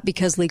you that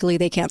because legally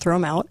they can't throw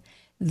them out.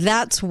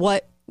 That's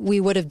what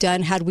we would have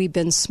done had we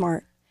been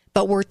smart.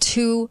 But we're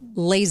too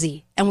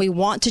lazy, and we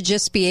want to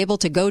just be able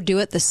to go do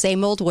it the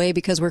same old way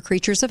because we're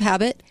creatures of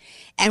habit.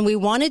 And we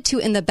wanted to,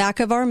 in the back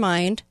of our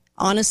mind,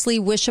 honestly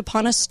wish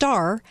upon a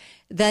star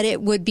that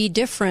it would be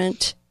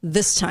different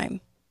this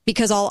time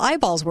because all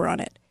eyeballs were on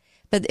it.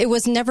 But it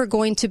was never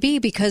going to be,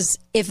 because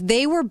if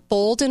they were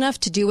bold enough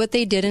to do what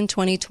they did in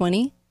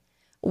 2020,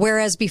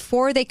 whereas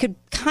before they could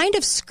kind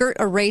of skirt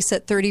a race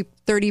at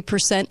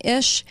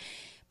 30%-ish,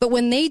 but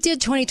when they did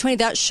 2020,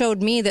 that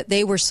showed me that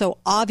they were so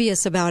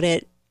obvious about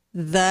it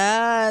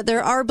that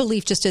our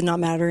belief just did not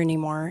matter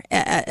anymore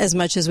as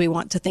much as we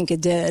want to think it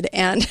did.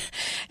 And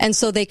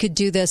so they could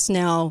do this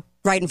now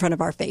right in front of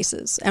our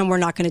faces, and we're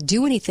not going to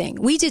do anything.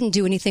 We didn't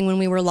do anything when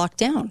we were locked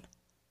down,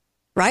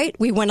 right?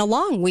 We went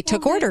along. We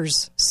took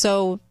orders.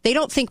 So they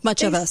don't think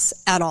much of us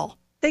at all.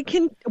 They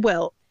can,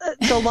 the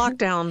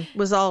lockdown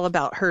was all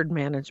about herd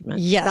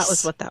management. Yes. That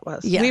was what that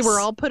was. Yes. We were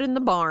all put in the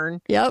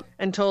barn. Yep.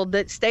 And told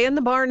that stay in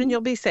the barn and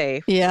you'll be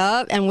safe.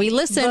 Yeah. And we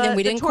listened and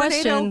we didn't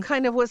question. The tornado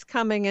kind of was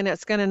coming, and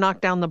it's going to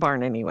knock down the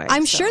barn anyway.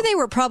 I'm sure they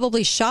were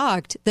probably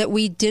shocked that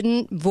we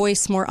didn't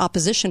voice more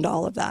opposition to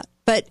all of that.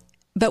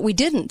 But we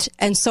didn't.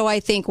 And so I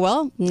think,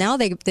 well, now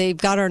they've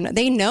got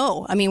they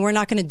know. I mean, we're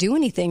not going to do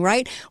anything,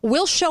 right?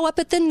 We'll show up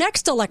at the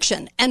next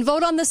election and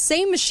vote on the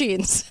same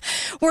machines.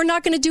 We're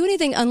not going to do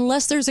anything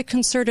unless there's a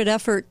concerted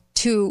effort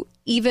to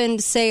even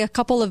say a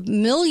couple of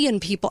million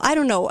people. I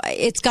don't know.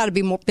 It's got to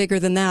be more bigger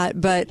than that,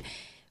 but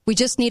we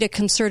just need a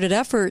concerted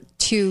effort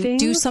to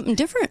do something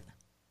different.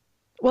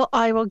 Well,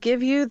 I will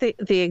give you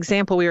the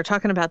example. We were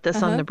talking about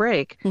this on the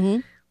break.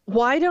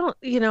 Why don't,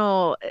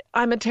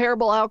 I'm a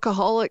terrible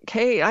alcoholic,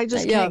 Kate. I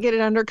just can't get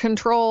it under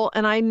control.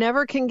 And I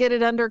never can get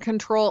it under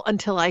control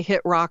until I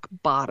hit rock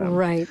bottom.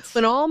 Right.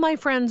 When all my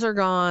friends are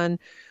gone,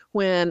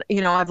 when,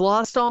 I've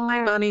lost all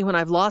my money, when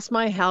I've lost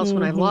my house,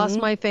 when I've lost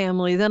my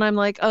family, then I'm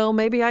like, oh,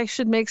 maybe I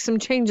should make some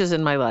changes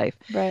in my life.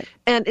 Right.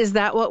 And is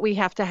that what we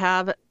have to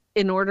have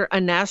in order, a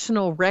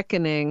national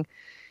reckoning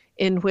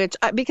in which,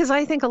 because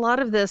I think a lot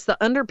of this, the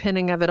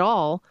underpinning of it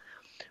all,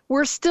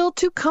 we're still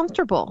too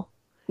comfortable.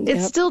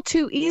 It's still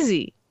too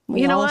easy.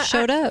 We all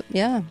showed up.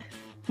 Yeah.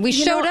 We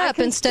showed up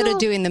instead of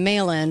doing the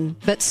mail-in,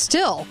 but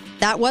still,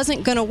 that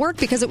wasn't going to work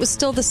because it was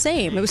still the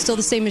same. It was still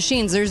the same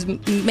machines. There's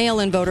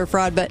mail-in voter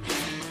fraud, but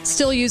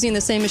still using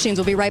the same machines.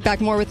 We'll be right back.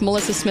 More with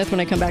Melissa Smith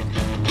when I come back.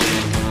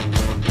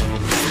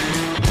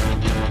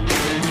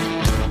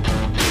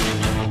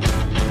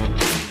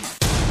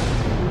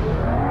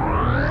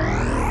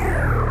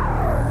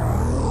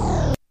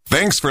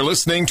 Thanks for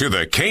listening to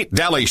The Kate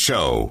Daly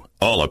Show.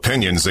 All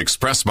opinions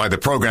expressed by the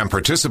program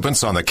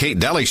participants on The Kate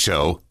Daly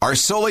Show are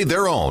solely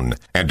their own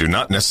and do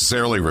not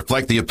necessarily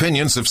reflect the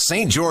opinions of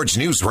St. George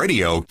News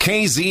Radio,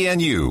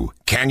 KZNU,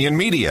 Canyon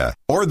Media,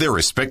 or their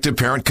respective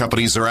parent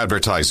companies or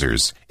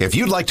advertisers. If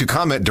you'd like to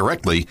comment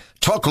directly,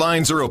 talk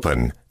lines are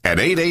open at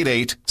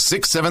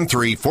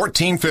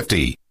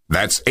 888-673-1450.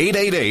 That's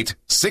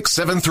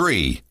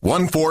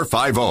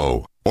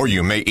 888-673-1450. Or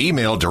you may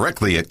email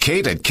directly at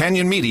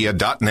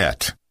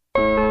kate@canyonmedia.net.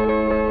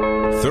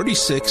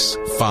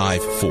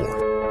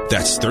 3654.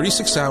 That's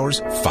 36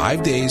 hours,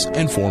 5 days,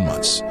 and 4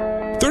 months.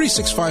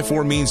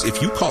 3654 means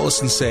if you call us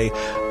and say,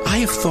 I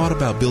have thought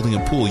about building a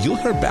pool, you'll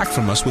hear back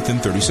from us within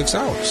 36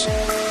 hours.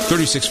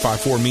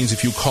 3654 means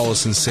if you call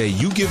us and say,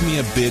 you give me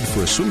a bid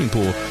for a swimming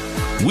pool,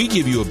 we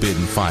give you a bid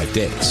in 5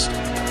 days.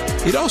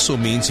 It also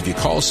means if you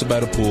call us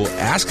about a pool,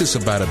 ask us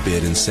about a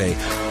bid, and say,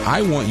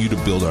 I want you to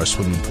build our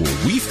swimming pool,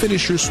 we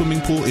finish your swimming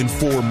pool in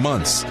 4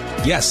 months.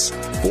 Yes,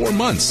 4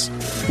 months.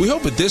 We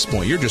hope at this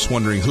point you're just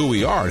wondering who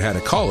we are and how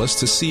to call us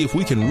to see if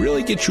we can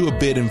really get you a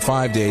bid in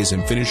 5 days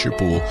and finish your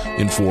pool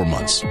in 4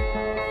 months.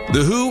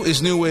 The who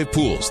is New Wave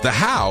Pools. The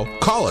how,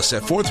 call us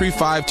at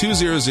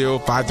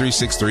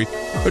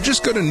 435-200-5363 or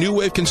just go to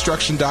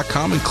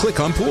newwaveconstruction.com and click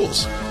on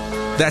pools.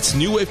 That's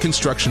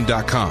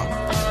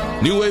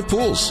newwaveconstruction.com. New Wave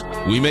Pools.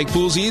 We make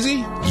pools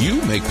easy,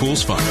 you make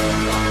pools fun.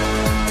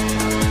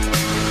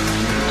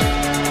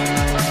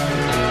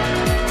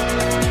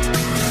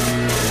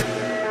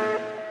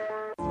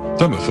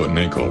 Summit Foot and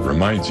Ankle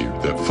reminds you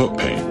that foot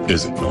pain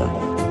isn't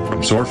normal.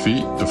 From sore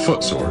feet to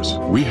foot sores,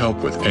 we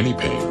help with any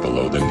pain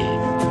below the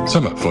knee.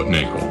 Summit Foot and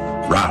Ankle,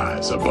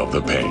 rise above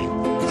the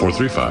pain.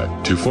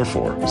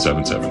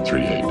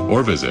 435-244-7738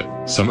 or visit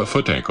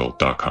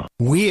summitfootankle.com.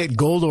 We at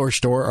Gold Ore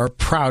Store are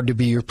proud to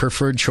be your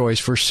preferred choice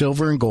for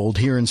silver and gold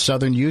here in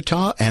southern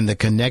Utah and the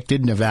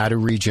connected Nevada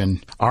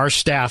region. Our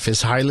staff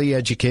is highly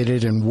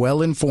educated and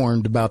well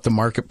informed about the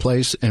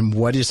marketplace and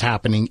what is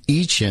happening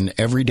each and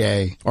every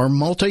day. Our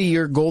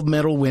multi-year gold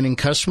medal winning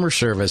customer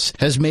service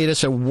has made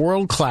us a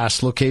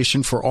world-class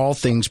location for all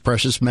things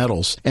precious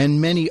metals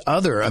and many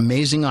other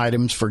amazing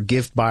items for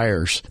gift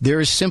buyers. There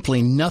is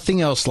simply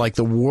nothing else like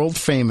the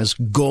world-famous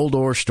Gold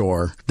Ore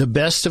Store, the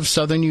best of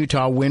southern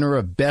Utah winner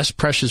of Best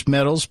Precious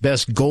Metals,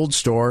 Best Gold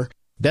Store,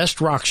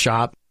 Best Rock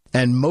Shop,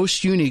 and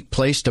most unique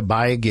place to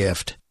buy a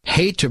gift.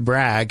 Hate to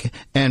brag,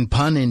 and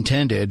pun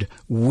intended,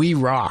 we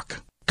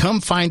rock.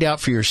 Come find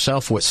out for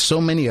yourself what so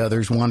many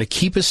others want to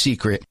keep a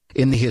secret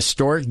in the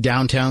historic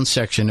downtown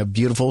section of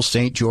beautiful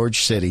St.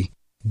 George City.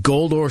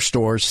 Gold Ore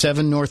Store,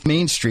 7 North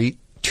Main Street,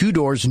 2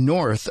 doors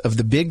north of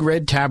the Big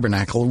Red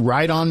Tabernacle,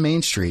 right on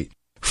Main Street.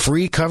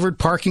 Free covered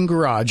parking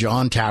garage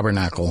on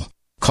Tabernacle.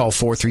 Call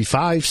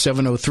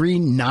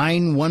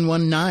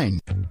 435-703-9119.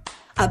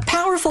 A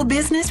powerful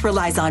business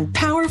relies on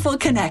powerful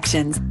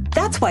connections.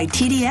 That's why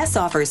TDS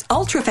offers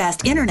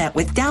ultra-fast internet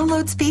with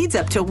download speeds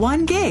up to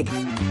 1 gig.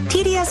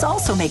 TDS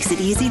also makes it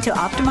easy to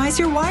optimize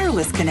your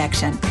wireless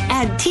connection.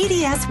 Add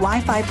TDS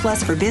Wi-Fi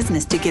Plus for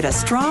Business to get a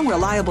strong,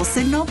 reliable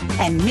signal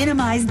and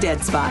minimize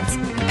dead spots.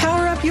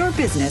 Power up your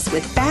business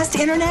with fast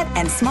internet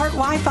and smart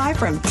Wi-Fi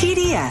from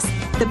TDS,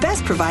 the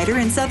best provider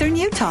in southern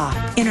Utah.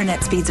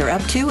 Internet speeds are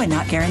up to and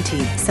not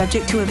guaranteed.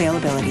 Subject to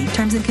availability.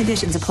 Terms and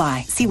conditions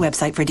apply. See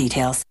website for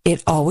details.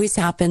 It always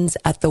happens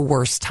at the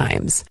worst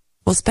times.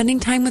 While spending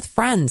time with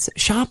friends,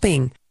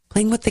 shopping,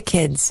 playing with the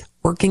kids,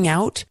 working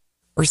out,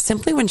 or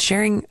simply when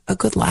sharing a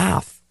good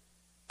laugh.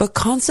 But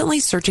constantly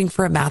searching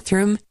for a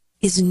bathroom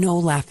is no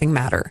laughing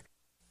matter.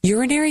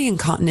 Urinary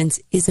incontinence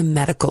is a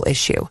medical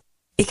issue.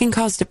 It can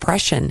cause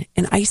depression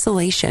and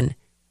isolation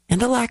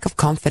and a lack of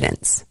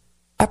confidence.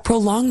 At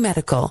Prolong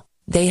Medical,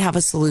 they have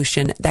a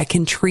solution that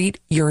can treat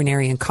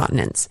urinary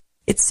incontinence.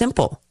 It's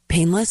simple,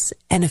 painless,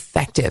 and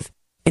effective,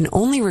 and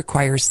only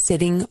requires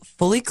sitting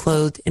fully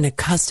clothed in a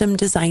custom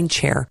designed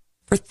chair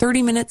for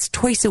 30 minutes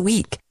twice a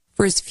week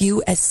for as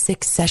few as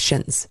 6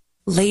 sessions.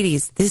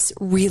 Ladies, this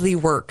really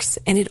works,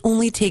 and it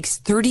only takes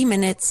 30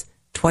 minutes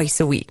twice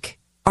a week.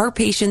 Our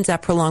patients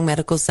at Prolong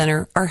Medical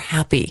Center are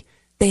happy.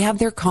 They have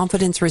their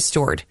confidence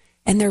restored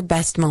and their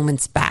best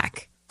moments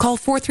back. Call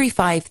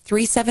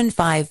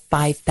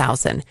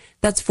 435-375-5000.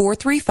 That's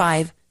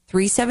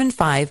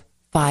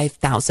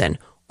 435-375-5000.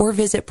 Or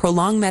visit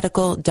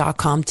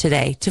prolongmedical.com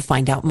today to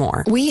find out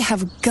more. We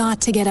have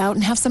got to get out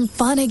and have some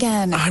fun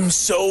again. I'm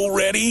so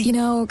ready. You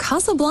know,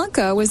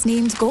 Casablanca was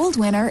named gold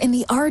winner in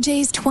the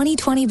RJ's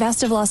 2020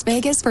 Best of Las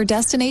Vegas for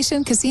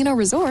Destination Casino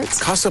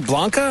Resorts.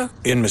 Casablanca?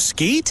 In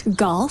Mesquite?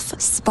 Golf,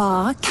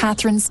 spa,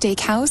 Catherine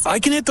Steakhouse. I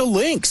can hit the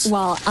links.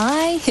 While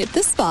I hit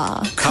the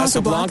spa.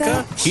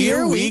 Casablanca,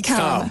 here we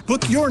come.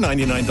 Book your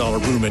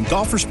 $99 room and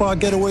golf or spa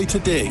getaway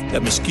today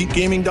at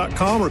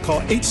mesquitegaming.com or call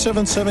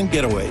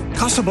 877-GETAWAY.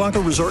 Casablanca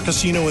Resort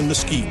Casino in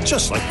Mesquite,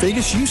 just like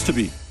Vegas used to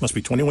be. Must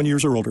be 21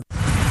 years or older.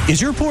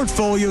 Is your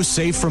portfolio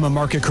safe from a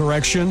market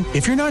correction?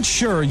 If you're not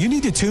sure, you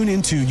need to tune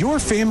into Your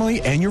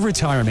Family and Your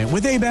Retirement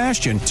with Abe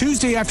Ashton,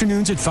 Tuesday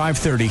afternoons at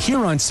 5:30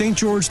 here on St.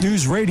 George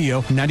News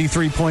Radio,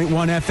 93.1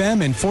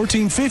 FM and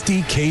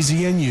 1450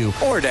 KZNU.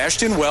 Or at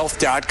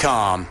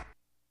AshtonWealth.com.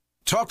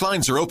 Talk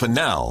lines are open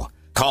now.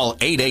 Call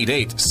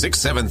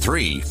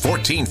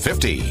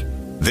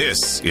 888-673-1450.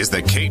 This is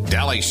the Kate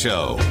Daly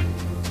Show.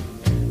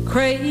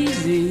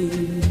 Crazy,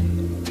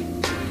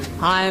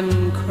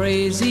 I'm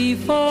crazy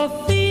for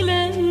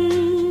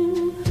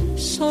feeling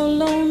so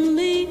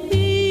lonely.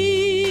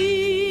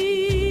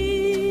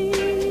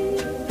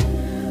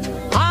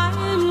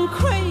 I'm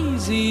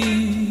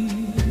crazy,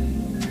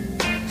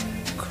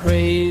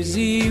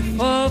 crazy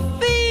for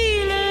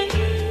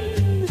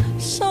feeling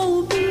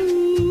so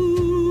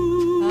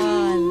blue.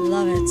 I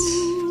love it.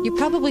 You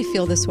probably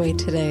feel this way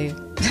today.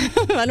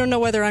 I don't know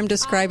whether I'm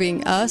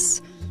describing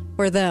us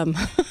or them.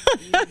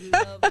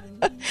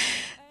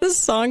 This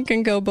song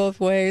can go both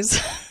ways.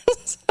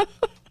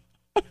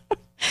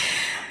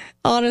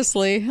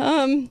 Honestly,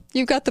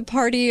 you've got the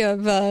party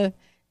of,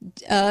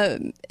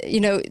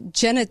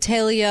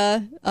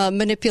 genitalia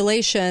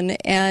manipulation,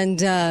 and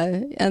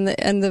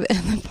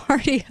the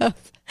party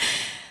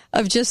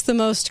of just the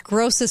most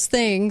grossest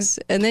things,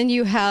 and then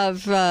you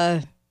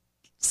have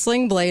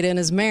Sling Blade and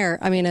his mayor.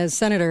 As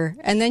senator,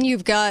 and then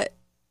you've got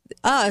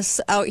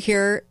us out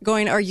here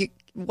going,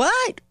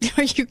 What?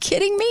 Are you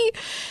kidding me?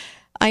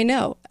 I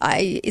know.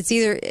 It's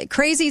either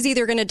crazy is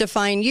either going to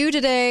define you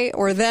today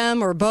or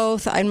them or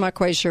both. I'm not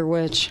quite sure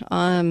which.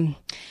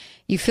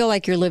 You feel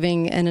like you're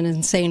living in an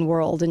insane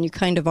world, and you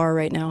kind of are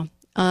right now,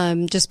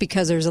 just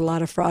because there's a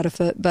lot of fraud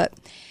afoot. But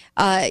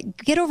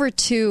get over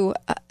to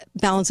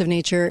Balance of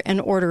Nature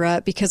and order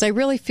up, because I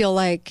really feel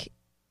like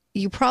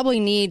you probably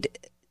need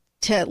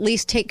to at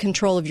least take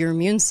control of your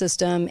immune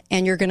system,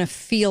 and you're going to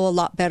feel a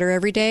lot better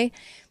every day.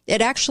 It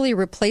actually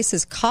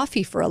replaces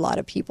coffee for a lot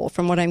of people,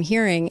 from what I'm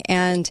hearing,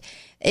 and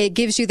it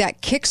gives you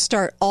that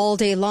kickstart all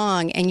day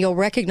long, and you'll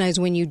recognize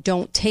when you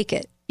don't take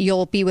it.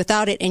 You'll be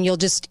without it, and you'll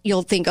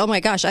think, oh my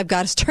gosh, I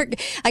got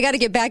to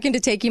get back into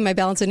taking my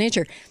Balance of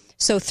Nature.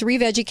 So 3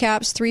 veggie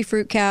caps, 3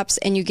 fruit caps,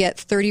 and you get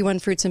 31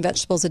 fruits and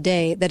vegetables a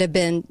day that have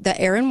been, the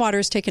air and water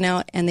is taken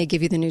out, and they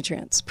give you the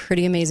nutrients.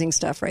 Pretty amazing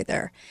stuff right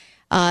there.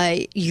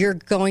 You're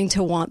going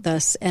to want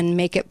this and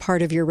make it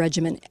part of your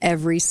regimen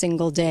every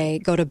single day.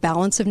 Go to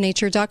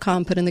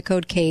balanceofnature.com, put in the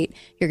code Kate.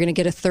 You're going to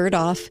get a third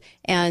off,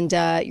 and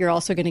you're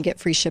also going to get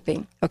free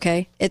shipping.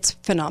 Okay? It's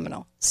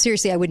phenomenal.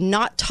 Seriously, I would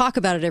not talk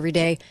about it every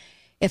day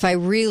if I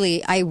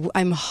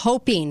am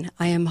hoping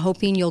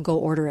you'll go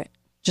order it.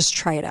 Just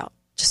try it out.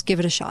 Just give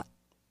it a shot.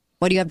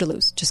 What do you have to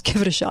lose? Just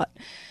give it a shot.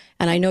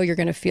 And I know you're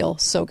going to feel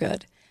so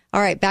good.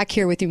 All right, back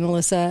here with you,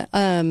 Melissa.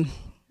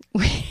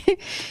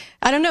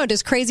 I don't know.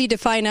 Does crazy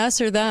define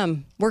us or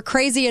them? We're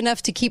crazy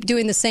enough to keep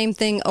doing the same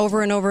thing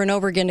over and over and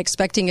over again,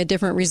 expecting a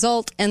different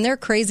result. And they're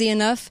crazy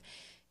enough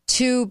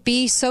to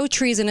be so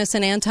treasonous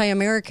and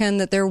anti-American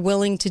that they're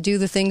willing to do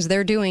the things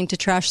they're doing to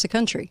trash the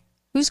country.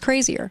 Who's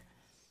crazier?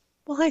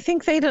 Well, I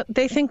think they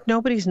think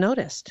nobody's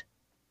noticed.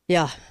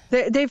 Yeah.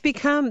 They've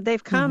become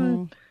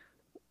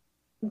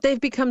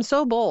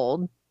so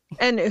bold.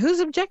 And who's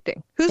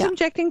objecting? Who's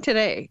objecting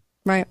today?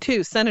 Right.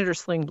 To Senator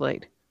Sling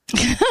Blade?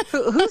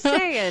 Who's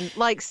saying,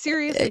 like,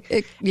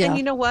 seriously? Yeah. And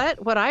you know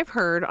what? What I've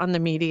heard on the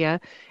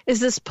media is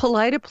this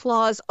polite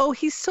applause. Oh,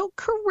 he's so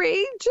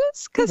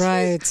courageous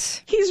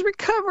because he's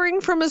recovering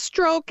from a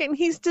stroke and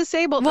he's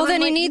disabled. Well, and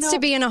then I'm he like, needs to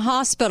be in a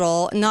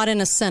hospital, not in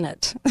a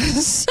Senate.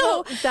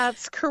 So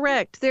that's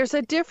correct. There's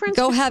a difference.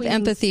 Go have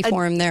empathy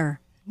for him there.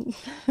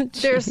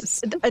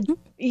 There's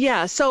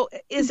So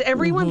is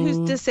everyone who's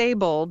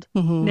disabled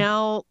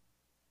now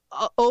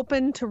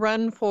open to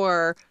run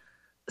for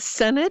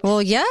Senate?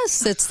 Well,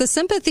 yes, it's the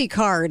sympathy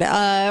card.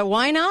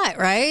 Why not,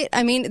 right?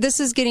 This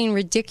is getting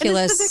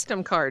ridiculous. It's the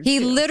victim card. He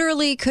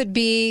literally could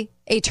be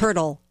a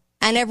turtle,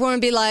 and everyone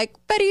would be like,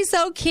 but he's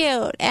so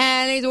cute,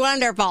 and he's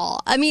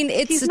wonderful.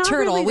 It's he's a not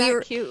turtle. Really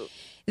that cute.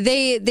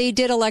 They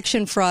did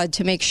election fraud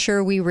to make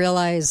sure we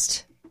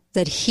realized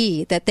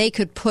that they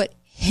could put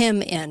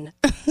him in.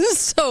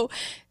 So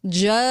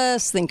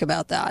just think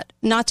about that.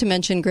 Not to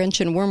mention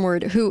Grinch and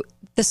Wormwood, who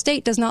the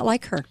state does not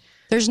like her.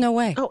 There's no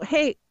way. Oh,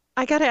 hey,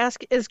 I got to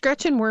ask, is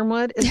Gretchen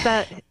Wormwood, is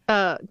that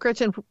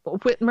Gretchen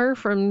Whitmer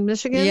from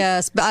Michigan?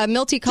 Yes.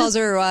 Milty calls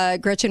her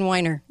Gretchen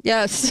Weiner.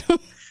 Yes.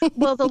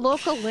 Well, the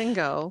local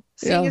lingo,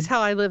 seeing as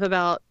how I live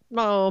about,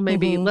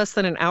 maybe less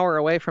than an hour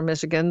away from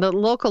Michigan, the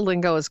local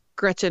lingo is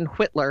Gretchen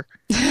Whitler.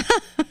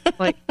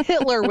 Like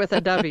Hitler with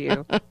a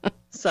W.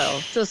 So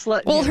just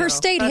let you know. Her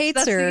state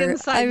hates her.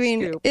 I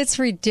mean, scoop. It's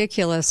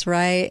ridiculous,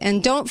 right?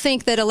 And don't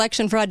think that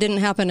election fraud didn't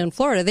happen in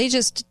Florida. They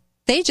just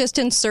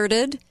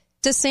inserted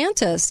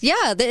DeSantis.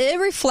 Yeah, it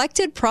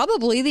reflected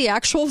probably the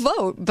actual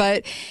vote,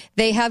 but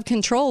they have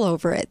control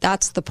over it.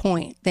 That's the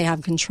point. They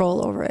have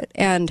control over it.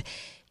 And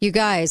you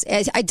guys,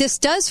 this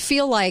does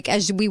feel like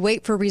as we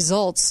wait for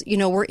results,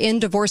 we're in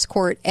divorce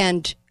court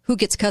and who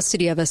gets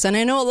custody of us. And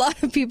I know a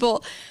lot of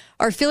people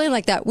are feeling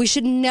like that. We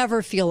should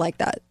never feel like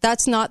that.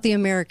 That's not the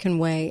American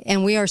way.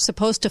 And we are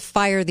supposed to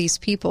fire these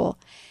people.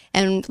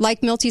 And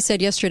like Milty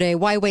said yesterday,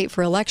 why wait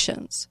for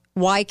elections?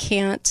 Why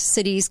can't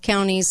cities,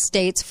 counties,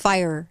 states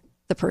fire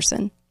the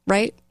person,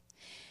 right?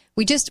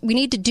 We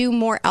need to do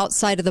more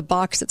outside of the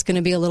box that's going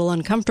to be a little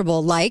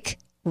uncomfortable, like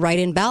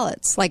write-in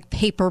ballots, like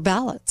paper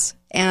ballots,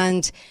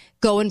 and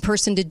go in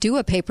person to do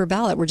a paper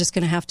ballot. We're just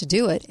going to have to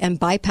do it and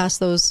bypass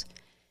those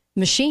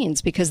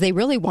machines because they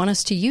really want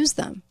us to use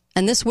them.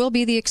 And this will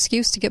be the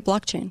excuse to get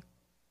blockchain.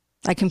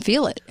 I can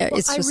feel it.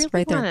 It's just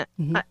right there.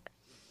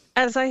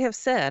 As I have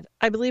said,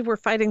 I believe we're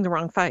fighting the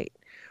wrong fight.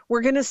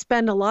 We're going to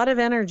spend a lot of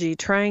energy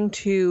trying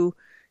to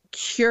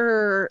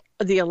cure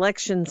the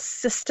election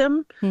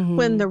system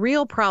when the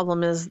real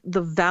problem is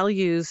the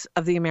values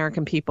of the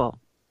American people.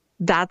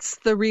 That's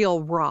the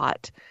real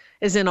rot,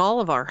 is in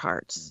all of our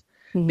hearts.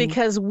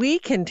 Because we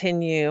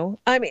continue,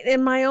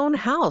 in my own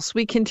house,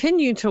 we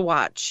continue to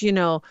watch,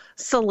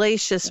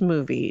 salacious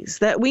movies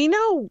that we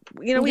know,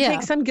 we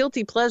take some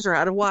guilty pleasure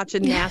out of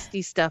watching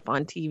nasty stuff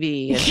on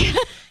TV. And,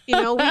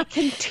 we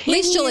continue, at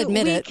least you'll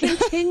admit it. We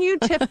continue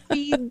to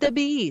feed the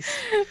beast.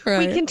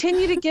 Right. We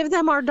continue to give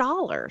them our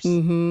dollars.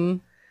 It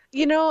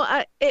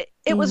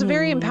was a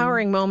very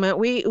empowering moment.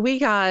 We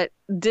got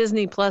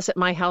Disney Plus at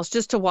my house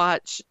just to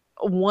watch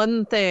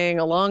one thing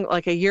along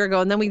like a year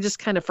ago, and then we just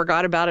kind of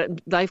forgot about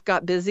it. Life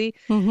got busy.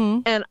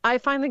 And I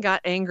finally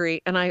got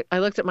angry, and I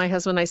looked at my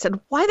husband and I said,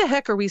 why the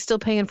heck are we still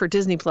paying for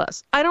Disney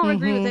Plus? I don't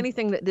agree with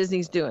anything that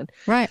Disney's doing.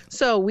 Right.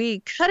 So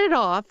we cut it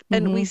off,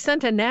 and we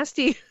sent a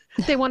nasty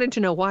they wanted to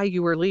know why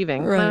you were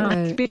leaving.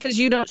 Right. Because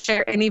you don't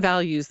share any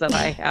values that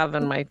I have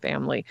in my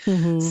family.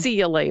 See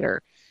you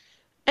later.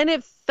 And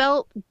it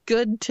felt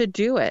good to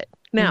do it.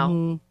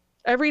 Now,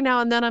 every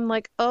now and then I'm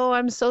like, oh,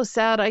 I'm so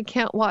sad. I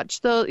can't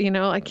watch those,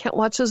 I can't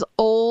watch those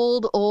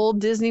old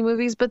Disney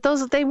movies, but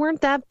they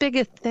weren't that big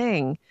a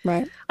thing.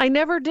 Right. I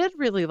never did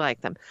really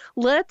like them.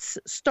 Let's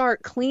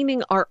start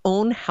cleaning our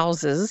own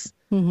houses.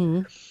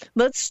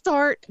 Let's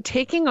start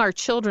taking our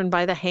children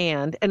by the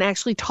hand and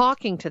actually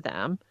talking to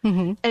them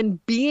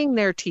and being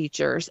their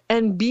teachers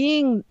and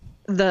being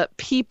the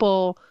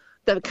people,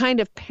 the kind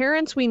of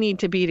parents we need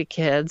to be to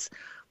kids.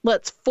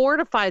 Let's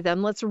fortify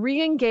them. Let's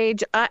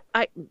re-engage.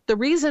 The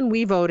reason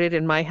we voted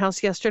in my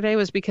house yesterday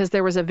was because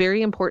there was a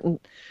very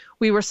important,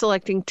 we were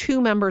selecting 2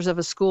 members of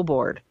a school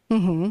board.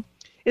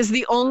 Is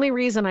the only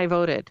reason I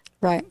voted.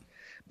 Right.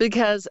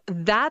 Because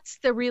that's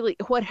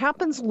what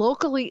happens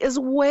locally is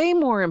way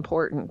more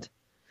important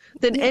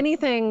than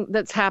anything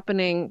that's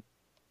happening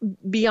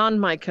beyond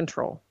my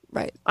control.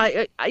 Right.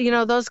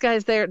 Those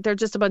guys, they're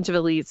just a bunch of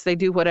elites. They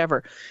do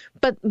whatever.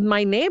 But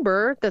my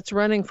neighbor that's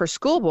running for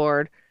school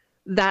board,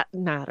 that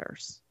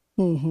matters.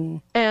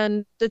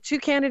 And the 2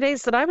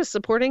 candidates that I was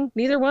supporting,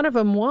 neither one of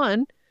them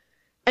won.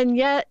 And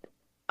yet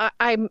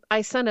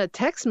I sent a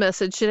text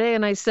message today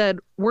and I said,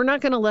 we're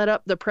not going to let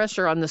up the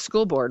pressure on the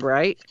school board,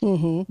 right?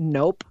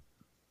 Nope.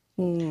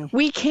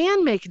 We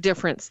can make a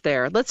difference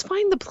there. Let's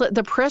find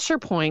the pressure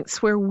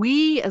points where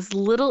we as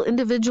little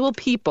individual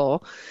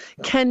people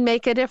can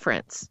make a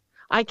difference.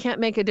 I can't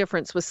make a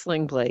difference with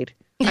Sling Blade.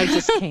 I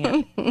just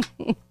can't.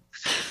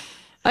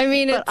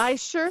 But I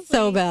surely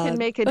can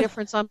make a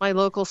difference on my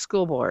local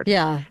school board.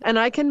 Yeah. And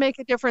I can make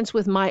a difference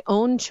with my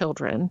own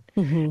children.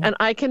 And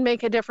I can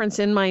make a difference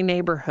in my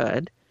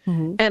neighborhood.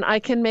 And I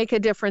can make a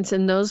difference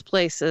in those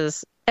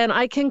places. And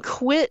I can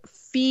quit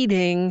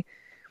feeding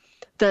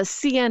the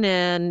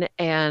CNN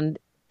and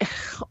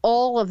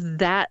all of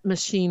that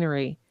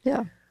machinery.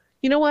 Yeah.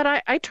 You know what?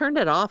 I turned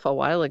it off a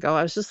while ago.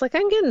 I was just like,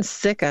 I'm getting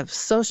sick of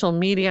social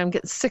media. I'm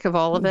getting sick of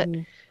all of it.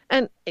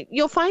 And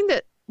you'll find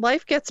that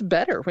life gets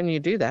better when you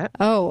do that.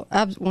 Oh,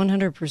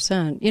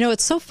 100%.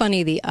 It's so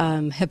funny, the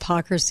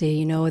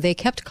hypocrisy. They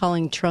kept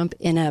calling Trump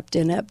inept.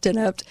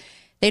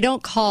 They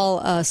don't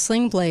call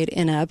Sling Blade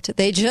inept.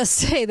 They just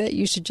say that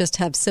you should just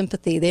have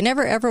sympathy. They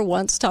never, ever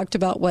once talked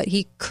about what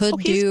he could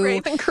do. He's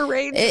brave and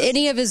courageous.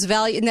 Any of his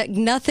value,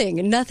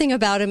 nothing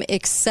about him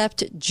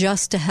except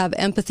just to have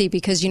empathy.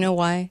 Because you know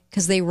why?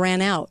 Because they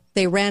ran out.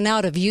 They ran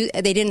out of you.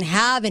 They didn't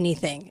have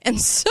anything. And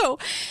so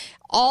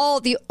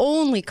the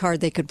only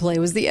card they could play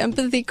was the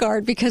empathy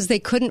card because they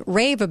couldn't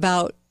rave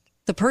about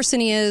the person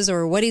he is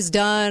or what he's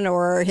done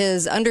or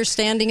his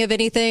understanding of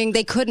anything.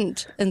 They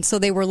couldn't. And so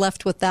they were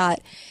left with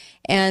that.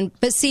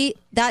 But see,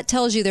 that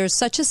tells you there's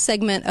such a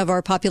segment of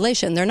our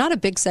population. They're not a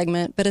big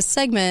segment, but a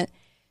segment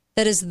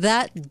that is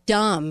that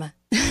dumb.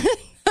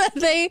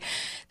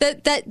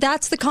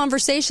 That's the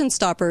conversation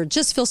stopper.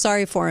 Just feel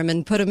sorry for him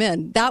and put him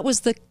in. That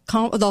was the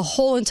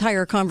whole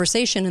entire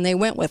conversation, and they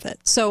went with it.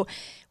 So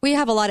we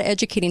have a lot of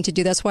educating to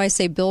do. That's why I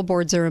say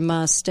billboards are a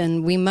must,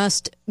 and we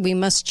must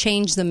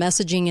change the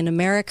messaging in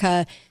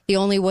America the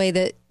only way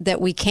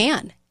that we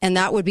can, and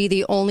that would be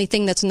the only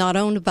thing that's not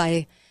owned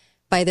by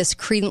this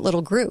credent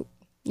little group,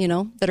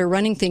 that are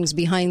running things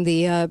behind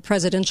the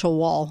presidential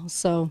wall.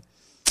 So,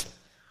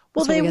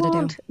 well, they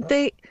won't.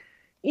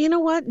 You know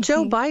what?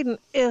 Joe Biden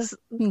is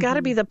got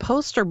to be the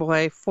poster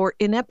boy for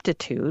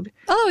ineptitude.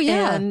 Oh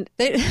yeah, and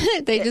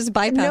they just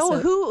bypass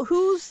it.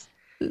 Who's?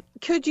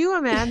 Could you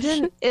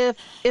imagine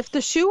if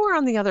the shoe were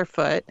on the other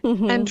foot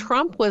and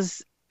Trump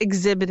was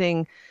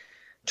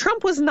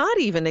not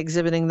even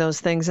exhibiting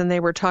those things, and they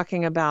were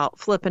talking about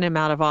flipping him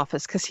out of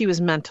office because he was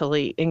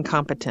mentally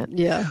incompetent.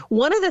 Yeah.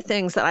 One of the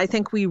things that I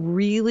think we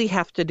really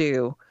have to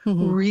do,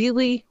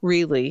 really,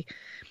 really,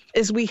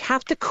 is we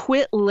have to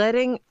quit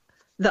letting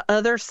the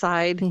other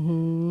side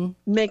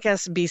make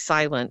us be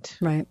silent.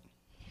 Right.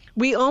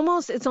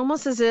 It's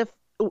almost as if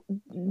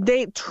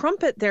they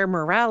trumpet their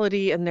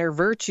morality and their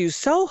virtues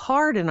so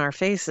hard in our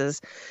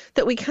faces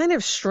that we kind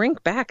of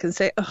shrink back and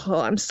say, "Oh,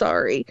 I'm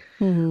sorry."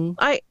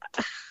 I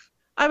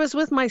was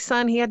with my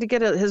son. He had to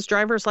get his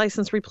driver's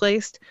license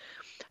replaced,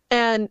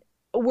 and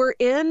we're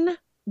in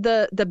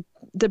the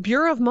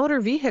Bureau of Motor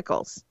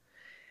Vehicles.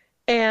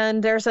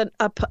 And there's an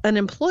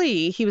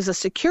employee, he was a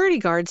security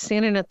guard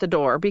standing at the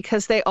door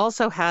because they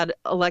also had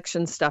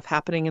election stuff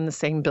happening in the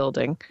same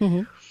building.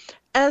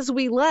 As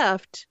we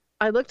left,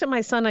 I looked at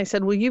my son, I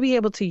said, "Will you be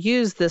able to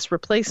use this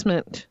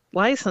replacement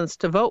license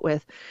to vote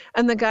with?"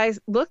 And the guy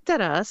looked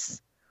at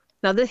us.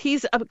 Now that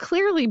he's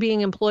clearly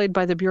being employed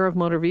by the Bureau of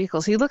Motor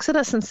Vehicles, he looks at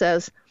us and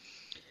says,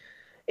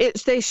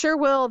 "They sure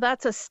will.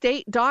 That's a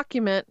state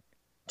document.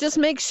 Just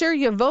make sure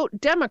you vote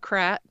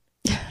Democrat."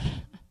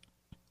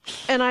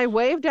 And I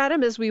waved at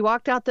him as we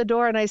walked out the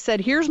door, and I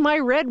said, "Here's my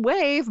red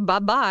wave.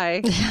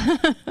 Bye-bye."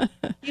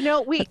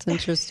 That's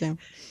interesting.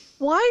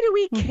 Why do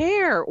we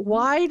care?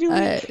 Why do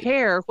we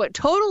care what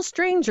total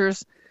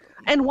strangers,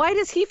 and why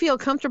does he feel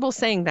comfortable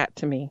saying that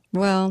to me?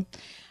 Well,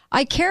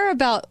 I care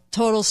about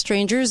total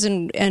strangers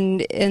and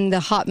the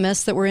hot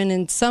mess that we're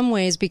in some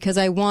ways because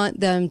I want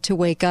them to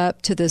wake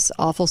up to this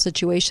awful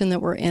situation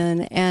that we're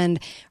in and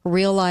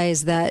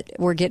realize that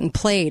we're getting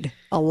played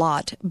a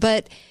lot.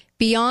 But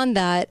beyond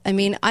that, I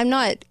mean, I'm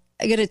not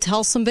going to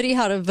tell somebody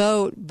how to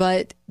vote,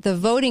 but the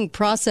voting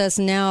process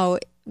now,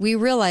 we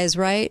realize,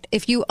 right?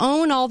 If you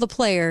own all the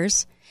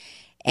players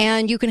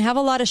and you can have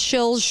a lot of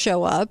shills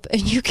show up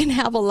and you can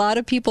have a lot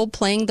of people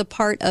playing the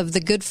part of the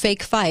good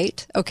fake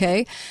fight,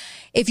 okay?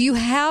 If you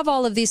have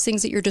all of these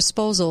things at your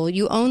disposal,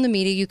 you own the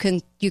media, you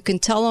can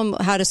tell them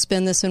how to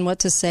spin this and what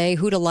to say,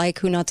 who to like,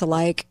 who not to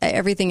like,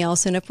 everything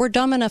else. And if we're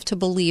dumb enough to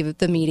believe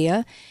the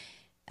media,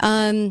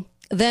 then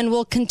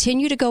we'll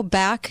continue to go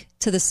back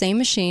to the same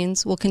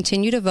machines. We'll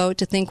continue to vote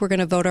to think we're going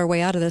to vote our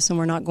way out of this, and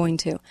we're not going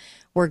to.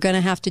 We're going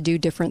to have to do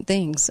different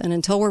things. And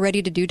until we're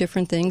ready to do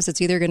different things,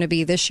 it's either going to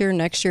be this year,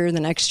 next year, the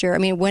next year. I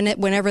mean,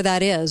 whenever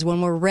that is,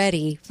 when we're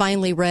ready,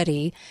 finally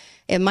ready,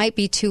 it might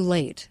be too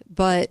late.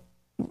 But,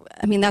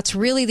 I mean, that's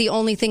really the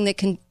only thing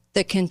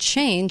that can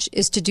change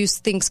is to do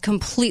things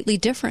completely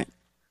different.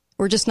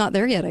 We're just not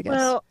there yet, I guess.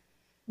 Well,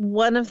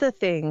 one of the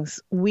things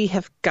we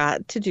have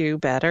got to do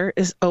better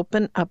is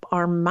open up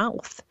our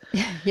mouth.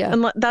 Yeah.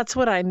 And that's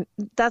what I'm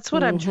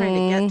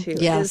trying to get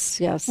to.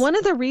 Yes. One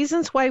of the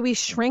reasons why we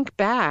shrink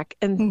back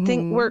and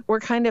think we're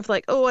kind of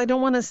like, "Oh, I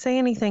don't want to say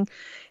anything,"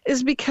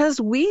 is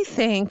because we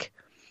think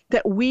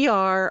that we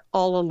are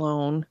all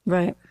alone.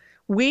 Right.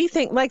 We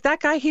think, like that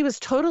guy, he was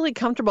totally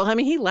comfortable. I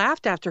mean, he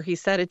laughed after he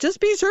said it.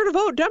 "Just be sure to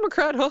vote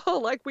Democrat,"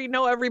 like we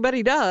know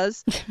everybody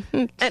does.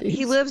 And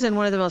he lives in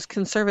one of the most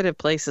conservative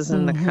places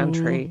in the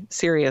country.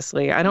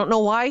 Seriously. I don't know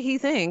why he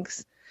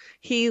thinks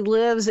he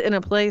lives in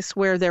a place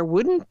where there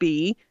wouldn't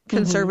be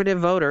conservative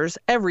voters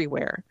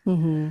everywhere.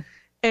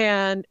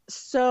 And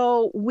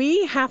so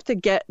we have to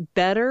get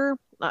better.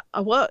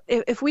 Well,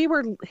 if we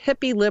were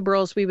hippie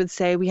liberals, we would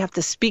say we have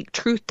to speak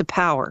truth to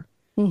power.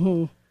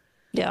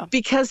 Yeah.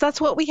 Because that's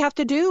what we have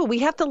to do. We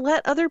have to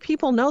let other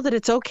people know that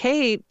it's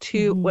okay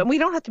to, we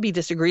don't have to be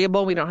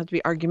disagreeable. We don't have to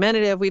be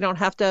argumentative. We don't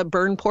have to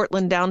burn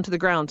Portland down to the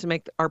ground to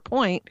make our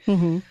point.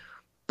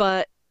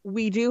 But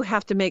we do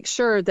have to make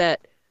sure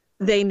that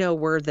they know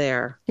we're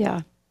there.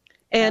 Yeah.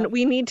 And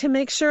we need to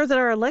make sure that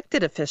our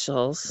elected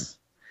officials,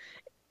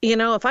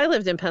 if I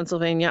lived in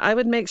Pennsylvania, I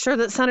would make sure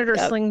that Senator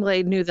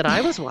Slingblade knew that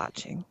I was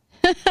watching.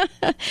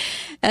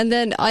 And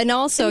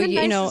also, in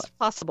the nicest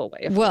possible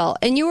way. Well,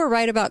 and you were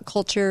right about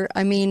culture.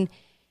 I mean,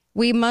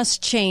 we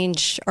must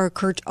change our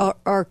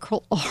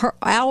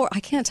I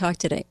can't talk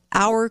today.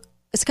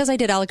 It's because I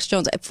did Alex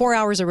Jones. 4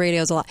 hours of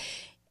radio is a lot.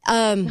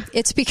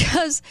 It's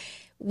because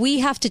we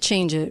have to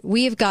change it.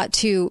 We have got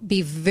to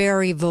be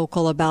very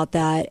vocal about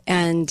that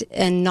and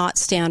not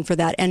stand for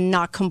that and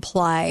not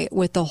comply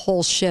with the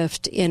whole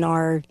shift in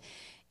our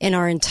in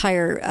our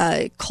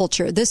entire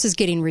culture. This is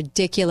getting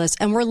ridiculous,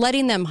 and we're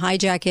letting them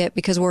hijack it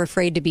because we're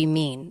afraid to be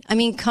mean. I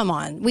mean, come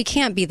on. We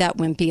can't be that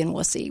wimpy and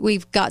wussy.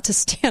 We've got to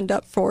stand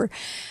up for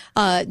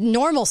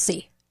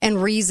normalcy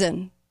and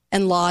reason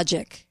and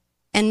logic.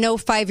 And no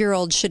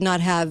 5-year-old should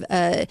not have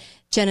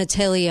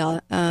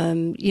genitalia,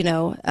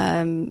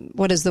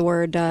 what is the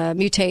word?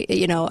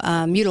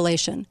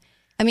 Mutilation.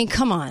 I mean,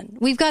 come on.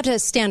 We've got to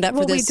stand up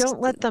for this.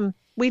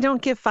 We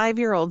don't give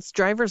 5-year-olds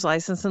driver's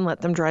license and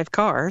let them drive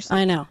cars.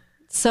 I know.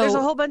 So there's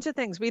a whole bunch of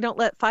things we don't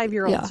let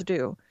 5-year-olds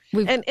do.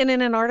 And in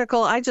an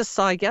article I just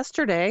saw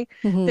yesterday,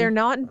 they're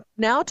not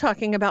now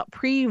talking about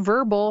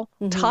pre-verbal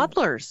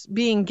toddlers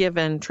being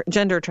given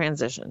gender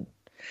transition.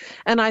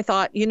 And I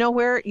thought, you know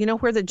where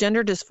the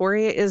gender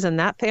dysphoria is in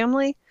that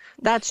family?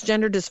 That's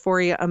gender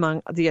dysphoria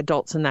among the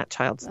adults in that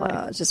child's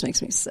life. It just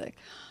makes me sick.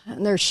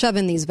 And they're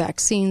shoving these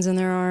vaccines in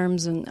their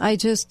arms. And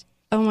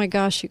oh my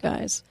gosh, you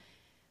guys,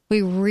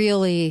 we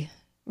really,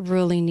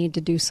 really need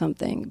to do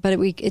something. But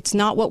it's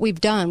not what we've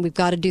done. We've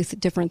got to do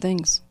different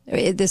things.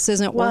 This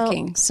isn't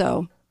working.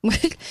 So we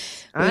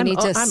need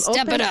to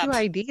step it up. To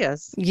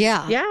ideas.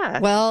 Yeah. Yeah.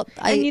 Well,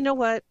 and you know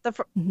what?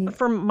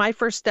 For my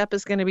first step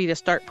is going to be to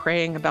start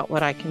praying about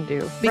what I can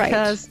do,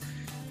 because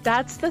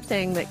that's the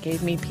thing that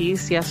gave me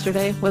peace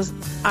yesterday. Was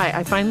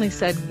I finally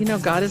said,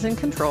 God is in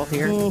control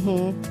here.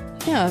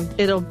 Yeah,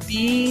 it'll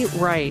be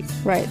right.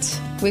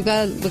 Right. We've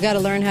got to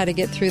learn how to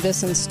get through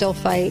this and still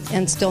fight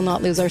and still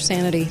not lose our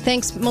sanity.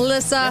 Thanks,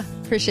 Melissa.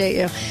 Appreciate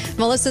you.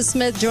 Melissa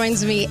Smith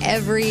joins me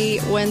every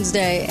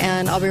Wednesday,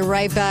 and I'll be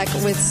right back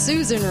with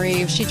Susan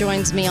Reeve. She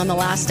joins me on the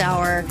last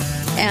hour.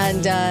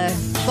 And,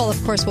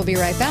 of course, we'll be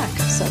right back.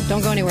 So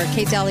don't go anywhere.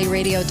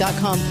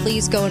 KateDalleyRadio.com.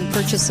 Please go and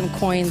purchase some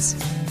coins.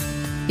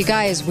 You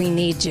guys, we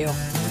need you.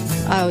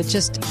 Oh,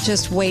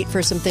 just wait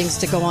for some things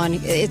to go on.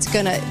 It's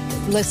going to...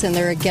 Listen,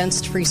 they're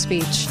against free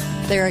speech.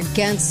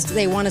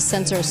 They want to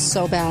censor us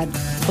so bad.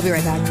 We'll be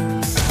right back.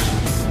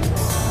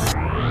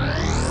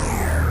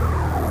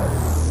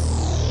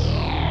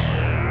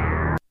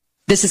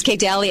 This is Kate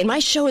Daly, and my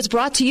show is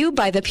brought to you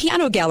by the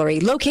Piano Gallery,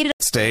 located...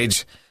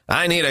 Stage.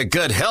 I need a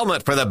good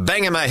helmet for the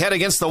banging my head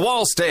against the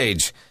wall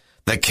stage.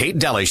 The Kate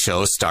Daly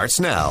Show starts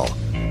now.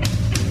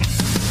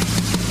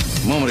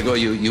 A moment ago,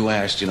 you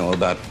asked,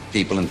 about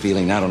people and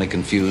feeling not only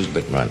confused,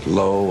 but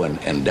low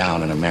and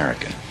down in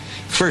America.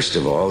 First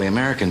of all, the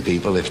American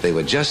people, if they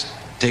would just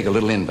take a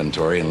little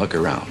inventory and look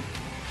around,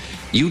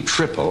 you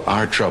triple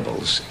our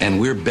troubles, and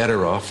we're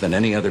better off than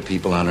any other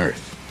people on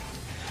earth.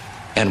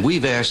 And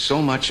we've asked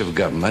so much of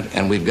government,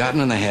 and we've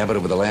gotten in the habit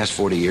over the last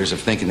 40 years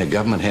of thinking that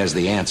government has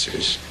the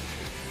answers.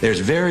 There's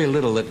very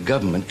little that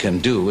government can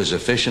do as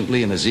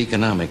efficiently and as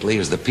economically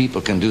as the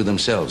people can do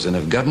themselves. And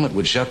if government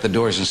would shut the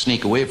doors and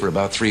sneak away for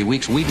about 3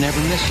 weeks, we'd never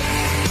miss it.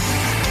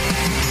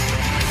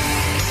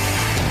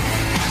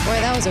 Boy,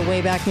 that was a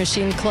Wayback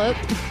Machine clip.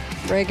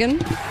 Reagan.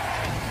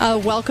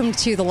 Welcome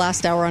to the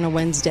last hour on a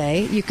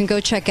Wednesday. You can go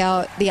check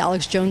out the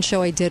Alex Jones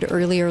show I did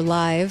earlier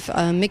live.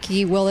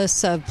 Mickey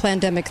Willis of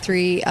Plandemic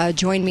 3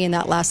 joined me in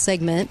that last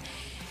segment.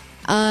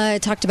 I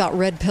talked about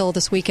Red Pill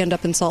this weekend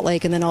up in Salt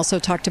Lake, and then also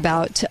talked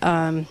about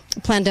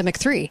Plandemic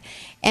 3.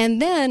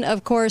 And then,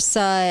 of course,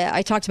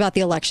 I talked about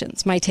the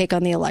elections, my take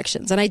on the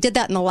elections. And I did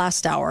that in the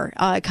last hour,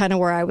 kind of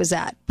where I was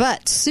at.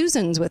 But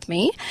Susan's with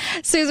me,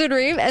 Susan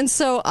Reeve. And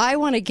so I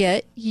want to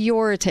get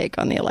your take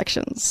on the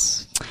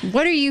elections.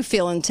 What are you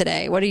feeling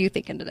today? What are you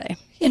thinking today?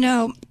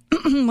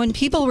 When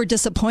people were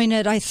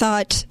disappointed, I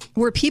thought,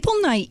 were people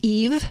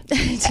naive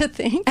to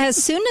think? As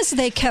soon as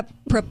they kept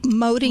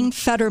promoting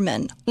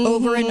Fetterman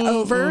over and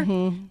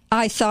over,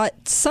 I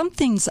thought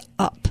something's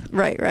up.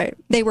 Right.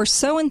 They were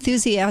so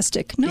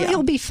enthusiastic. No,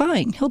 he'll be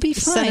fine. He'll be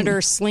fine. Senator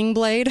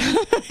Slingblade.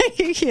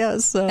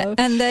 Yes.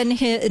 And then,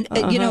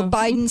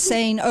 Biden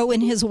saying,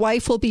 and his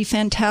wife will be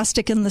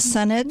fantastic in the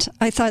Senate.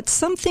 I thought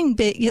something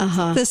big.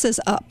 This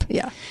is up.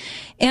 Yeah.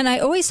 And I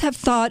always have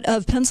thought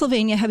of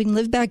Pennsylvania, having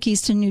lived back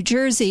east in New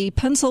Jersey,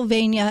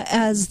 Pennsylvania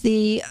as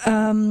the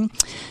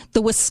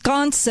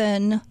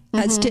Wisconsin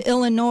as to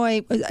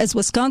Illinois, as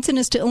Wisconsin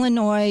is to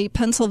Illinois,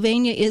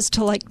 Pennsylvania is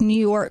to like New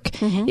York.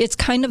 It's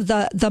kind of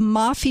the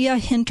mafia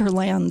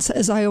hinterlands,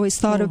 as I always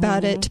thought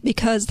about it,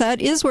 because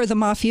that is where the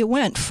mafia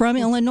went, from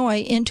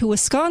Illinois into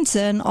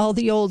Wisconsin. All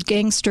the old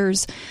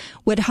gangsters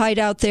would hide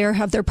out there,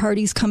 have their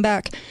parties, come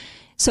back.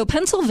 So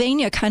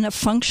Pennsylvania kind of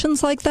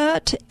functions like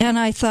that. And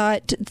I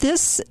thought,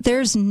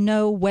 there's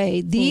no way.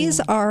 These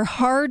are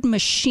hard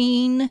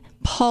machine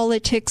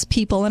politics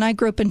people. And I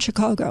grew up in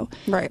Chicago.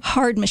 Right.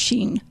 Hard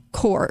machine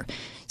core.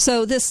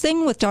 So this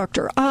thing with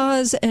Dr.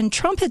 Oz, and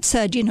Trump had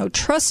said,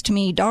 trust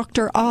me,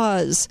 Dr.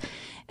 Oz.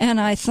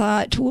 And I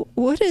thought,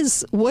 what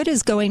is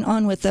going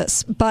on with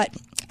this? But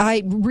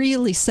I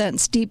really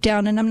sense deep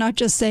down, and I'm not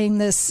just saying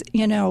this,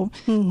 a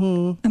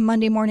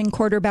Monday morning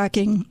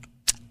quarterbacking,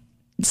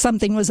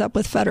 something was up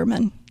with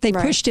Fetterman. They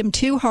pushed him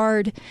too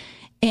hard,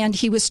 and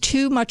he was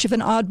too much of an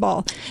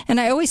oddball. And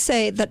I always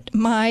say that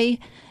my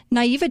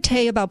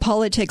naivete about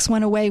politics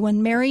went away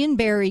when Marion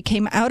Barry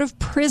came out of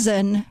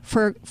prison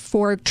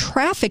for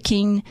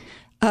trafficking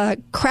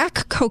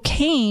crack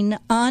cocaine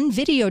on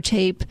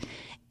videotape,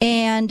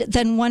 and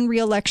then won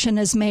re-election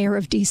as mayor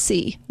of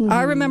D.C.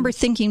 I remember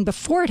thinking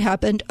before it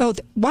happened,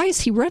 why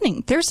is he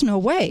running? There's no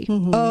way.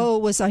 Oh,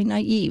 was I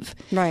naive?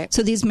 Right.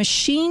 So these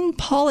machine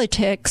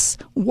politics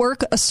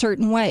work a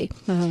certain way.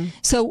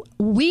 So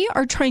we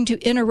are trying to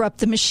interrupt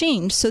the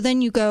machine. So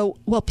then you go,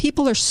 well,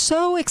 people are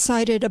so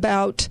excited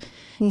about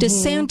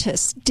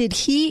DeSantis. Did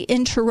he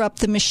interrupt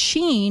the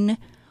machine,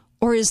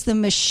 or is the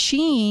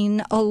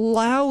machine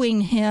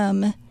allowing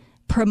him,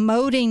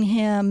 promoting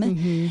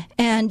him?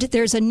 And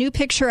there's a new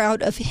picture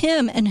out of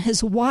him and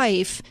his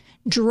wife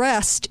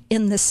dressed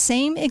in the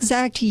same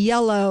exact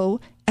yellow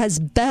as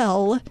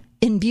Belle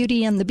in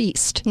Beauty and the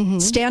Beast,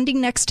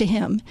 standing next to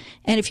him.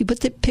 And if you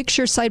put the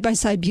picture side by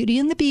side, Beauty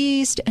and the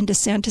Beast and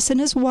DeSantis and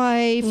his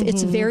wife,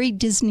 it's very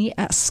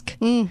Disney-esque.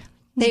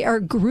 They are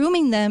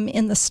grooming them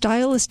in the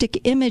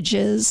stylistic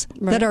images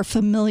that are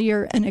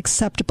familiar and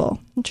acceptable.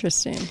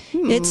 Interesting.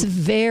 It's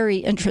very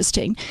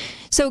interesting.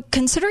 So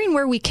considering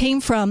where we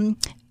came from,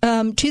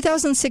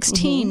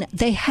 2016,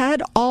 they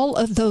had all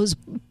of those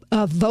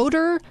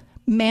voter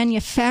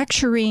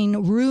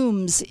manufacturing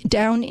rooms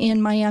down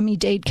in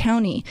Miami-Dade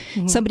County.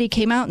 Somebody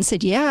came out and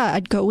said, yeah,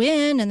 I'd go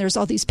in, and there's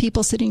all these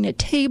people sitting at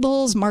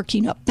tables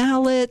marking up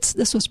ballots.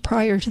 This was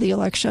prior to the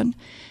election.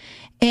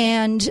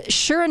 And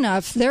sure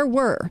enough, there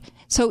were.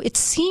 So it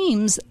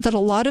seems that a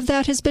lot of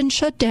that has been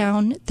shut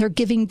down. They're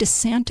giving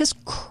DeSantis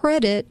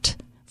credit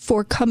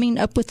for coming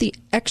up with the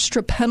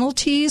extra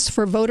penalties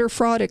for voter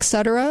fraud,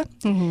 etc.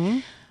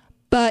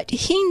 But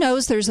he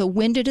knows there's a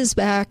wind at his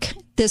back.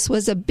 This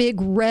was a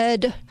big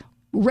red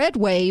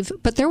wave,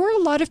 but there were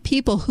a lot of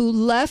people who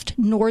left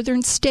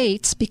northern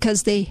states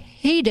because they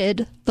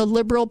hated the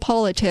liberal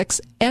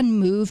politics and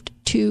moved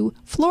to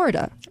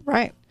Florida.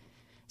 Right.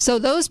 So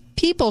those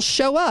people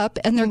show up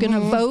and they're going to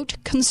vote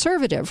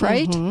conservative,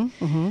 right?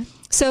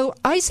 So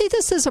I see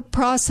this as a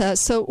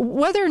process. So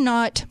whether or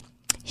not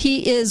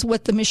he is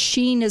what the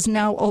machine is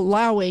now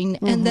allowing,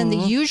 and then the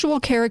usual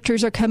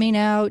characters are coming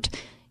out.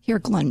 You hear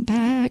Glenn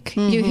Beck.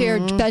 You hear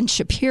Ben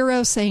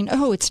Shapiro saying,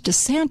 oh, it's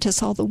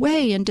DeSantis all the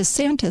way, and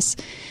DeSantis.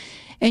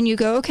 And you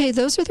go, okay,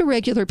 those are the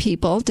regular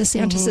people.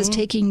 DeSantis is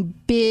taking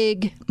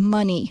big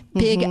money,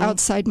 big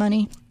outside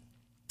money.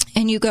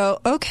 And you go,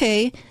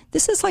 okay,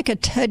 this is like a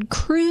Ted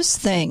Cruz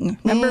thing.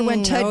 Remember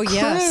when Ted Cruz?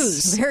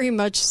 Yes, very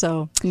much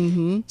so.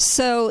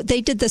 So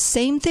they did the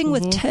same thing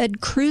with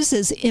Ted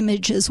Cruz's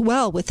image as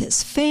well, with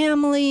his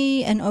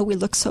family, and we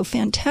look so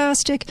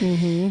fantastic.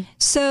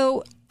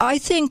 So I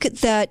think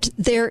that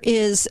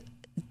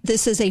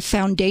this is a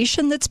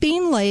foundation that's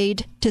being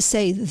laid to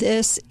say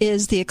this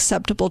is the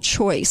acceptable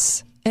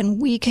choice.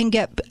 And we can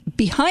get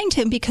behind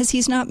him because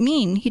he's not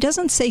mean. He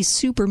doesn't say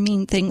super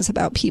mean things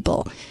about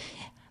people.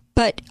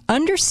 But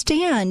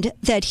understand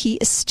that he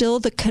is still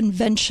the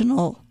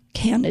conventional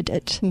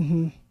candidate,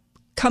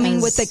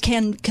 coming with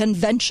the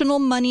conventional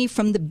money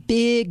from the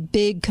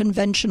big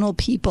conventional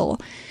people.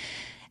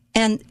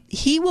 And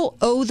he will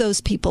owe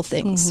those people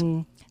things.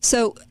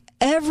 So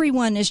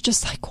everyone is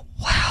just like,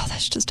 wow,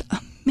 that's just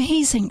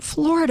amazing.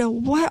 Florida,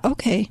 wow,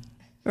 okay.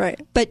 Right.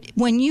 But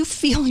when you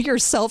feel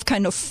yourself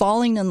kind of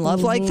falling in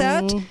love like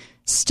that,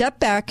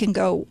 step back and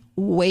go,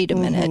 wait a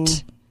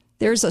minute.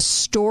 There's a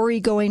story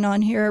going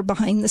on here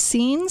behind the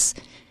scenes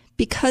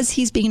because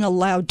he's being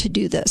allowed to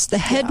do this. The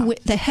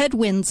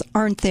headwinds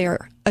aren't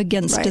there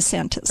against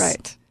DeSantis.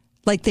 Right.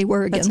 Like they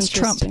were against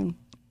Trump.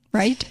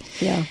 Right?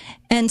 Yeah.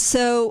 And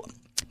so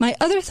my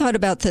other thought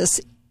about this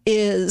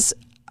is,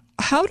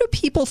 how do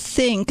people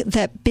think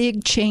that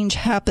big change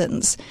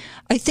happens?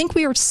 I think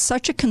we are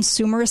such a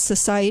consumerist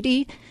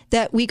society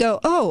that we go,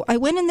 oh, I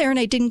went in there and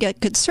I didn't get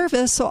good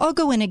service, so I'll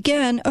go in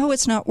again. Oh,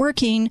 it's not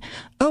working.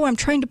 Oh, I'm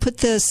trying to put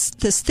this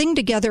thing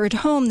together at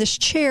home, this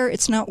chair,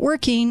 it's not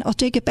working. I'll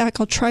take it back.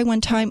 I'll try one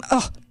time.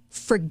 Oh,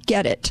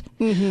 forget it.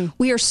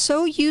 We are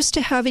so used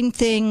to having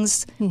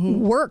things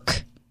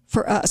work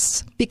for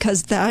us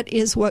because that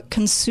is what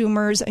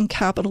consumers and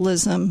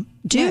capitalism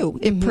do.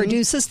 It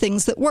produces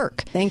things that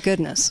work. Thank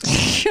goodness.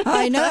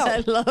 I know.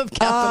 I love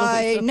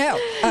capitalism.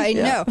 I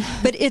know.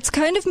 But it's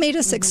kind of made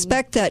us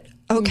expect that,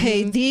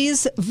 okay,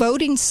 these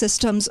voting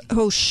systems,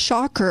 oh,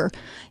 shocker.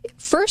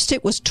 First,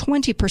 it was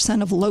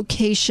 20% of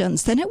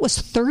locations. Then it was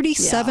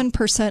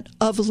 37%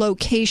 of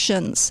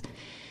locations.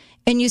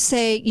 And you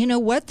say, you know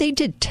what? They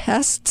did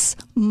tests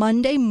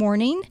Monday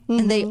morning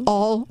and they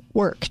all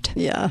worked.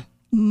 Yeah.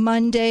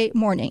 Monday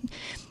morning.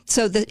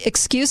 So the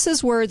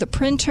excuses were the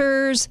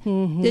printers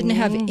didn't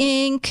have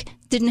ink,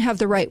 didn't have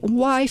the right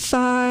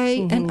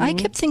Wi-Fi. And I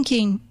kept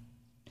thinking,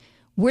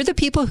 we're the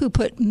people who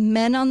put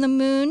men on the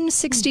moon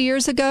 60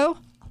 years ago.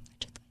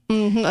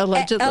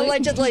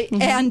 Allegedly.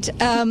 And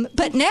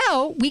but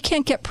now we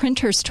can't get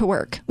printers to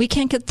work. We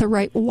can't get the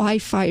right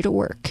Wi-Fi to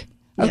work.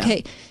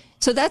 Okay.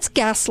 So that's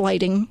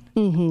gaslighting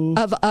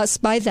of us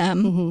by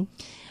them.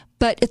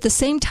 But at the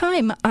same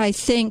time, I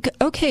think,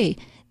 okay,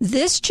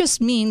 this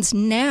just means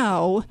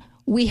now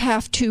we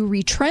have to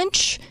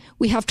retrench.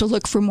 We have to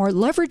look for more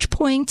leverage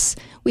points.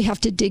 We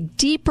have to dig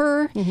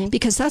deeper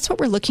because that's what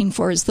we're looking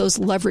for is those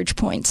leverage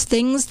points,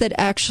 things that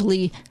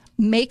actually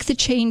make the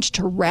change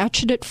to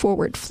ratchet it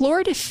forward.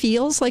 Florida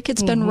feels like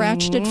it's been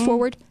ratcheted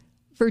forward.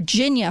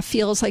 Virginia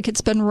feels like it's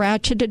been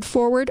ratcheted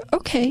forward.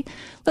 Okay,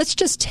 let's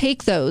just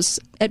take those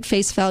at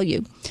face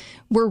value.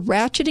 We're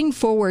ratcheting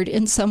forward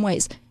in some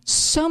ways.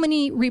 So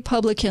many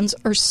Republicans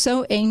are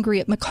so angry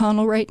at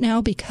McConnell right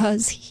now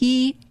because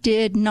he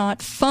did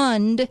not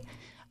fund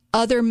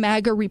other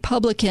MAGA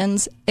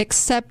Republicans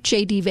except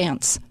J.D.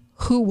 Vance,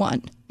 who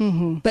won.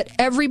 But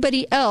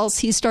everybody else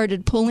he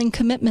started pulling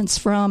commitments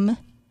from.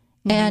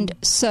 And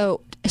so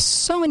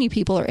many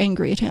people are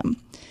angry at him.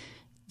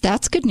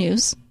 That's good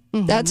news.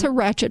 That's a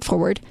ratchet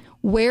forward.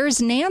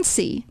 Where's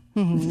Nancy?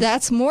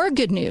 That's more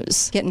good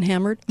news. Getting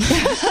hammered.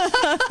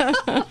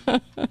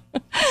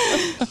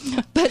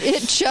 But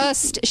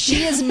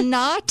she is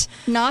not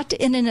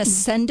in an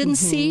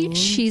ascendancy.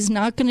 She's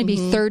not going to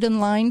be third in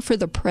line for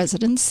the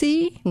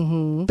presidency.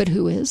 But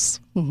who is?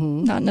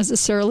 Not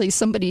necessarily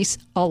somebody's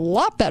a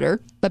lot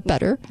better, but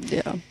better.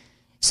 Yeah.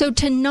 So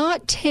to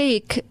not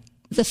take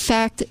the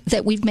fact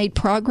that we've made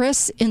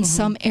progress in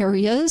some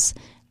areas,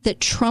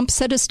 that Trump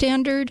set a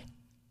standard,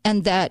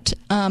 and that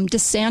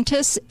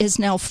DeSantis is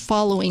now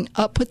following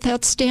up with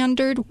that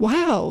standard.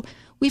 Wow,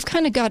 we've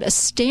kind of got a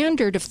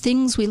standard of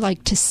things we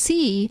like to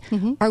see.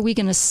 Are we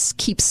going to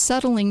keep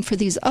settling for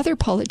these other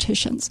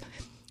politicians?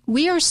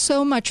 We are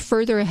so much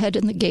further ahead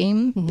in the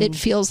game, it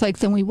feels like,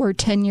 than we were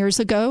 10 years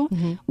ago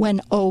when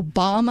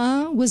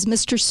Obama was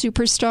Mr.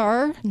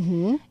 Superstar,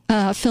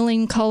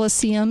 filling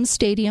Coliseums,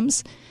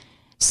 stadiums.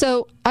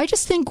 So I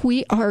just think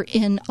we are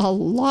in a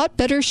lot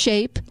better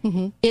shape.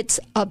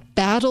 It's a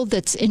battle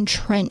that's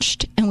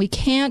entrenched, and we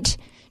can't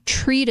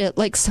treat it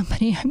like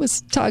somebody I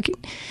was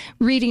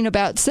reading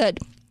about said,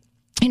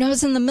 I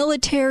was in the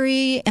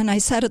military and I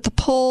sat at the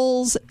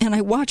polls and I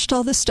watched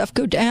all this stuff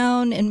go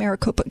down in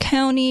Maricopa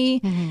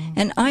County,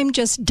 and I'm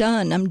just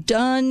done. I'm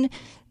done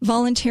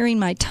volunteering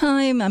my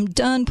time. I'm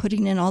done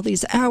putting in all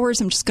these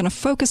hours. I'm just going to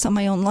focus on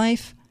my own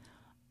life.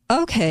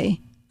 Okay.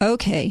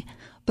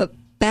 But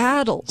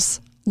battles,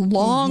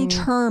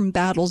 long-term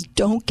battles,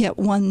 don't get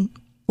won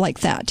like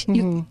that.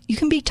 You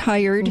can be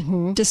tired,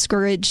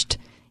 discouraged,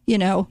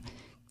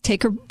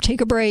 take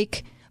a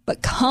break,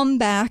 but come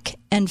back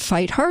and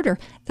fight harder.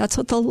 That's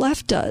what the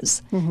left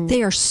does.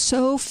 They are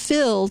so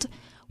filled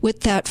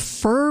with that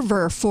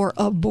fervor for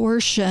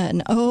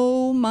abortion.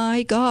 Oh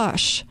my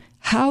gosh.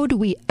 How do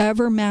we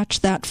ever match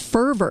that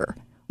fervor?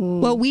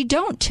 Well, we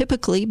don't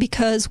typically,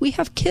 because we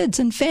have kids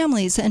and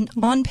families, and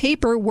on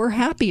paper we're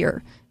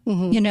happier.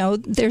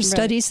 There's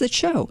studies that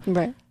show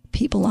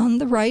people on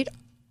the right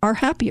are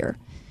happier.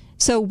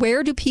 So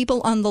where do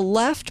people on the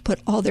left put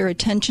all their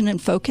attention and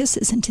focus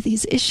is into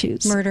these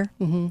issues. Murder.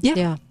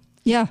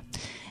 Yeah.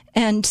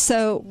 And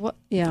so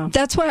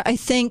that's why I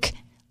think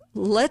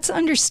let's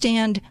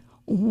understand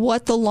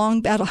what the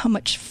long battle, how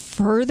much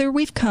further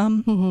we've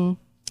come,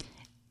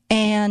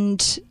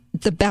 and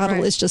the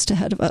battle is just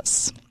ahead of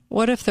us.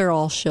 What if they're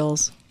all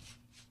shills?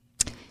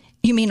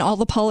 You mean all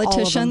the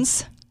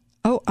politicians?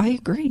 Oh, I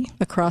agree.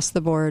 Across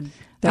the board.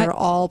 They're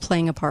all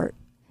playing a part.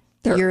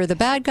 You're the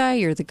bad guy,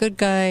 you're the good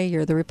guy,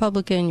 you're the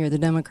Republican, you're the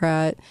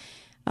Democrat,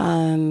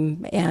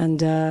 and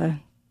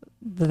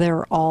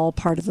they're all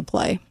part of the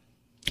play.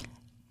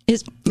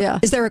 Is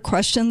there a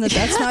question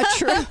that's not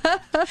true?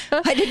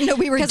 I didn't know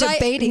we were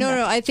debating that.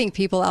 No, I think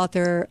people out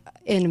there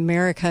in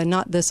America,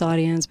 not this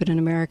audience, but in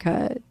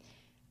America,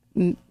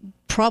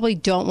 probably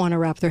don't want to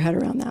wrap their head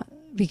around that.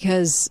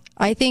 Because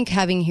I think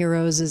having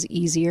heroes is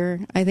easier.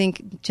 I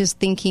think just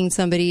thinking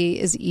somebody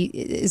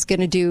is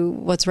going to do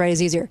what's right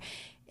is easier.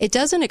 It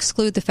doesn't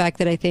exclude the fact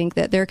that I think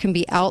that there can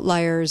be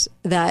outliers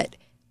that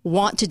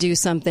want to do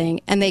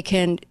something and they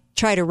can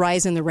try to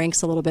rise in the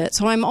ranks a little bit.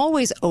 So I'm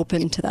always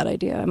open to that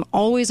idea. I'm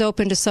always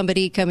open to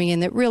somebody coming in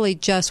that really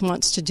just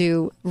wants to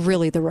do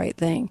really the right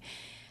thing.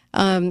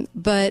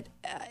 But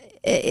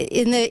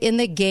in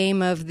the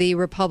game of the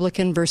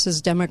Republican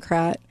versus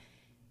Democrat,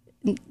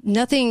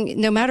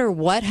 no matter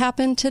what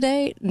happened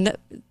today,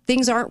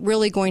 things aren't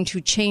really going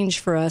to change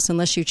for us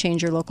unless you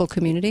change your local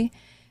community.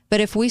 But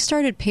if we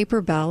started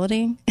paper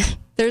balloting,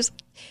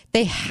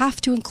 they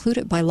have to include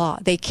it by law.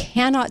 They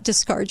cannot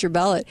discard your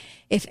ballot.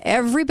 If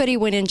everybody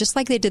went in, just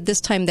like they did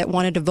this time, that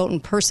wanted to vote in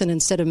person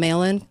instead of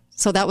mail-in,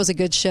 so that was a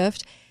good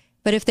shift.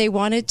 But if they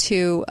wanted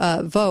to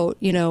vote,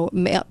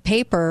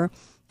 paper,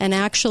 and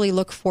actually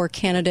look for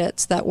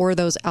candidates that were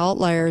those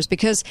outliers,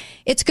 because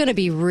it's going to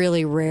be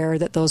really rare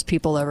that those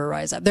people ever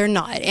rise up. They're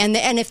not. And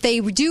if they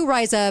do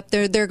rise up,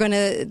 they're going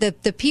to,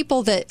 the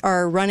people that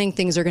are running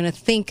things are going to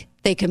think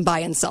they can buy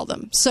and sell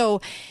them.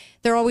 So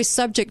they're always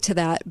subject to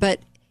that.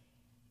 But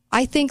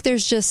I think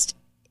there's just,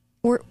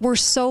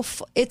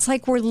 it's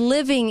like we're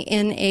living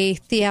in a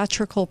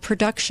theatrical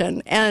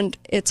production, and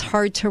it's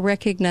hard to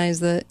recognize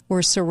that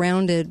we're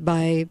surrounded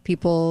by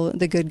people,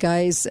 the good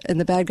guys and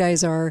the bad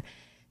guys are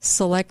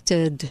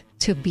selected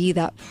to be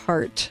that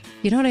part.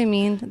 You know what I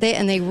mean?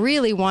 They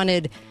really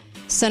wanted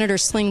Senator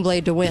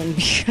Slingblade to win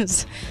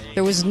because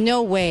there was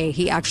no way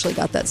he actually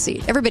got that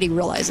seat. Everybody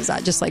realizes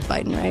that, just like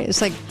Biden, right?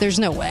 It's like, there's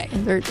no way.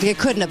 It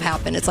couldn't have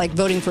happened. It's like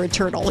voting for a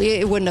turtle.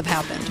 It wouldn't have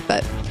happened.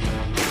 But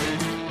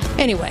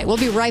Anyway, we'll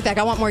be right back.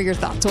 I want more of your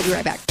thoughts. We'll be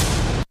right back.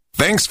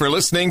 Thanks for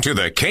listening to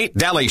The Kate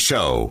Daly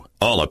Show.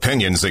 All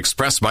opinions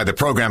expressed by the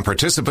program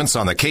participants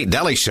on The Kate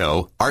Daly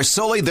Show are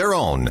solely their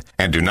own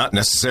and do not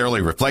necessarily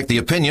reflect the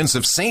opinions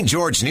of St.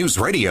 George News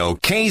Radio,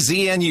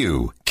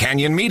 KZNU,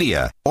 Canyon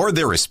Media, or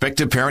their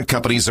respective parent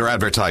companies or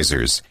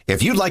advertisers.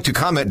 If you'd like to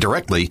comment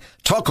directly,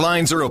 talk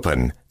lines are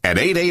open at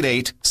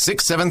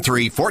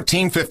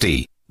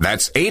 888-673-1450.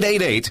 That's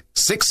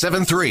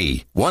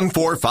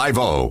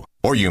 888-673-1450.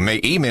 Or you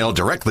may email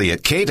directly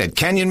at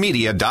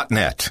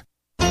kate@canyonmedia.net.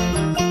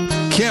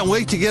 Can't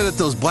wait to get at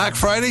those Black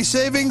Friday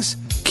savings?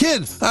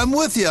 Kid, I'm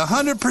with you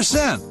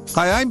 100%.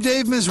 Hi, I'm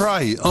Dave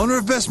Mizrahi, owner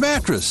of Best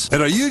Mattress. At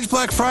our huge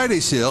Black Friday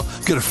sale,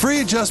 get a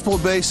free adjustable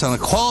base on a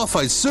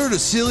qualified Serta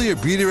Sealy or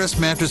Beautyrest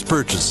mattress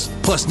purchase.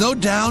 Plus no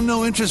down,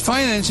 no interest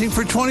financing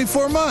for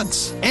 24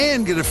 months.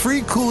 And get a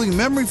free cooling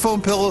memory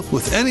foam pillow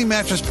with any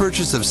mattress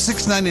purchase of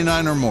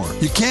 $6.99 or more.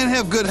 You can't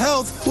have good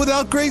health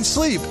without great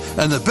sleep.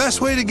 And the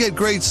best way to get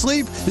great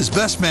sleep is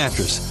Best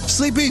Mattress.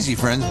 Sleep easy,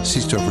 friend.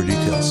 See store for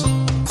details.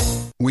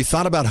 We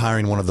thought about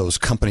hiring one of those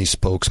company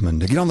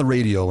spokesmen to get on the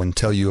radio and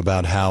tell you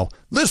about how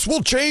this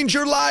will change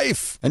your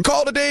life and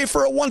call today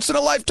for a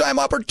once-in-a-lifetime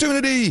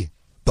opportunity.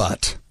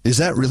 But is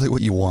that really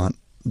what you want?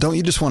 Don't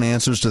you just want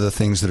answers to the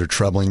things that are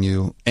troubling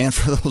you and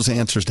for those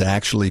answers to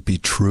actually be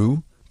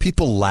true?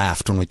 People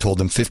laughed when we told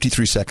them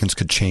 53 seconds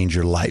could change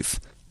your life.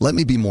 Let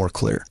me be more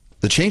clear.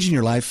 The change in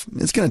your life,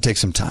 it's going to take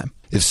some time.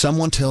 If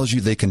someone tells you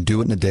they can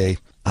do it in a day,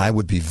 I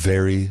would be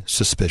very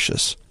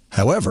suspicious.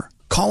 However,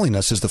 calling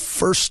us is the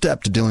first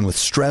step to dealing with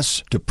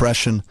stress,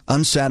 depression,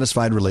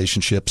 unsatisfied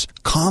relationships,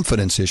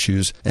 confidence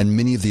issues, and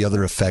many of the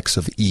other effects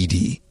of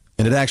ED.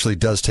 And it actually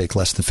does take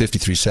less than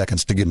 53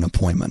 seconds to get an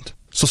appointment.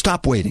 So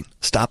stop waiting.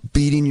 Stop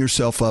beating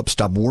yourself up.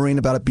 Stop worrying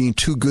about it being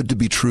too good to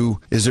be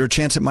true. Is there a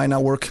chance it might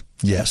not work?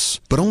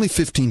 Yes, but only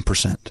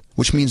 15%,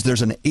 which means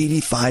there's an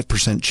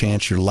 85%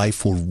 chance your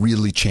life will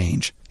really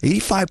change.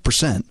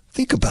 85%.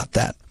 Think about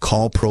that.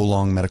 Call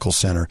Prolong Medical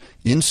Center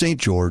in St.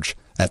 George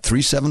at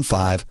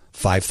 375-5000.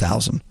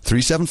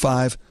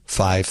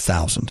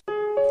 375-5000.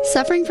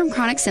 Suffering from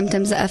chronic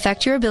symptoms that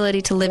affect your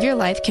ability to live your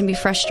life can be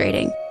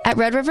frustrating. At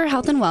Red River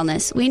Health and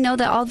Wellness, we know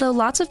that although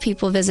lots of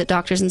people visit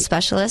doctors and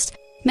specialists,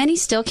 many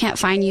still can't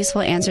find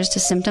useful answers to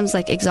symptoms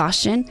like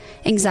exhaustion,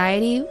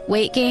 anxiety,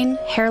 weight gain,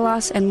 hair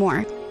loss, and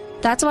more.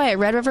 That's why at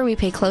Red River we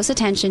pay close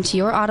attention to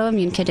your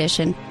autoimmune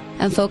condition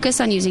and focus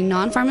on using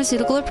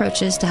non-pharmaceutical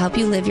approaches to help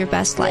you live your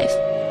best life.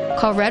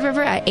 Call Red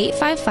River at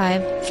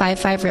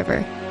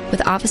 855-55-RIVER.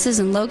 with offices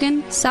in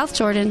Logan, South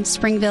Jordan,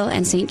 Springville,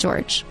 and St.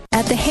 George.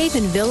 At the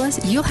Haven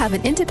Villas, you'll have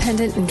an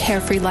independent and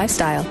carefree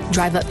lifestyle.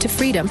 Drive up to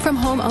freedom from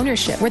home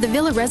ownership, where the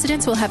villa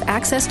residents will have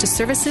access to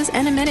services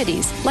and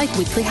amenities like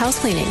weekly house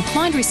cleaning,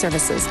 laundry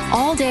services,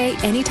 all-day,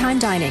 anytime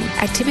dining,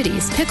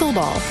 activities,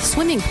 pickleball,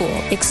 swimming pool,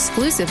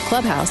 exclusive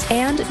clubhouse,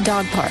 and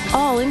dog park,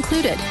 all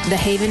included. The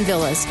Haven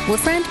Villas, where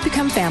friend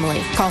become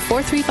family. Call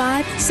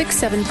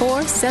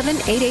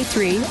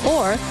 435-674-7883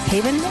 or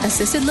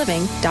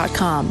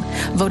havenassistedliving.com.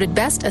 Voted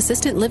Best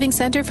Assisted Living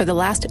Center for the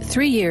last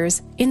 3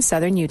 years in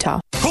Southern Utah.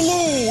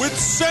 Hello,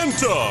 it's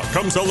Santa!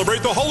 Come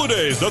celebrate the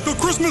holidays at the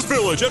Christmas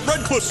Village at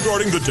Red Cliff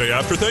starting the day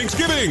after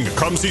Thanksgiving.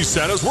 Come see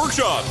Santa's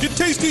workshop, get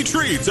tasty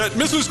treats at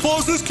Mrs.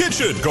 Claus's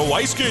kitchen, go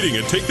ice skating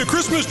and take the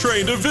Christmas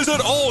train to visit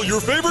all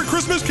your favorite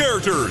Christmas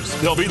characters.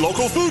 There'll be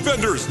local food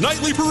vendors,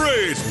 nightly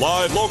parades,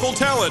 live local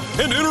talent,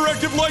 an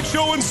interactive light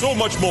show, and so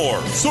much more.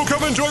 So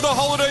come enjoy the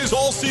holidays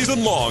all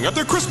season long at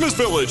the Christmas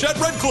Village at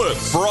Red Cliff.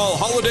 For all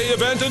holiday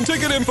event and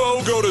ticket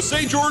info, go to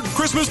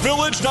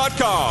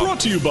stgeorgechristmasvillage.com.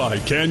 Brought to you by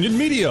Canyon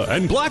Media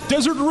and Black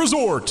Desert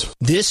Resort.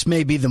 This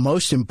may be the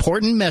most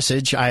important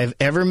message I have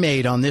ever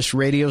made on this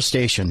radio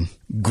station.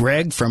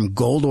 Greg from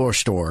Gold Ore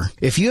Store.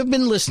 If you have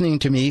been listening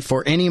to me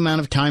for any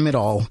amount of time at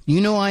all, you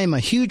know I am a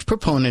huge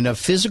proponent of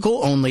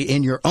physical only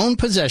in your own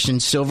possession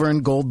silver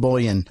and gold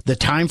bullion. The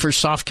time for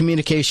soft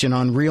communication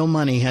on real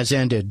money has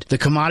ended. The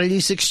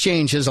commodities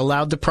exchange has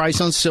allowed the price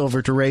on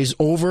silver to raise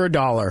over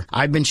 $1.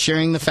 I've been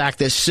sharing the fact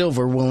that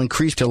silver will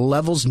increase to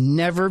levels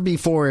never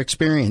before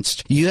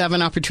experienced. You have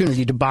an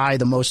opportunity to buy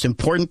the most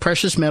important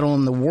precious metal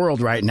in the world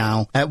right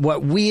now at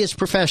what we as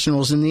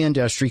professionals in the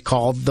industry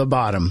call the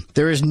bottom.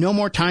 There is no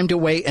more time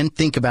to wait and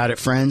think about it,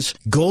 friends.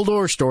 Gold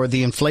Ore Store,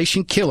 the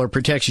inflation killer,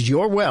 protects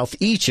your wealth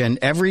each and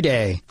every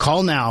day.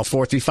 Call now,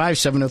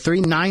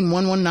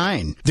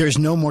 435-703-9119. There's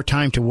no more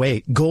time to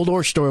wait. Gold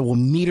Ore Store will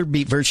meet or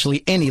beat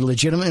virtually any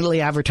legitimately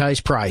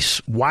advertised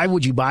price. Why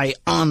would you buy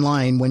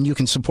online when you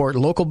can support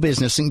local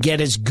business and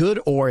get as good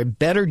or a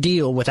better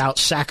deal without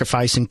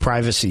sacrificing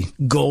privacy?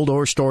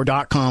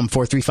 GoldOreStore.com,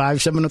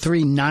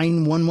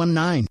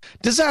 435-703-9119.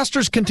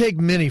 Disasters can take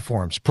many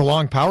forms.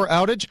 Prolonged power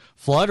outage,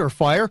 flood or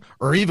fire,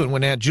 or even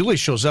when Aunt Julie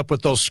shows up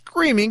with those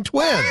screaming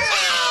twins.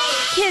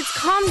 Kids,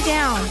 calm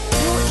down.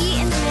 We'll eat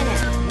in a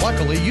minute.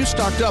 Luckily, you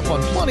stocked up on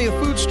plenty of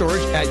food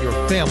storage at Your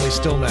Family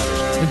Still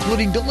Matters,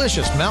 including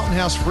delicious Mountain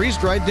House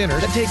freeze-dried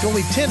dinners that take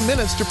only 10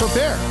 minutes to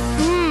prepare.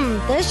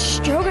 This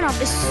stroganoff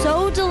is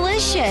so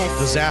delicious.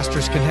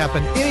 Disasters can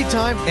happen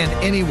anytime and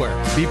anywhere.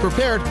 Be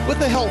prepared with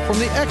the help from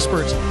the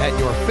experts at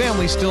Your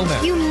Family Still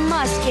Matters. You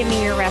must give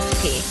me your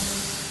recipe.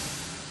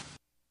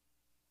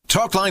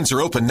 Talk lines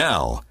are open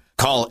now.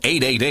 Call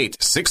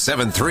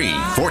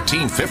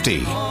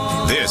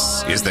 888-673-1450.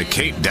 This is the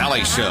Kate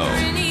Daly Show.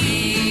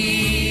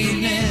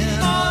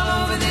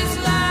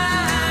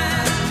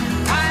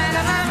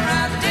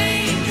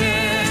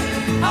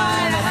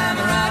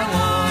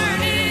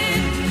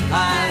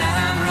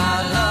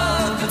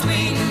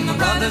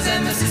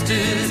 And the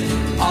sisters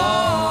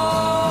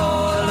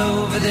all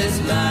over this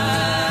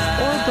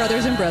line. Or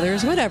brothers and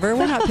brothers, whatever.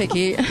 We're not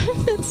picky.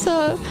 It's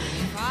love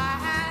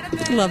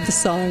the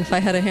song, If I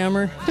Had a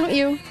Hammer. Don't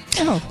you?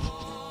 Oh,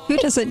 who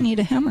doesn't need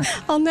a hammer?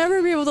 I'll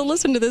never be able to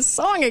listen to this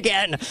song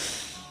again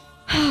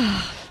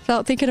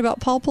without thinking about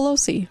Paul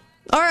Pelosi.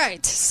 All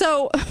right,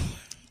 so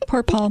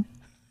poor Paul.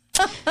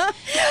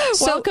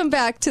 Welcome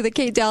back to the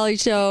Kate Daly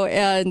Show,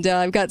 and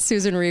I've got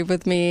Susan Reeve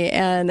with me,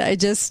 and I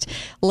just,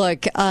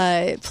 look,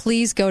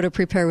 please go to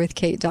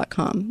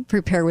preparewithkate.com,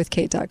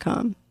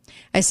 preparewithkate.com.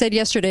 I said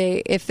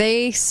yesterday, if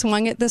they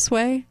swung it this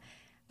way,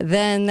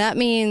 then that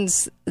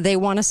means they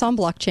want us on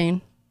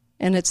blockchain,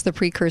 and it's the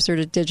precursor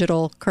to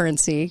digital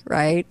currency,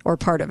 right, or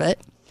part of it,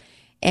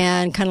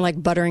 and kind of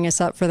like buttering us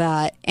up for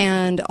that.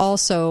 And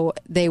also,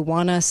 they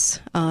want us,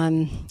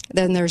 then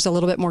there's a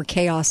little bit more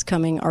chaos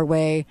coming our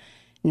way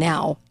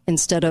now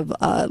instead of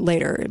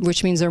later,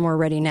 which means they're more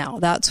ready now.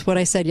 That's what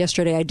I said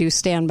yesterday. I do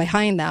stand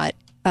behind that.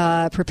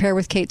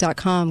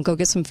 Preparewithkate.com. Go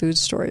get some food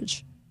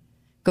storage.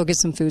 Go get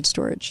some food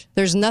storage.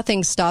 There's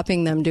nothing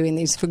stopping them doing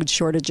these food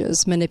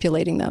shortages,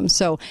 manipulating them.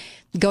 So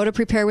go to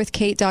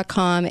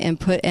preparewithkate.com and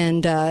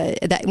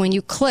that when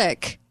you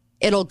click,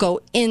 it'll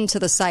go into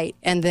the site,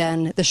 and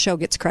then the show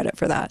gets credit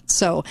for that.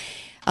 So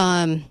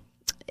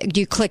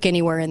you click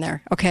anywhere in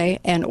there, okay,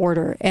 and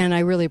order. And I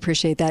really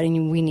appreciate that. And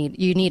you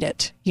need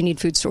it. You need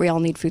food storage. We all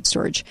need food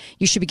storage.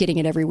 You should be getting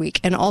it every week.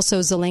 And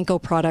also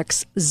Zelenko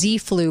products,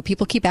 Z-Flu.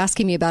 People keep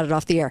asking me about it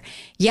off the air.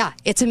 Yeah,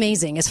 it's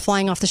amazing. It's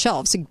flying off the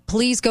shelves. So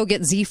please go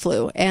get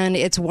Z-Flu. And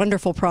it's a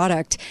wonderful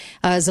product.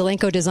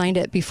 Zelenko designed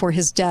it before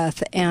his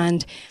death,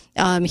 and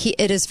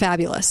it is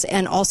fabulous.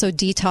 And also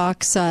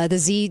Detox, the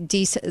Z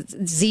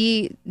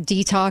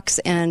Detox,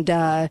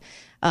 and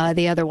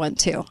the other one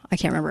too. I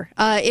can't remember.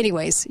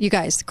 Anyways, you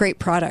guys, great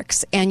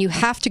products. And you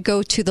have to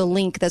go to the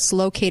link that's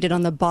located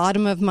on the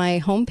bottom of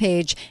my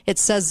homepage. It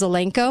says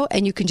Zelenko,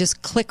 and you can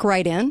just click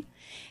right in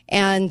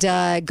and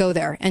go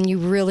there. And you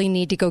really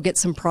need to go get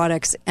some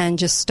products and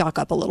just stock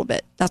up a little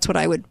bit. That's what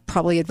I would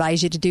probably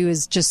advise you to do,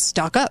 is just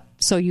stock up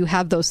so you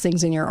have those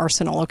things in your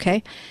arsenal,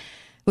 okay?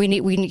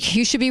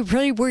 You should be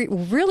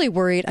really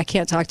worried. I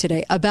can't talk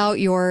today about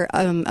your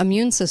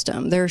immune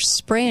system. They're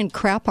spraying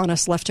crap on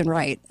us left and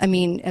right. I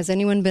mean, has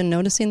anyone been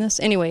noticing this?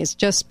 Anyways,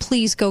 just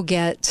please go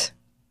get,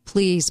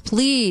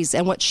 please,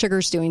 and what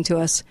sugar's doing to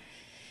us.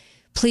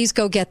 Please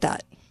go get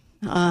that,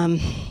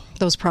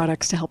 those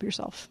products to help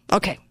yourself.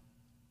 Okay.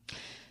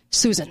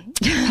 Susan.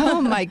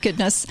 Oh, my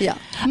goodness. Yeah.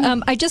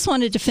 I just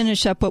wanted to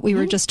finish up what we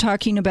were just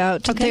talking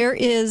about. Okay. There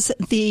is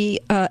the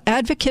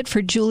advocate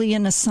for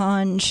Julian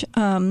Assange.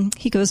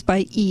 He goes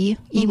by E.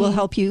 E will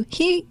help you.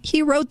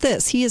 He wrote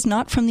this. He is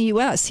not from the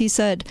U.S. He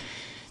said,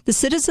 the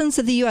citizens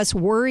of the U.S.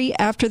 worry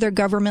after their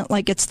government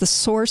like it's the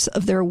source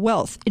of their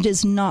wealth. It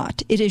is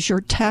not. It is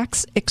your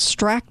tax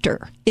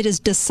extractor. It is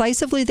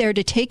decisively there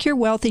to take your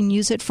wealth and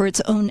use it for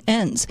its own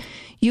ends.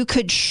 You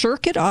could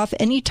shirk it off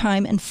any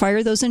time and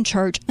fire those in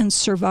charge and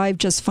survive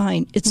just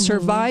fine. It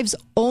survives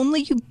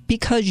only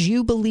because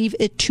you believe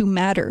it to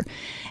matter.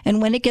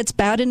 And when it gets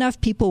bad enough,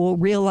 people will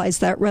realize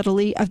that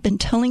readily. I've been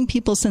telling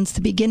people since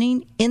the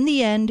beginning, in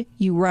the end,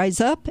 you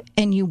rise up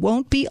and you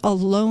won't be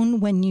alone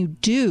when you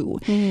do.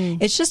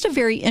 It's just a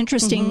very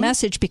interesting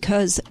message,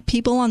 because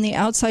people on the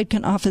outside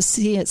can often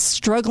see it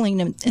struggling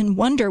and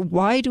wonder,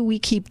 why do we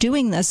keep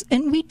doing this?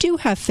 And we do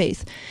have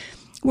faith.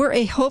 We're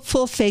a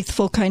hopeful,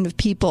 faithful kind of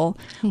people,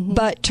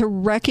 but to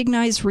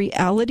recognize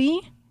reality,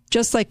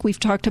 just like we've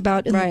talked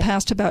about in the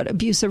past about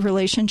abusive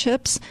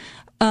relationships,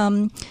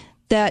 that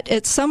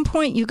at some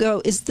point you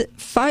go,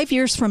 5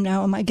 years from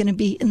now, am I going to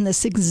be in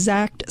this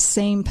exact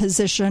same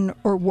position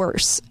or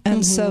worse?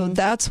 And so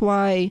that's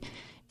why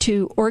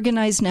to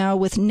organize now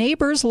with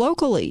neighbors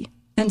locally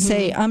and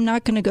say, I'm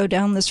not going to go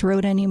down this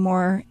road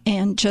anymore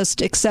and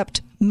just accept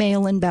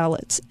mail-in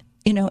ballots.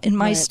 You know, in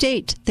my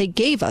state, they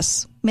gave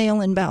us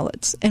mail-in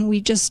ballots, and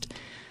we just,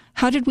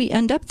 how did we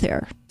end up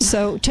there?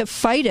 So to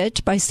fight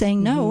it by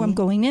saying, no, I'm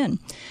going in.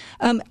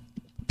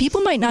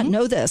 People might not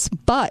know this,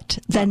 but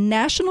the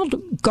National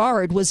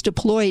Guard was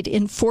deployed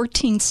in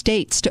 14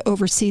 states to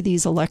oversee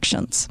these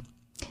elections.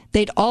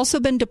 They'd also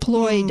been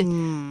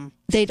deployed.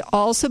 They'd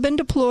also been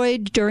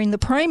deployed during the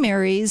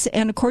primaries,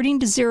 and according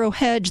to Zero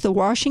Hedge, the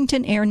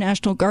Washington Air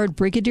National Guard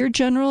Brigadier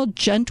General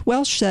Gent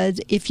Welsh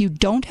said, if you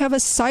don't have a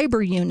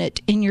cyber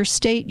unit in your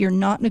state, you're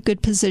not in a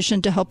good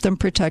position to help them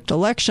protect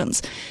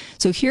elections.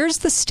 So here's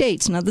the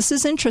states. Now, this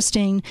is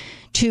interesting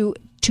to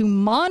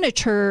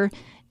monitor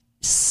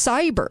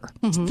cyber,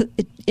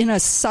 in a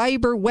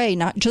cyber way,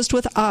 not just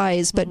with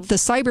eyes, but the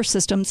cyber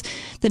systems.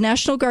 The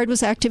National Guard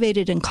was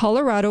activated in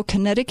Colorado,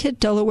 Connecticut,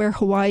 Delaware,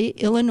 Hawaii,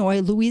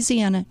 Illinois,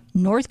 Louisiana,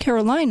 North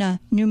Carolina,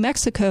 New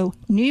Mexico,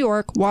 New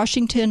York,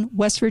 Washington,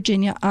 West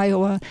Virginia,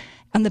 Iowa,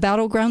 and the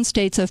battleground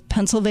states of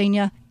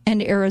Pennsylvania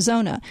and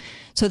Arizona.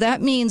 So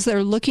that means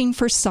they're looking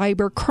for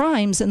cyber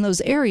crimes in those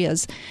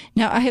areas.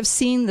 Now, I have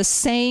seen the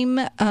same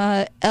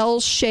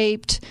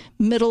L-shaped,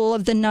 middle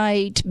of the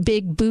night,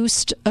 big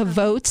boost of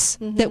votes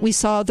that we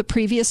saw the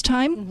previous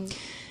time.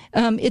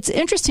 It's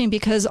interesting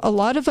because a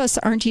lot of us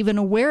aren't even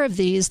aware of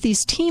these.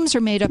 These teams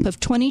are made up of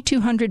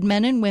 2,200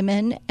 men and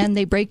women, and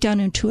they break down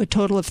into a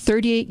total of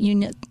 38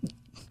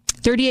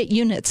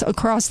 units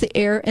across the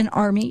Air and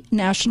Army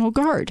National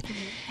Guard.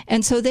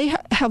 And so they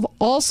have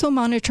also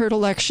monitored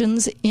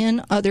elections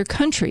in other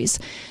countries.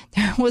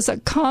 There was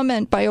a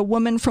comment by a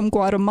woman from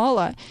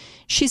Guatemala.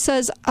 She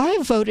says, I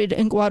voted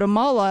in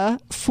Guatemala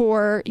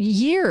for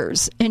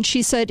years. And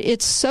she said,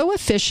 it's so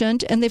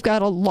efficient, and they've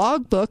got a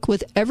logbook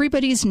with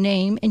everybody's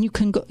name, and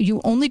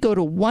you only go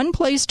to one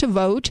place to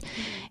vote,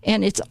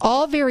 and it's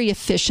all very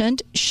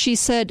efficient. She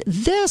said,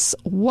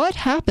 what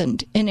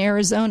happened in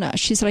Arizona?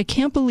 She said, I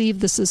can't believe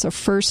this is a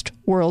first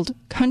world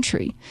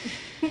country.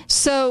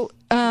 So,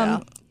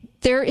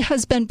 there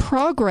has been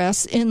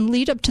progress in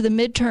lead up to the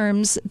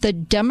midterms. The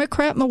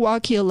Democrat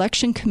Milwaukee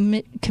Election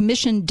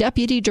Commission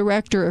Deputy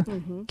Director,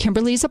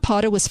 Kimberly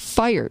Zapata, was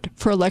fired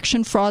for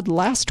election fraud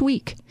last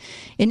week.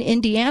 In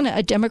Indiana,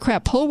 a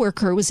Democrat poll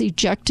worker was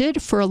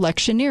ejected for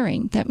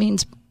electioneering. That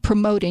means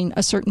promoting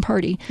a certain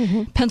party.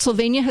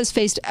 Pennsylvania has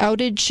faced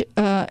outrage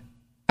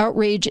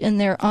in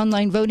their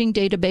online voting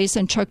database,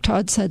 and Chuck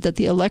Todd said that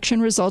the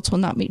election results will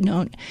not be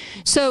known.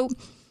 So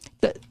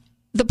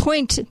the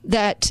point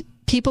that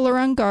people are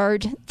on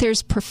guard.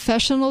 There's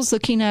professionals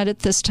looking at it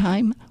this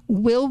time.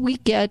 Will we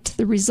get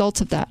the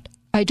results of that?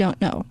 I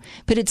don't know.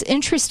 But it's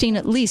interesting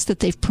at least that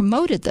they've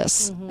promoted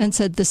this and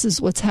said this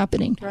is what's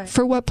happening. Right.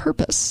 For what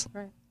purpose?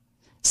 Right.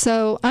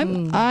 So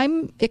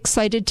I'm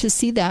excited to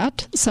see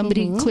that.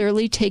 Somebody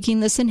clearly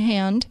taking this in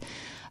hand.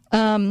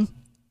 I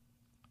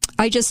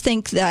just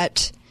think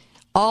that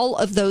all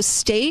of those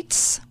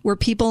states were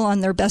people on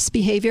their best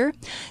behavior.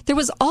 There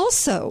was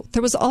also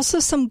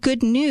some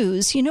good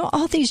news. You know,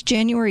 all these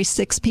January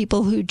 6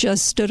 people who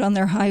just stood on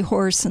their high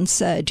horse and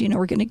said,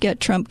 we're going to get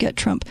Trump.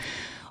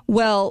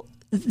 Well,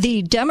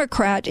 the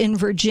Democrat in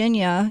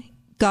Virginia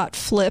got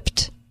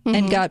flipped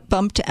and got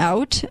bumped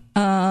out.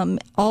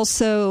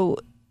 Also,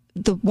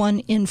 the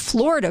one in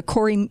Florida,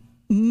 Corey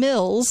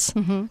Mills,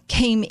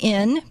 came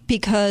in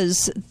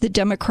because the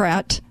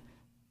Democrat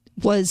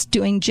was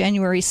doing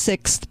January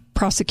 6th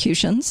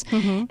prosecutions,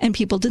 and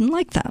people didn't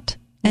like that.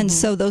 And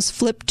so those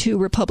flipped to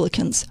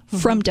Republicans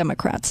from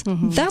Democrats.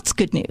 That's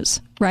good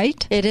news,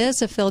 right? It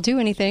is, if they'll do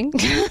anything.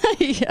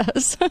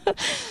 Yes.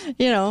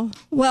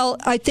 Well,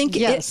 I think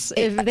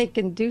if they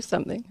can do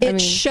something. It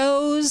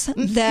shows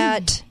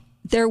that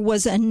there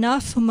was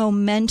enough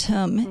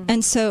momentum.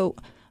 And so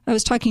I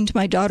was talking to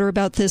my daughter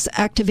about this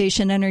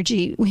activation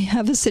energy. We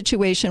have a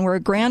situation where a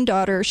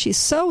granddaughter, she's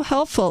so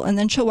helpful, and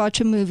then she'll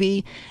watch a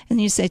movie, and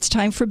you say, it's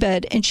time for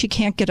bed, and she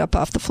can't get up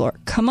off the floor.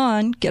 Come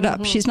on, get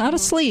up. She's not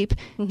asleep.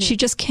 She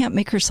just can't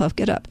make herself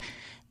get up.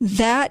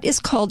 That is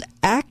called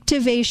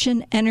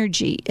activation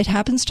energy. It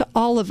happens to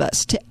all of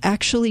us to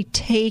actually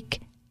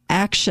take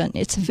action.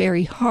 It's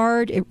very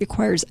hard. It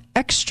requires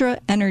extra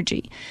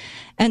energy.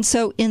 And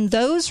so in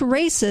those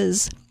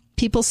races,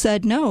 people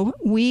said, no,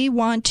 we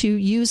want to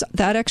use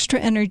that extra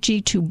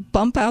energy to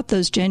bump out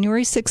those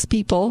January 6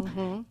 people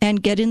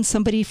and get in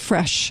somebody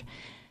fresh.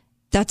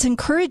 That's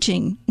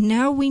encouraging.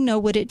 Now we know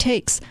what it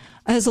takes.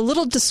 I was a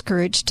little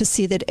discouraged to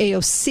see that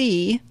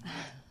AOC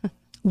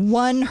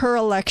won her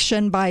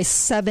election by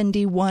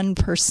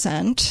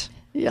 71%.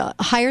 Yeah,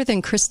 higher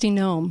than Kristi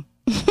Noem.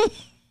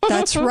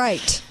 That's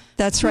right.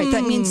 That's right.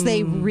 That means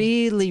they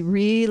really,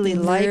 really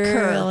like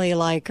her. Really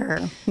like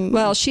her.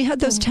 Well, she had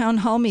those town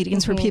hall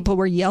meetings where people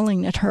were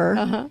yelling at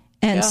her.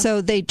 And so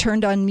they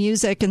turned on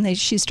music and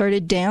she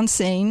started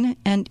dancing.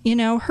 And,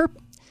 the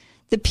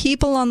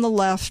people on the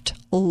left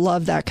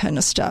love that kind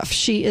of stuff.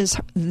 She is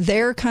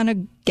their kind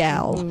of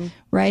gal,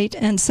 right?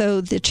 And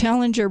so the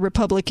challenger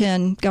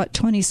Republican got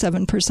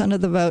 27%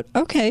 of the vote.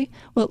 Okay,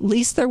 well, at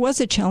least there was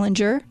a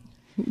challenger,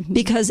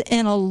 because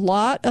in a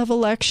lot of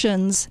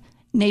elections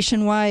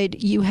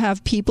nationwide, you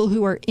have people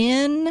who are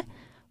in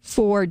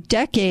for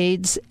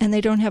decades and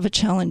they don't have a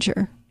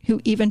challenger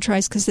who even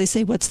tries, because they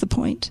say, what's the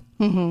point?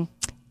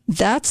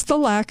 That's the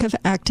lack of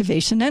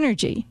activation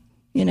energy,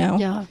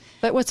 Yeah.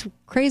 But what's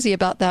crazy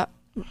about that,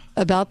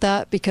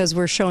 because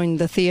we're showing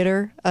the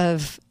theater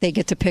of they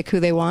get to pick who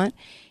they want,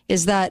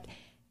 is that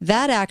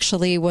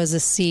actually was a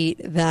seat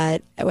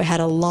that had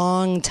a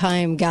long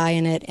time guy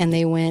in it, and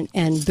they went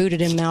and booted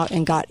him out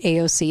and got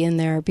AOC in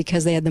there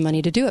because they had the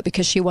money to do it,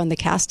 because she won the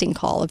casting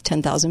call of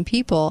 10,000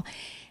 people.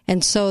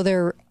 And so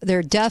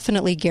they're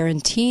definitely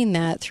guaranteeing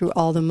that through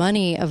all the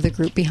money of the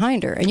group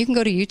behind her. And you can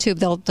go to YouTube;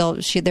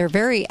 they're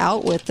very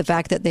out with the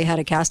fact that they had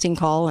a casting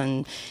call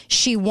and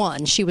she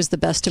won. She was the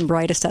best and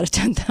brightest out of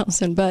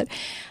 10,000. But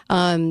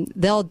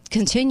they'll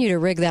continue to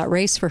rig that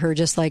race for her,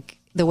 just like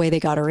the way they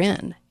got her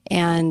in.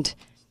 And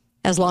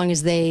as long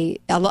as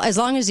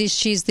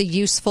she's the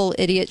useful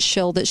idiot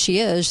shill that she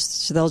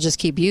is, they'll just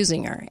keep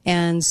using her.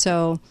 And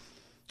so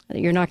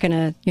you're not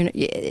going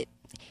to.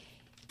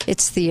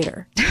 It's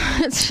theater.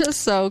 It's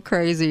just so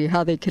crazy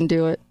how they can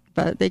do it,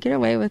 but they get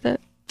away with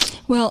it.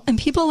 Well, and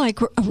people like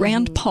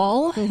Rand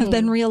Paul have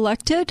been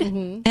reelected,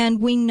 and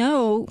we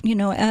know,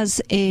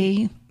 as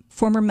a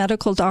former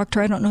medical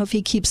doctor, I don't know if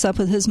he keeps up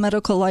with his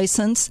medical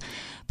license,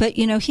 but,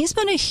 he's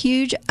been a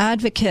huge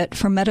advocate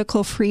for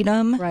medical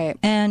freedom, right?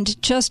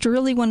 And just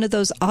really one of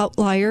those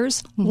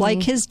outliers,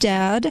 like his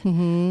dad.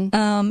 And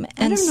I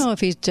don't know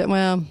if he's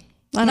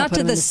not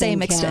to the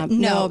same extent.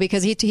 No,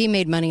 because he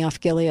made money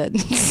off Gilead.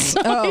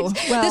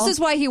 This is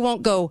why he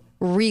won't go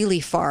really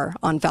far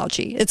on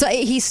Fauci.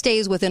 He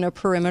stays within a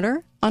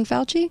perimeter on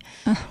Fauci.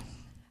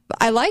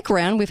 I like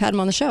Rand. We've had him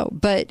on the show,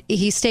 but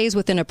he stays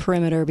within a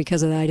perimeter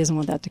because of that. He doesn't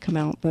want that to come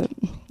out. But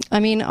I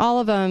mean, all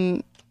of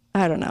them.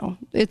 I don't know.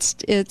 It's.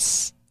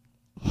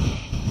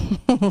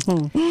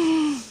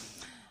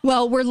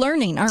 Well, we're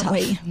learning, aren't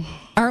we?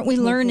 Aren't we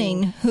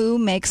learning who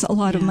makes a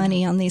lot of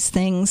money on these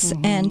things?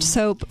 And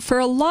so for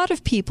a lot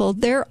of people,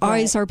 their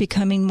eyes are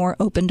becoming more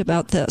opened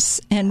about this.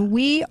 And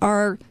we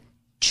are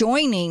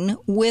joining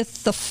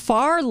with the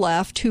far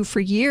left, who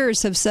for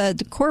years have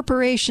said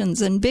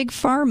corporations and big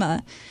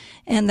pharma.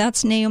 And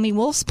that's Naomi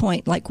Wolf's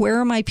point. Like, where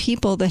are my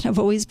people that have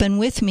always been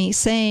with me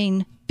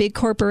saying big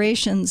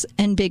corporations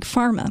and big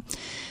pharma?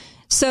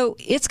 So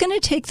it's going to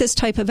take this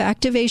type of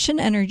activation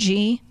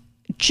energy.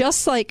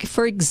 Just like,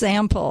 for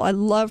example, I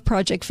love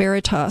Project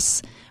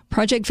Veritas.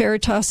 Project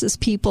Veritas's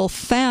people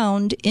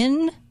found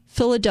in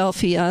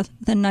Philadelphia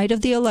the night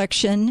of the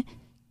election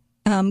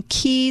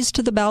keys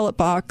to the ballot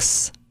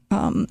box,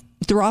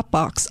 drop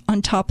box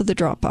on top of the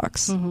drop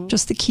box,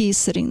 just the keys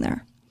sitting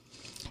there.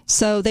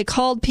 So they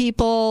called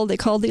people, they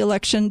called the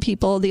election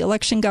people, the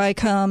election guy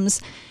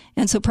comes,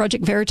 and so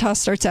Project Veritas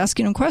starts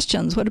asking him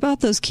questions. What about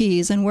those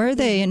keys, and where are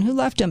they, and who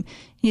left them?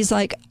 He's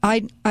like,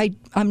 I'm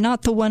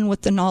not the one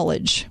with the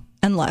knowledge,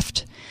 and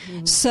left.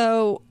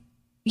 So,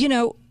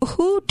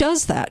 who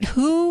does that?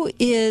 Who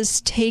is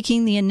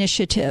taking the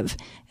initiative?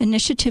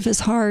 Initiative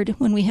is hard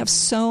when we have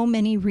so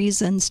many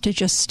reasons to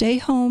just stay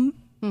home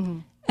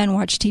and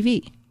watch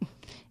TV.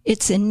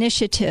 It's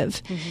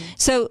initiative.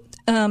 So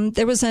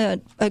there was a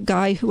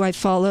guy who I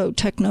follow,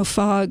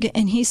 Technofog,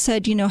 and he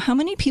said, how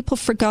many people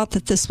forgot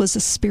that this was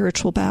a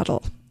spiritual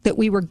battle, that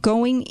we were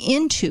going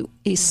into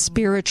a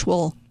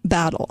spiritual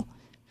battle.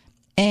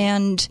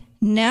 And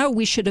now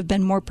we should have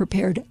been more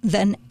prepared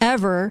than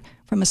ever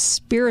from a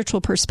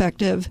spiritual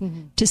perspective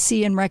to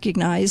see and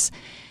recognize.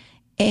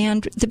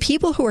 And the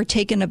people who are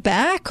taken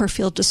aback or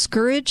feel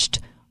discouraged,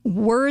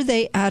 were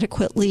they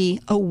adequately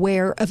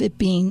aware of it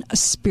being a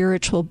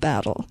spiritual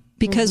battle?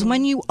 Because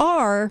when you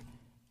are,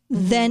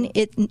 then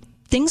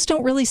things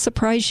don't really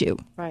surprise you,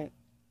 right?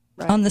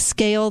 On the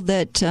scale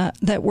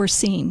that we're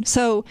seeing.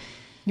 So,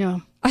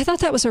 I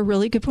thought that was a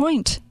really good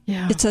point.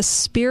 Yeah, it's a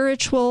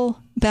spiritual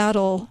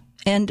battle.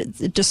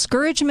 And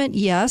discouragement,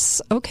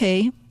 yes,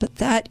 okay, but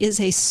that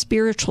is a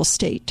spiritual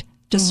state.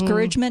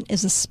 Discouragement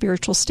is a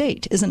spiritual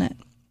state, isn't it?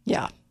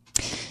 Yeah.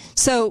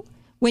 So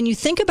when you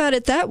think about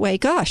it that way,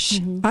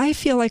 gosh, I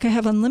feel like I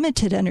have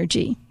unlimited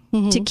energy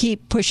to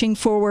keep pushing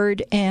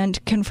forward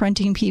and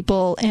confronting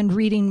people and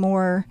reading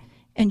more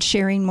and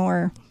sharing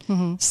more.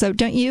 So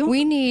don't you?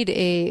 We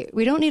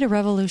don't need a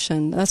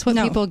revolution. That's what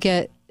people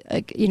get. Are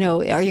you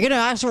going to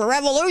ask for a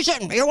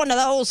revolution? You're one of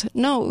those.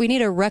 No, we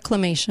need a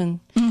reclamation.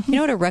 You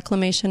know what a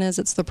reclamation is?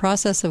 It's the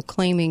process of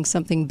claiming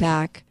something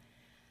back,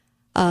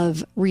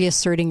 of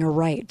reasserting a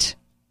right.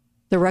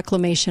 The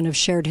reclamation of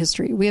shared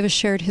history. We have a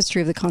shared history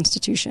of the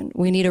Constitution.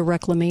 We need a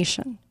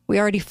reclamation. We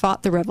already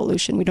fought the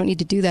revolution. We don't need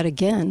to do that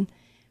again.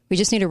 We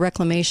just need a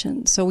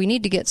reclamation. So we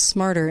need to get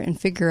smarter and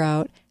figure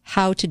out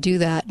how to do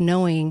that,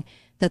 knowing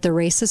that the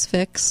race is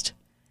fixed,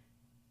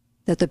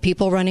 that the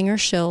people running are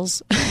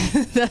shills,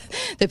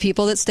 the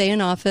people that stay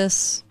in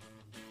office,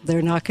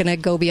 they're not going to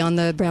go beyond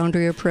the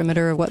boundary or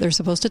perimeter of what they're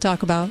supposed to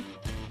talk about.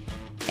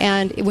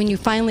 And when you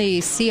finally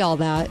see all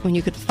that, when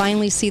you could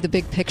finally see the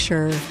big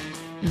picture,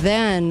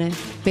 then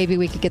maybe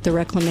we could get the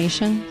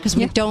reclamation, because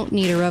we don't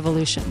need a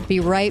revolution. Be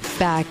right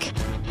back.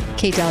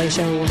 Kate Daly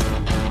Show.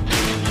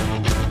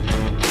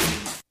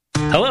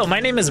 Hello, my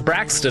name is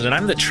Braxton, and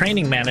I'm the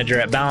training manager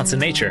at Balance in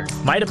Nature.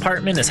 My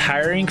department is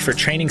hiring for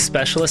training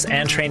specialists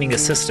and training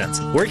assistants.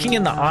 Working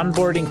in the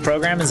onboarding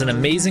program is an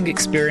amazing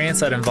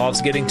experience that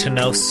involves getting to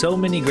know so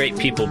many great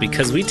people,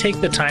 because we take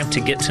the time to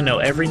get to know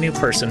every new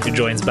person who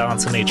joins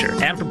Balance in Nature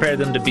and prepare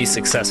them to be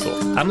successful.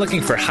 I'm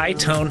looking for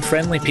high-tone,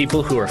 friendly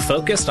people who are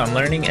focused on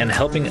learning and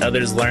helping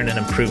others learn and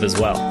improve as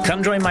well.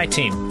 Come join my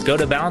team. Go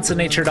to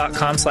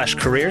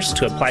balanceinnature.com/careers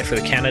to apply for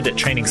the candidate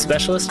training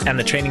specialist and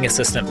the training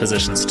assistant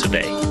positions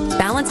today.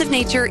 Balance of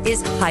Nature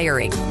is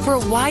hiring for a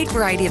wide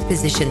variety of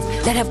positions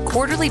that have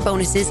quarterly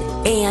bonuses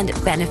and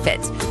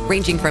benefits,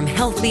 ranging from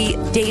healthy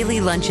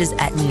daily lunches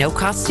at no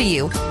cost to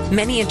you,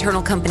 many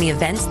internal company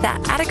events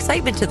that add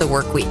excitement to the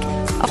work week,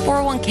 a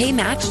 401k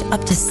matched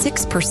up to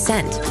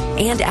 6%,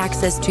 and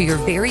access to your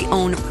very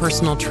own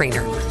personal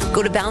trainer.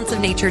 Go to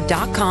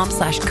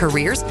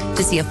balanceofnature.com/careers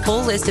to see a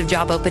full list of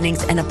job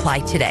openings and apply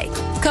today.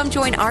 Come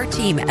join our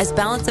team as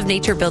Balance of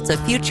Nature builds a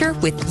future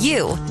with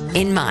you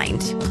in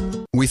mind.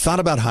 We thought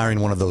about hiring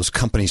one of those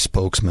company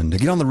spokesmen to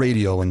get on the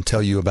radio and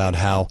tell you about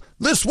how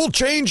this will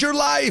change your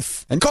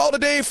life and call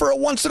today for a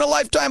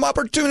once-in-a-lifetime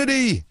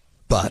opportunity.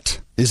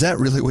 But is that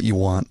really what you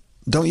want?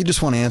 Don't you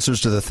just want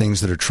answers to the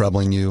things that are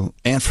troubling you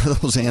and for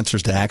those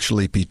answers to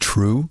actually be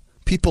true?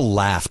 People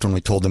laughed when we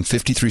told them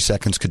 53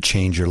 seconds could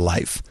change your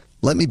life.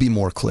 Let me be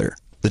more clear.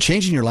 The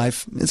change in your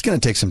life, it's going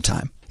to take some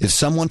time. If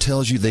someone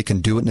tells you they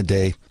can do it in a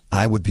day,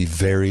 I would be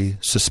very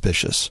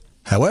suspicious.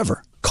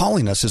 However,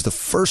 calling us is the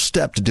first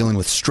step to dealing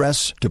with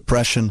stress,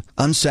 depression,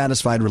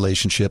 unsatisfied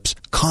relationships,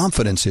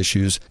 confidence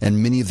issues,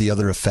 and many of the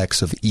other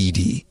effects of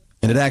ED.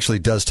 And it actually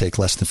does take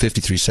less than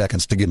 53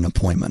 seconds to get an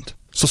appointment.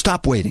 So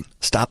stop waiting.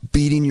 Stop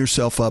beating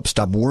yourself up.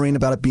 Stop worrying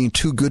about it being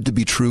too good to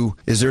be true.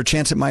 Is there a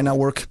chance it might not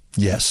work?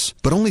 Yes,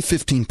 but only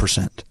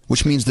 15%,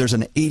 which means there's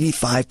an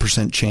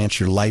 85% chance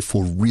your life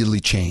will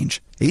really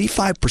change.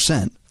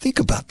 85%. Think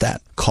about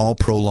that. Call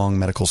Prolong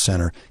Medical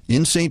Center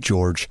in St.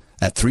 George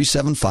at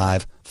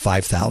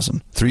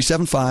 375-5000.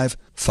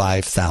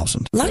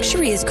 375-5000.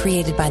 Luxury is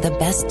created by the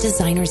best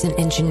designers and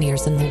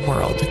engineers in the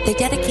world. They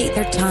dedicate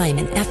their time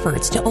and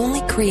efforts to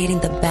only creating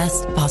the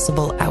best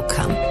possible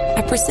outcome.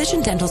 At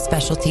Precision Dental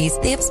Specialties,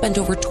 they have spent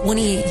over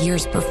 28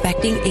 years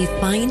perfecting a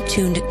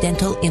fine-tuned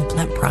dental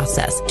implant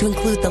process to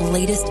include the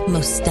latest,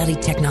 most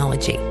studied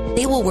technology.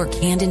 They will work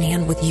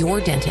hand-in-hand with your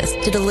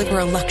dentist to deliver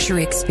a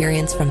luxury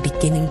experience from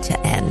beginning to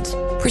end.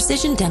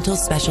 Precision Dental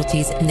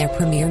Specialties and their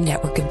premier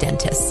network of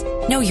dentists.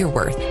 Know your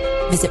worth.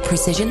 Visit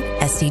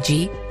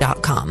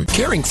PrecisionSCG.com.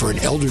 Caring for an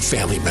elder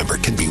family member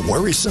can be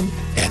worrisome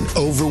and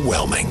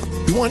overwhelming.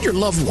 You want your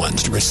loved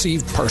ones to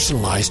receive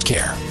personalized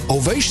care.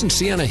 Ovation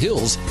Sienna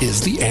Hills is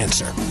the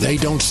answer. They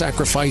don't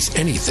sacrifice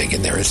anything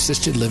in their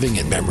assisted living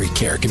and memory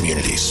care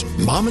communities.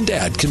 Mom and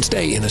dad can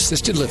stay in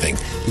assisted living,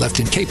 left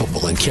in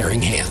capable and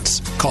caring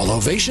hands. Call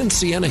Ovation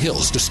Sienna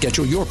Hills to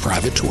schedule your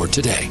private tour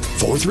today.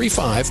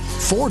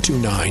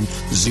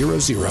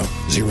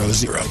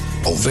 435-429-0000.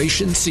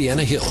 Ovation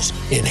Sienna Hills,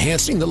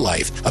 enhancing the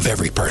life of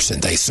every person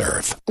they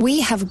serve.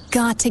 We have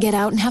got to get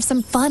out and have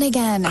some fun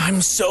again.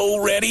 I'm so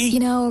ready.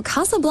 You know,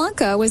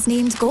 Casablanca was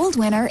named gold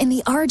winner in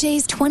the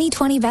RJ's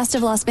 2020 Best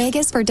of Las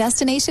Vegas for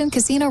Destination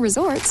Casino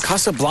Resorts.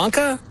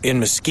 Casablanca? In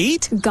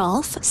Mesquite?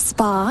 Golf,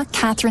 spa,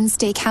 Catherine's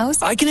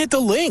Steakhouse. I can hit the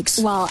links.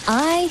 While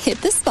I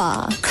hit the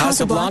spa.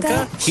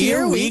 Casablanca,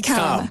 here we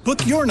come.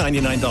 Book your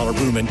 $99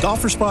 room and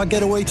golf or spa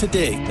getaway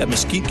today at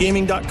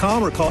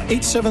MesquiteGaming.com or call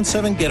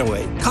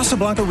 877-GETAWAY.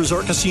 Casablanca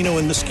Resort Casino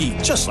in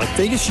Mesquite, just like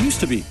Vegas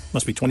used to be.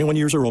 Must be 21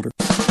 years or older.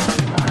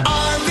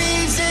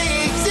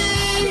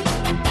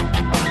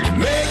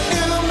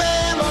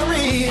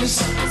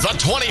 The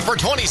 20 for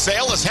 20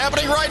 sale is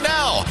happening right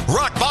now.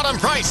 Rock bottom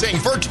pricing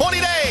for 20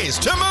 days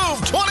to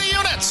move 20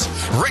 units.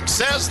 Rick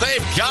says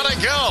they've got to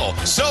go.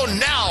 So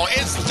now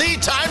is the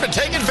time to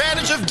take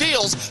advantage of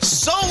deals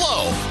so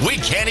low we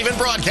can't even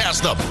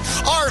broadcast them.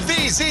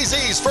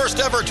 RVZZ's first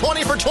ever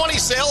 20 for 20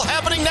 sale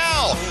happening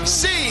now.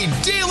 See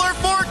dealer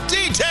for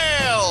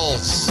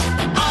details.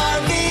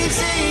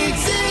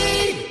 RVZZ.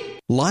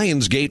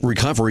 Lionsgate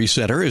Recovery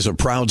Center is a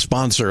proud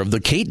sponsor of the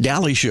Kate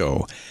Daly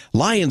Show.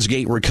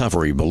 Lionsgate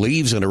Recovery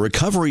believes in a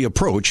recovery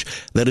approach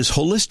that is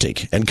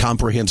holistic and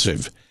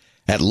comprehensive.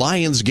 At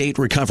Lionsgate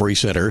Recovery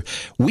Center,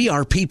 we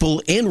are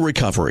people in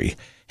recovery,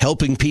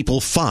 helping people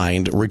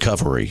find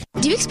recovery.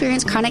 Do you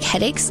experience chronic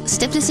headaches,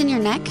 stiffness in your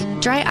neck,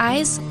 dry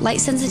eyes,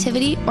 light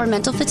sensitivity, or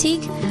mental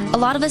fatigue? A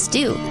lot of us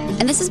do.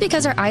 And this is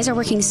because our eyes are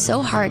working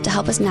so hard to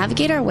help us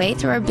navigate our way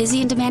through our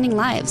busy and demanding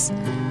lives.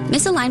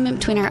 Misalignment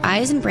between our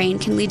eyes and brain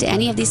can lead to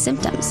any of these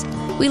symptoms.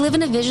 We live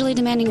in a visually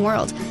demanding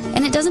world,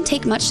 and it doesn't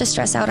take much to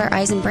stress out our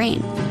eyes and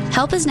brain.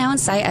 Help is now in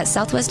sight at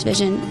Southwest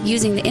Vision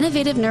using the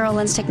innovative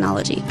NeuroLens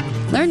technology.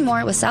 Learn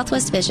more with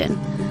Southwest Vision.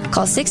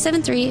 Call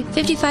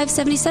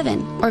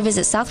 673-5577 or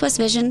visit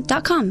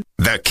southwestvision.com.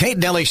 The Kate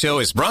Daly Show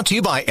is brought to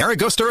you by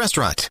Aragosta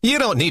Restaurant. You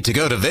don't need to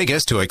go to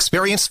Vegas to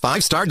experience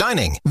five-star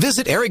dining.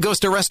 Visit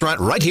Aragosta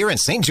Restaurant right here in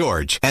St.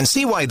 George and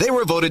see why they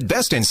were voted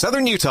best in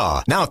Southern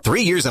Utah. Now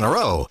 3 years in a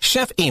row,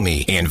 Chef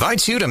Amy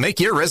invites you to make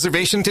your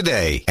reservation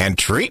today and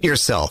treat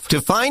yourself to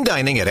fine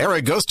dining at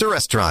Aragosta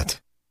Restaurant.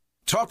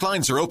 Talk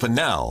lines are open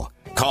now.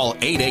 Call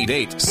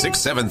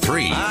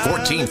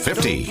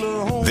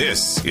 888-673-1450.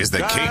 This is the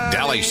Kate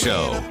Daly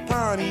Show.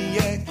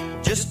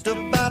 Just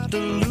about to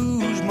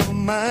lose my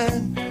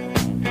mind.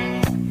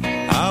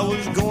 I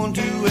was going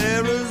to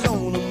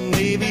Arizona,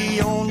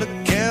 maybe on to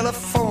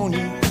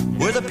California,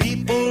 where the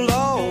people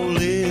all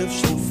live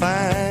so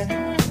fine.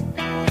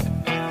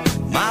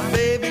 My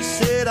baby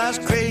said I was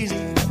crazy.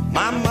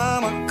 My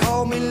mama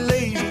called me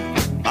lazy.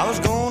 I was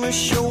gonna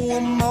show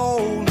them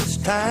all this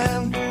time.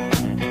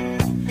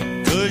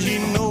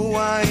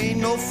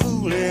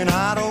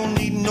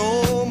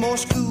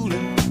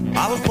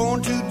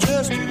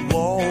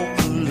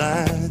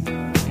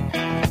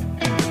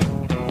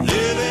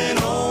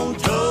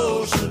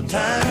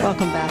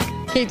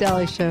 Kate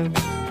Daly Show.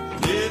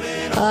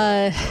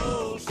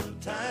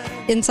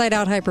 Inside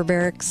Out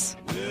Hyperbarics.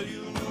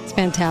 It's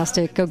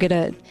fantastic. Go get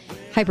a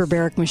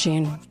hyperbaric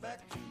machine.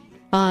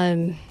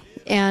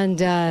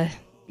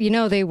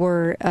 They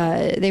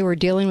were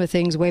dealing with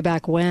things way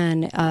back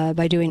when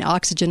by doing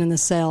oxygen in the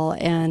cell,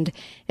 and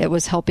it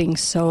was helping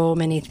so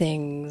many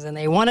things. And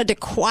they wanted to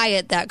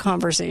quiet that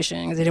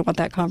conversation because they didn't want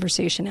that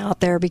conversation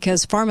out there,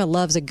 because pharma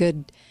loves a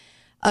good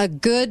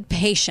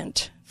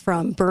patient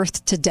from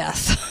birth to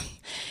death.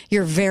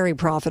 You're very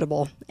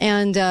profitable.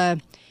 And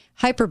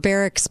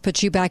hyperbarics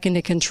puts you back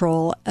into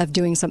control of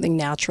doing something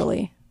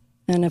naturally.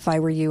 And if I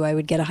were you, I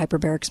would get a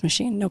hyperbarics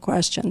machine, no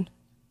question.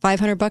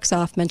 $500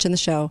 off. Mention the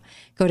show.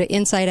 Go to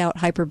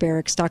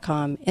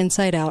InsideOutHyperbarics.com,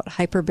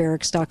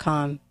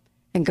 InsideOutHyperbarics.com,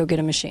 and go get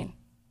a machine.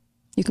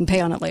 You can pay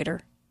on it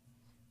later.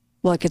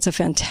 Look, it's a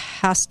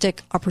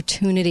fantastic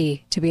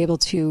opportunity to be able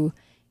to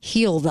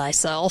heal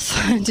thyself,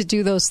 to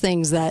do those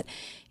things that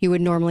you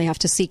would normally have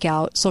to seek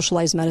out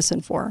socialized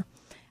medicine for.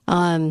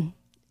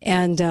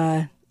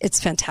 It's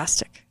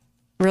fantastic.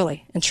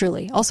 Really and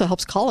truly. Also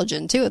helps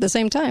collagen, too, at the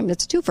same time.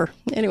 It's a twofer.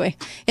 Anyway,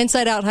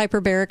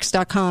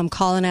 InsideOutHyperbarics.com.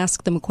 Call and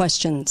ask them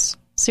questions.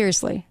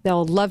 Seriously.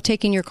 They'll love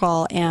taking your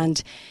call,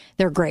 and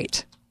they're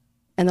great.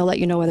 And they'll let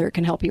you know whether it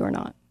can help you or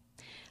not.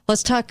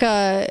 Let's talk.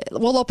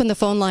 We'll open the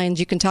phone lines.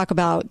 You can talk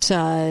about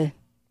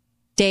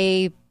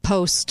day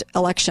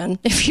post-election,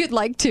 if you'd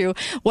like to,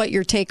 what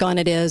your take on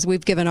it is.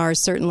 We've given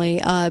ours, certainly.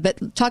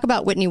 But talk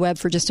about Whitney Webb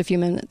for just a few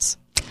minutes.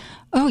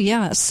 Oh,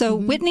 yeah. So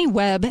Whitney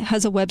Webb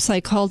has a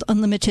website called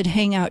Unlimited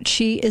Hangout.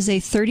 She is a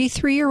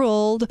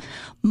 33-year-old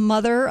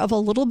mother of a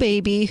little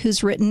baby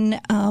who's written a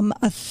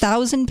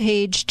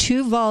 1,000-page,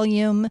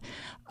 2-volume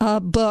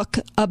book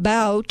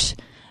about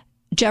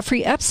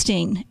Jeffrey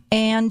Epstein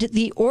and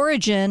the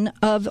origin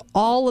of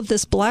all of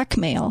this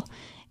blackmail.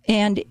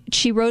 And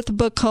she wrote the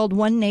book called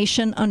One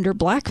Nation Under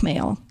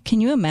Blackmail. Can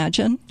you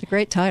imagine? It's a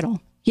great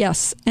title.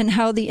 Yes, and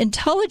how the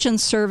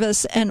intelligence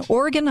service and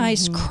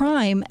organized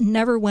crime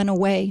never went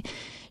away.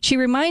 She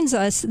reminds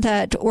us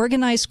that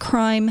organized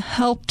crime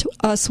helped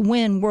us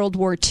win World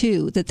War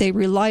II, that they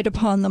relied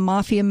upon the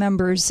mafia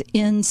members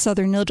in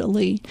southern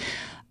Italy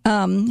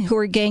who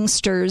were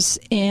gangsters.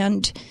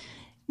 And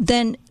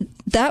then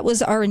that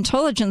was our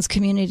intelligence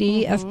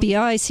community,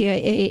 FBI,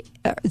 CIA,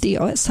 the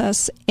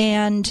OSS,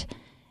 and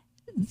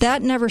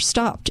that never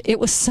stopped. It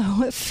was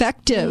so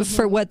effective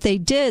for what they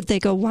did. They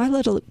go, why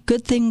let a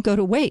good thing go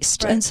to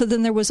waste? Right. And so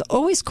then there was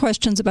always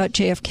questions about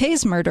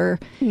JFK's murder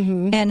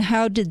and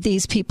how did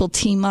these people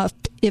team up,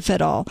 if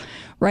at all,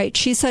 right?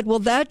 She said, well,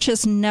 that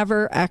just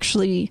never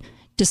actually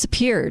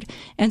disappeared.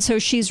 And so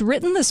she's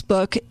written this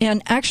book,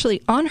 and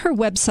actually on her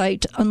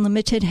website,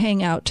 Unlimited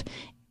Hangout,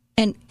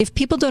 and if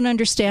people don't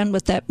understand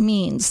what that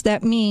means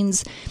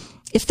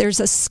if there's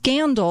a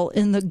scandal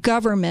in the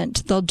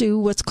government, they'll do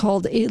what's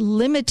called a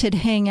limited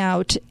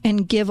hangout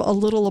and give a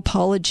little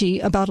apology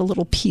about a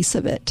little piece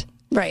of it.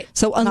 Right.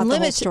 So unlimited, not the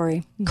whole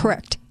story.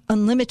 Correct.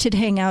 Unlimited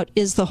hangout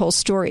is the whole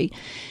story.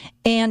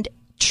 And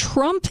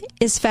Trump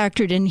is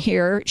factored in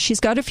here. She's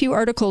got a few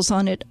articles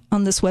on it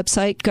on this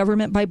website,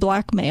 Government by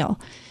Blackmail.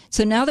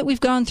 So now that we've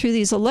gone through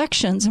these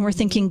elections and we're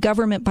thinking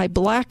government by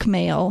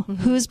blackmail,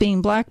 who's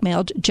being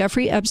blackmailed?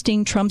 Jeffrey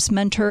Epstein, Trump's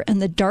mentor,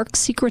 and the dark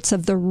secrets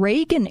of the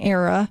Reagan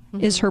era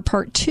is her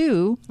part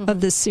 2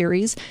 of this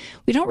series.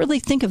 We don't really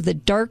think of the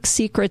dark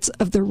secrets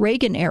of the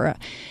Reagan era,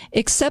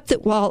 except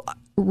that while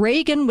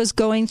Reagan was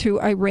going through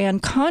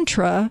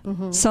Iran-Contra,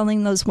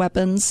 selling those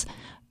weapons,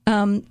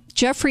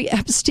 Jeffrey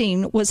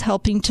Epstein was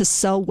helping to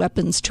sell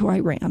weapons to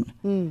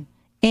Iran.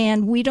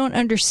 And we don't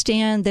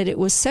understand that it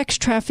was sex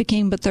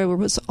trafficking, but there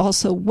was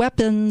also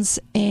weapons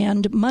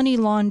and money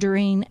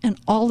laundering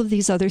and all of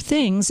these other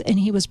things, and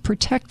he was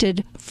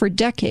protected for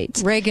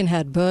decades. Reagan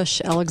had Bush,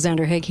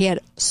 Alexander Haig. He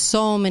had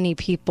so many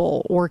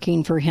people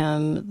working for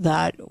him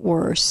that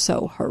were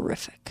so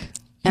horrific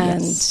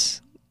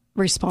and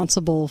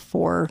responsible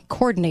for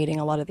coordinating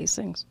a lot of these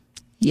things.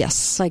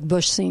 Yes. Like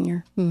Bush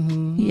Sr.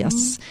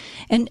 Yes.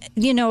 And,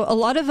 you know, a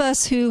lot of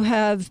us who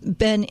have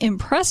been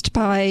impressed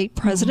by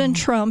President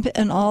Trump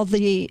and all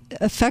the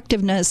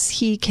effectiveness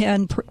he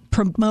can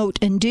promote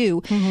and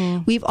do,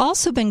 we've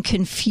also been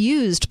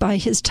confused by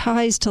his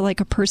ties to like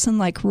a person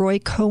like Roy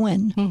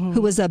Cohn,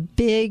 who was a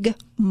big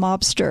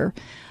mobster.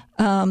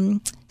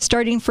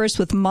 Starting first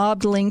with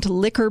mob-linked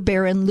liquor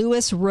baron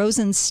Louis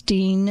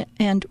Rosenstein,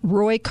 and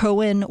Roy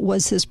Cohn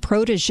was his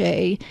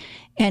protege,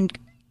 and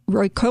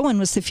Roy Cohn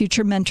was the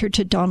future mentor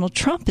to Donald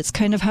Trump. It's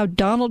kind of how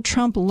Donald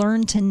Trump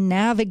learned to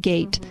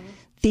navigate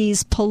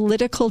these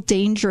political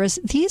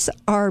these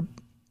are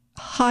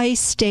high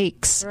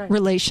stakes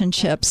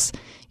relationships.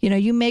 You know,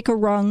 you make a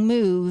wrong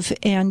move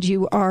and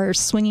you are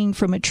swinging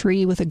from a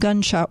tree with a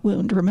gunshot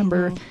wound.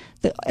 Remember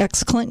the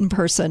ex-Clinton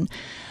person.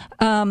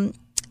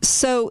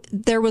 So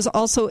there was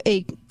also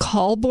a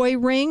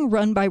callboy ring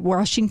run by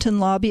Washington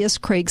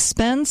lobbyist Craig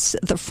Spence,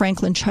 the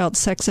Franklin child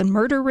sex and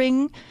murder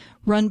ring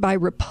run by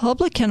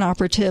Republican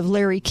operative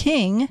Larry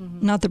King,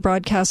 not the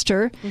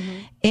broadcaster,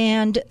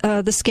 and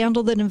the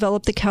scandal that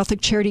enveloped the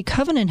Catholic Charity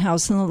Covenant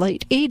House in the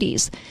late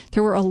 80s.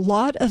 There were a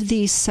lot of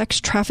these sex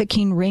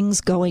trafficking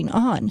rings going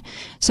on.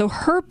 So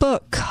her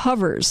book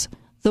covers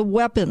the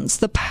weapons,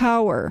 the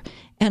power,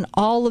 and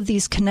all of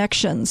these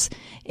connections,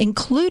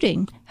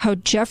 including how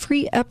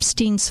Jeffrey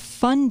Epstein's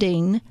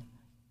funding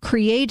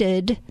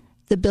created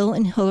the Bill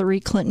and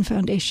Hillary Clinton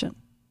Foundation.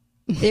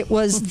 It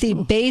was the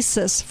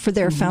basis for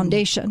their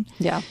foundation.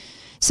 Yeah.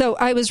 So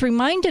I was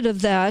reminded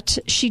of that.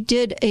 She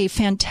did a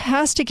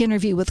fantastic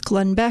interview with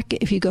Glenn Beck.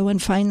 If you go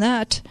and find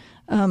that,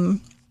 I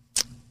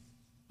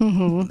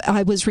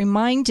was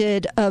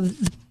reminded of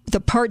the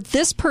part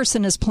this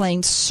person is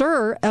playing,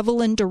 Sir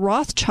Evelyn de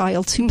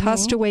Rothschild, who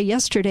passed away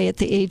yesterday at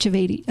the age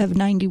of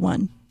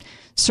 91.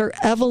 Sir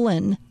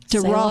Evelyn de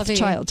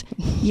Rothschild.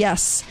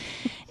 Yes.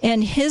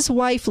 And his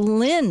wife,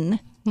 Lynn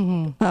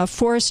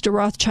Forrest de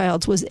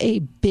Rothschild, was a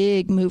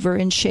big mover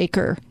and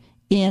shaker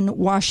in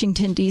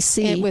Washington,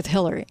 D.C. And with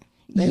Hillary.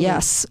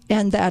 Yes.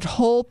 And that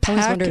whole pack.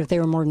 I always wondered if they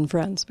were more than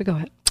friends, but go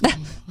ahead.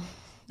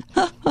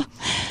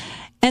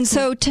 And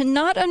so to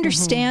not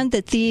understand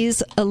that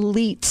these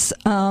elites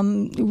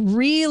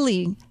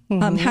really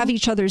have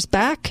each other's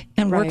back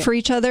and work for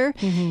each other.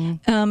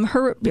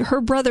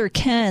 Her brother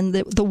Ken,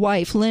 the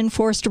wife, Lynn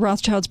Forrest de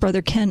Rothschild's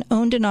brother Ken,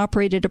 owned and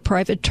operated a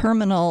private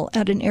terminal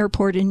at an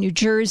airport in New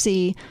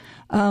Jersey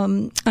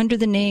under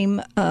the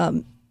name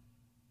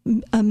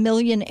A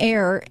Million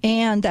Air,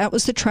 and that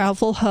was the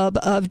travel hub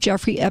of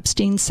Jeffrey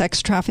Epstein's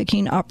sex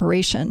trafficking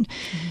operation.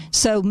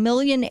 So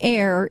Million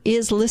Air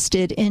is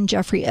listed in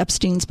Jeffrey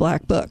Epstein's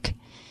Black Book.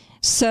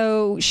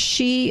 So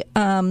she,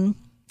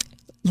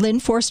 Lynn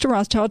Forrest de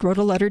Rothschild, wrote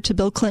a letter to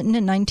Bill Clinton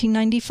in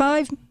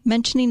 1995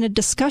 mentioning a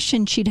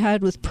discussion she'd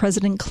had with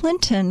President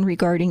Clinton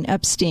regarding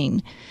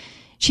Epstein.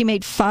 She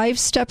made 5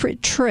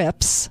 separate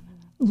trips.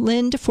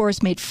 Lynn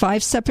DeForest made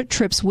 5 separate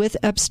trips with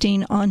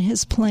Epstein on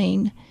his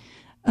plane.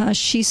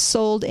 She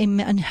sold a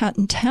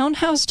Manhattan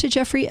townhouse to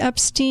Jeffrey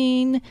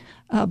Epstein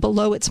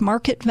below its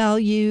market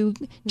value.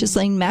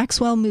 Ghislaine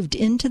Maxwell moved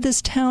into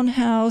this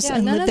townhouse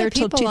and lived there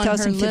till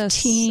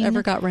 2015.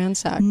 Ever got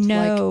ransacked?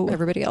 No, like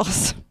everybody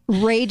else.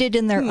 Raided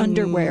in their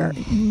underwear.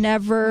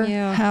 Never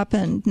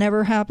happened.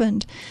 Never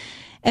happened.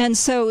 And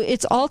so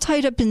it's all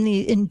tied up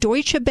in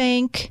Deutsche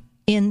Bank,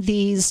 in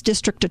these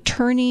district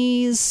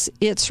attorneys.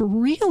 It's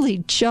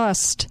really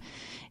just.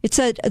 It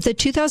said the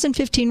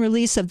 2015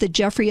 release of the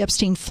Jeffrey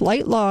Epstein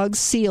flight logs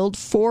sealed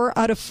 4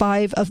 out of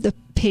 5 of the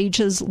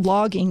pages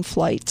logging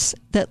flights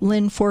that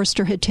Lynn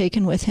Forrester had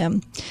taken with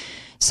him.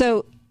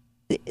 So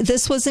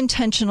this was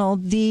intentional.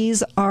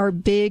 These are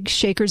big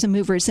shakers and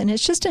movers. And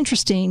it's just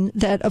interesting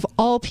that of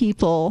all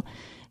people,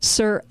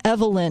 Sir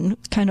Evelyn,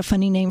 kind of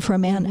funny name for a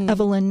man,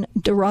 Evelyn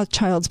de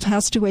Rothschild,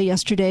 passed away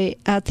yesterday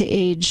at the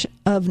age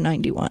of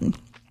 91.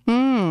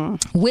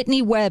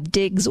 Whitney Webb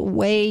digs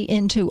way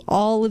into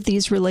all of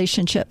these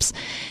relationships.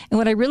 And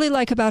what I really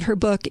like about her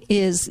book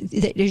is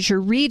that as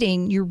you're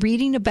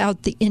reading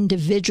about the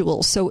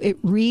individual. So it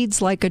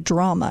reads like a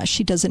drama.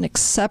 She does an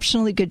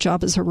exceptionally good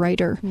job as a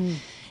writer.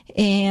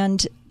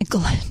 And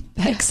Glenn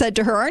Beck said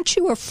to her, "Aren't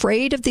you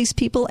afraid of these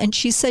people?" And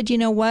she said, "You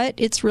know what?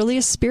 It's really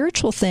a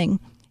spiritual thing.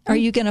 Are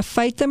you going to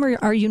fight them or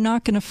are you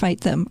not going to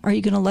fight them? Are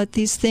you going to let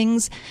these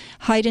things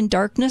hide in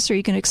darkness or are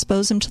you going to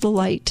expose them to the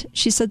light?"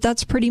 She said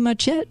that's pretty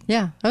much it.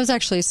 Yeah. I was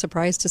actually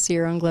surprised to see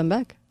her on Glenn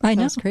Beck. I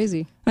know. That's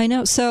crazy. I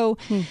know. So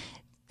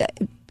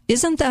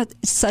isn't that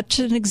such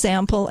an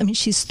example? I mean,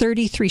 she's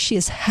 33. She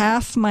is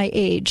half my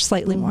age,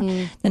 slightly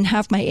more than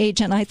half my age.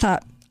 And I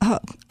thought, oh,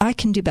 I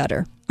can do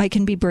better. I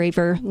can be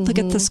braver. Look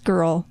at this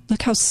girl.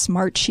 Look how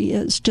smart she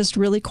is. Just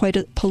really quite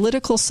a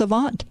political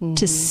savant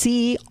to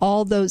see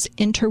all those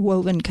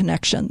interwoven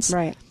connections.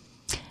 Right.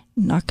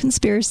 Not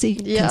conspiracy.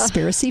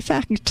 Conspiracy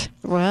fact.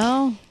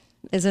 Well,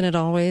 isn't it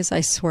always?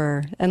 I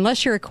swear.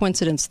 Unless you're a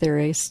coincidence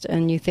theorist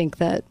and you think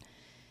that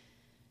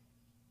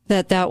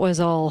was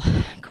all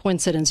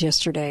coincidence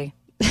yesterday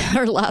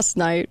or last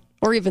night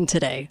or even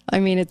today. I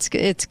mean, it's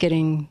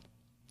getting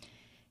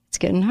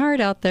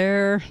hard out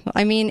there.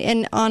 I mean,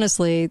 and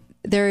honestly,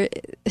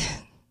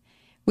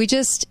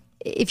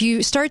 if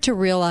you start to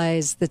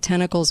realize the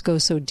tentacles go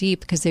so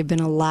deep because they've been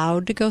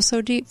allowed to go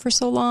so deep for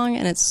so long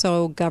and it's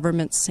so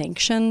government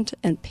sanctioned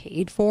and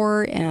paid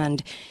for,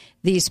 and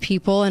these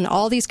people and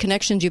all these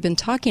connections you've been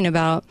talking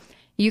about,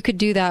 you could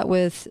do that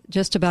with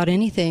just about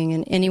anything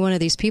and any one of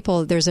these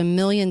people. There's a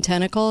million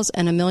tentacles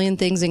and a million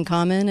things in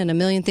common and a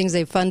million things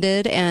they've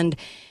funded, and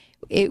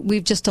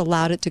we've just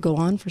allowed it to go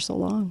on for so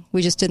long.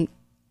 We just didn't.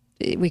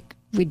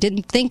 We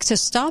didn't think to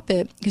stop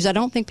it because I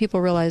don't think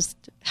people realized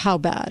how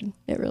bad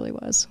it really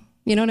was.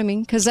 You know what I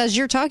mean? Because as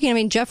you're talking, I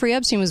mean, Jeffrey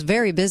Epstein was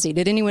very busy.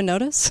 Did anyone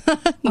notice?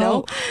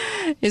 No,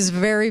 is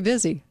very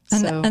busy.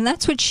 And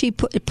that's what she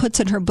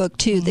puts in her book,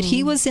 too, that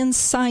he was in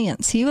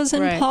science. He was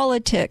in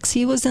politics.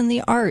 He was in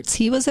the arts.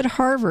 He was at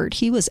Harvard.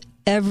 He was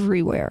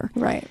everywhere.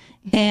 Right.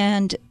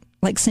 And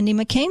like Cindy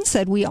McCain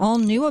said, we all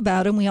knew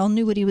about him. We all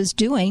knew what he was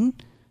doing.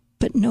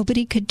 but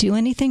nobody could do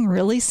anything,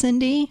 really,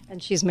 Cindy.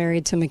 And she's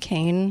married to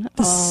McCain.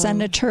 The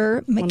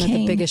Senator McCain. One of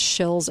the biggest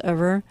shills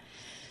ever.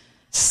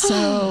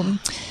 So...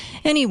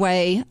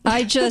 Anyway,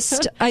 I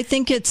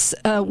think it's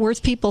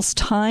worth people's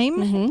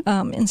time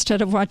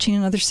instead of watching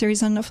another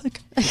series on Netflix.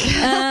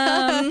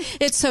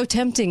 It's so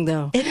tempting,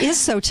 though. It is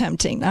so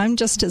tempting. I'm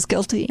just as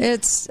guilty.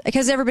 It's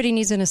because everybody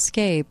needs an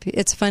escape.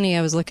 It's funny.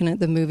 I was looking at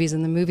the movies,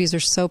 and the movies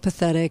are so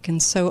pathetic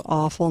and so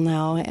awful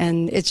now,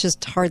 and it's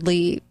just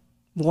hardly.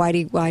 Why do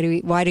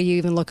you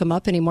even look them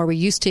up anymore? We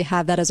used to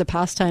have that as a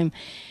pastime,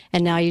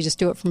 and now you just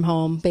do it from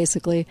home,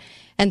 basically.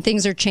 And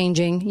things are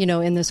changing,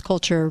 in this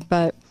culture,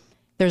 but.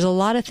 There's a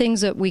lot of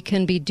things that we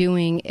can be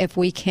doing if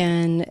we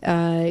can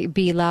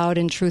be loud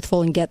and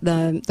truthful and get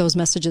those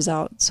messages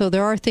out. So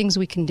there are things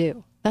we can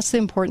do. That's the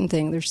important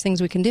thing. There's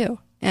things we can do.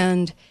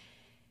 And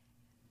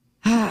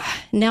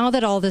now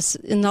that all this,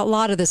 and a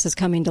lot of this is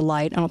coming to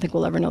light, I don't think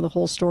we'll ever know the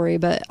whole story,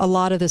 but a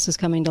lot of this is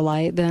coming to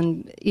light,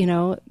 then,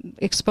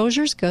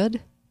 exposure's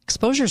good.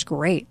 Exposure's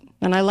great.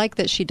 And I like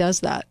that she does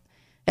that.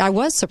 I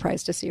was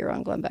surprised to see her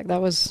on Glenn Beck. That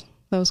was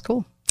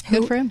cool.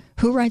 Good for him.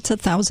 Who writes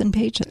 1,000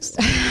 pages?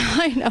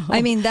 I know.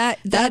 I mean, that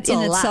in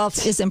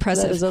itself is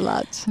impressive. That is a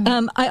lot.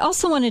 I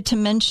also wanted to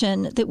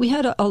mention that we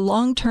had a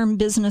long-term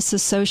business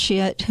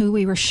associate who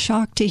we were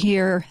shocked to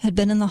hear had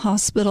been in the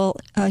hospital,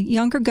 a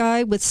younger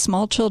guy with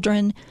small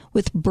children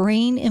with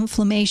brain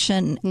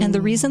inflammation. And the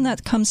reason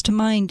that comes to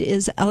mind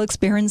is Alex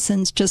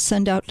Berenson's just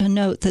sent out a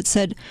note that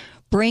said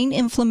brain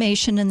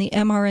inflammation in the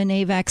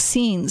mRNA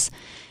vaccines.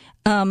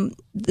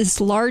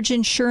 This large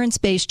insurance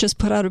base just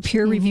put out a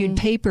peer-reviewed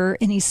paper,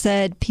 and he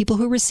said people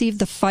who received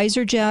the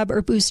Pfizer jab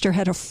or booster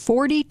had a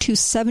 40 to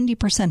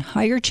 70%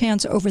 higher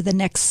chance over the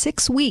next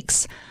 6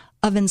 weeks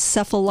of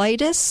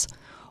encephalitis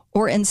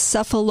or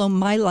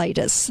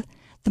encephalomyelitis.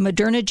 The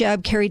Moderna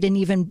jab carried an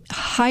even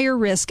higher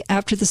risk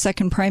after the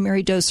second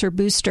primary dose or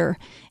booster,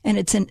 and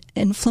it's an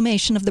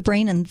inflammation of the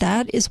brain, and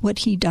that is what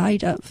he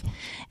died of.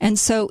 And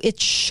so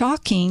it's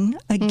shocking,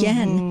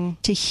 again,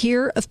 to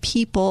hear of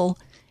people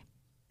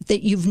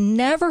that you've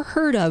never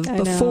heard of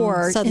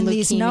before in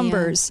these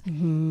numbers,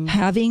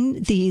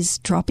 having these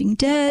dropping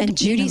dead and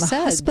Judy in the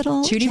said,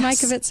 hospital. Judy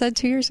Mikovits said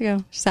 2 years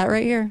ago, she sat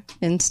right here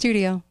in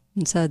studio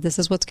and said, this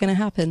is what's going to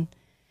happen.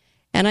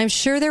 And I'm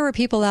sure there were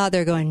people out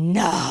there going,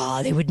 no,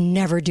 they would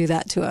never do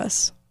that to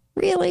us.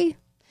 Really?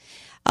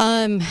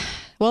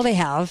 Well, they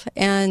have.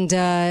 And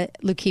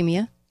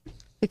leukemia.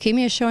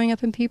 Leukemia is showing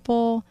up in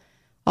people.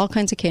 All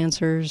kinds of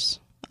cancers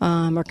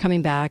are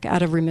coming back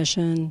out of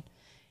remission.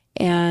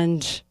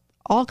 And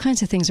all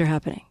kinds of things are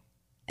happening.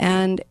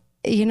 And,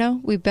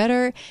 we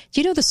better...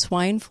 Do you know the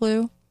swine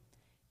flu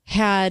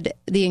had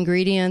the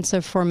ingredients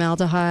of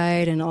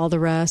formaldehyde and all the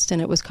rest,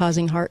 and it was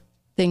causing heart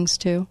things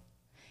too?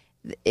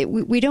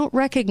 We don't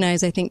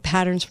recognize, I think,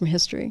 patterns from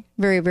history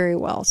very, very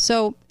well.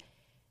 So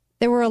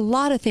there were a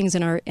lot of things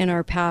in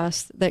our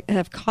past that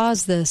have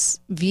caused this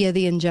via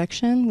the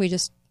injection. We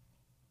just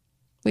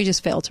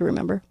fail to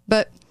remember.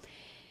 But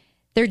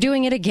they're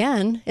doing it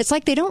again. It's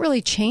like they don't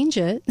really change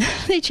it.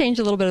 They change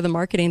a little bit of the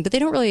marketing, but they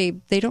don't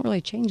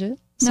really change it.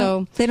 No,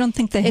 so they don't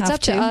think they have to. It's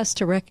up to us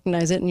to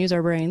recognize it and use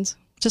our brains,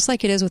 just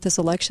like it is with this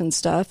election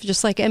stuff.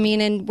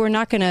 And we're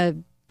not going to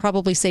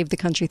probably save the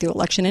country through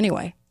election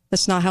anyway.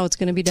 That's not how it's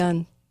going to be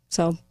done.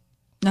 So,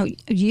 no,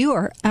 you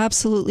are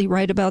absolutely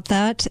right about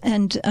that.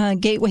 And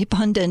Gateway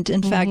Pundit,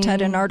 in fact,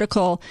 had an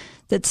article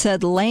that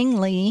said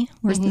Langley,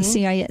 where's the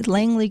CIA?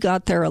 Langley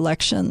got their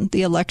election,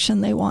 the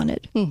election they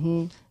wanted.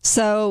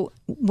 So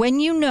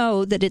when you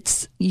know that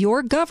it's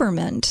your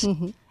government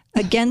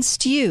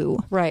against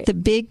you, right? The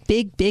big,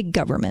 big, big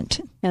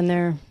government, and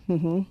they're,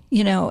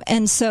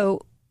 and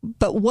so.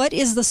 But what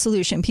is the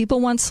solution? People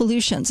want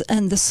solutions,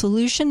 and the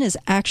solution is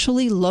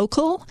actually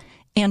local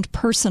and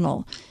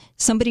personal.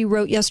 Somebody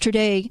wrote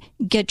yesterday,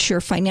 get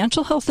your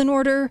financial health in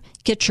order,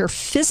 get your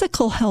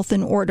physical health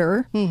in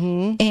order,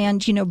 and,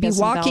 be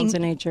walking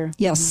in nature.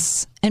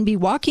 Yes. And be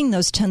walking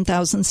those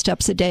 10,000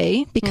 steps a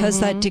day, because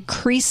that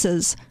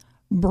decreases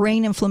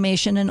brain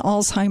inflammation and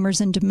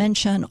Alzheimer's and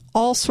dementia and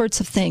all sorts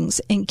of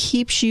things, and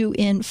keeps you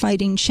in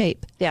fighting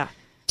shape. Yeah.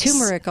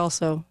 Turmeric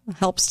also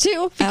helps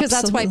too, because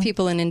that's why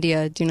people in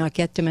India do not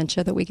get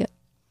dementia that we get.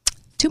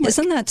 Turmeric.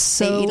 Isn't that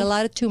so? They eat a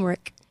lot of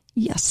turmeric.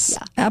 Yes,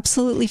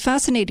 absolutely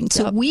fascinating.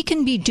 So we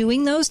can be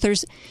doing those.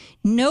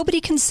 Nobody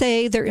can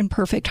say they're in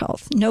perfect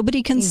health.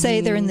 Nobody can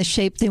say they're in the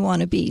shape they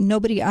want to be.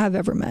 Nobody I've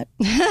ever met.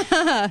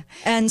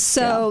 And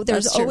so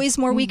there's always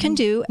more we can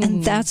do,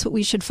 and that's what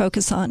we should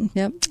focus on.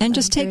 Yep. And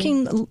just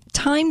taking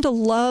time to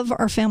love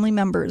our family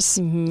members,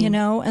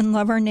 and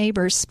love our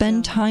neighbors.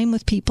 Spend time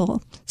with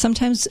people.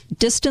 Sometimes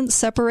distance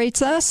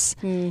separates us.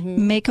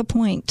 Make a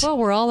point. Well,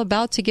 we're all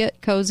about to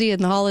get cozy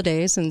in the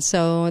holidays, and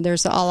so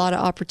there's a lot of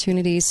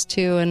opportunities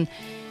too. And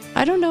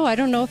I don't know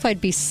if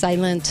I'd be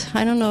silent.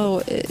 I don't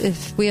know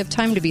if we have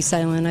time to be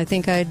silent. I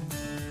think I'd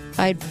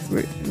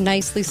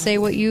nicely say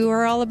what you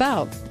are all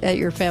about at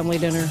your family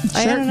dinner.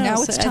 Sure, I don't know.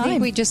 now it's time. I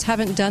think we just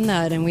haven't done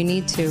that, and we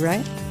need to,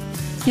 right?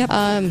 Yep.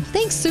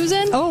 Thanks,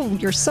 Susan. Oh,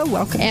 you're so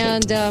welcome.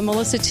 And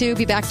Melissa, too.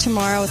 Be back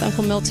tomorrow with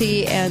Uncle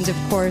Milty. And, of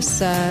course,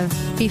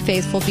 be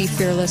faithful, be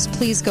fearless.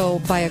 Please go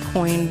buy a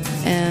coin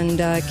and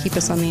keep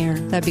us on the air.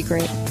 That'd be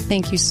great.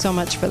 Thank you so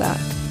much for that.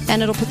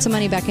 And it'll put some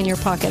money back in your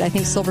pocket. I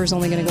think silver's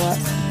only going to go up.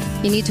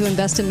 You need to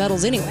invest in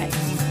metals anyway.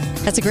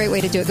 That's a great way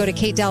to do it. Go to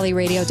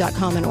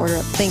KateDalleyRadio.com and order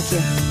it. Thank you.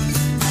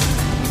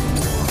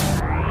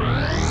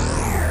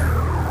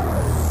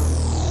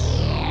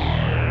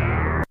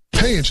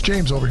 Hey, it's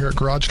James over here at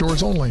Garage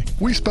Doors Only.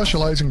 We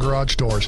specialize in garage doors.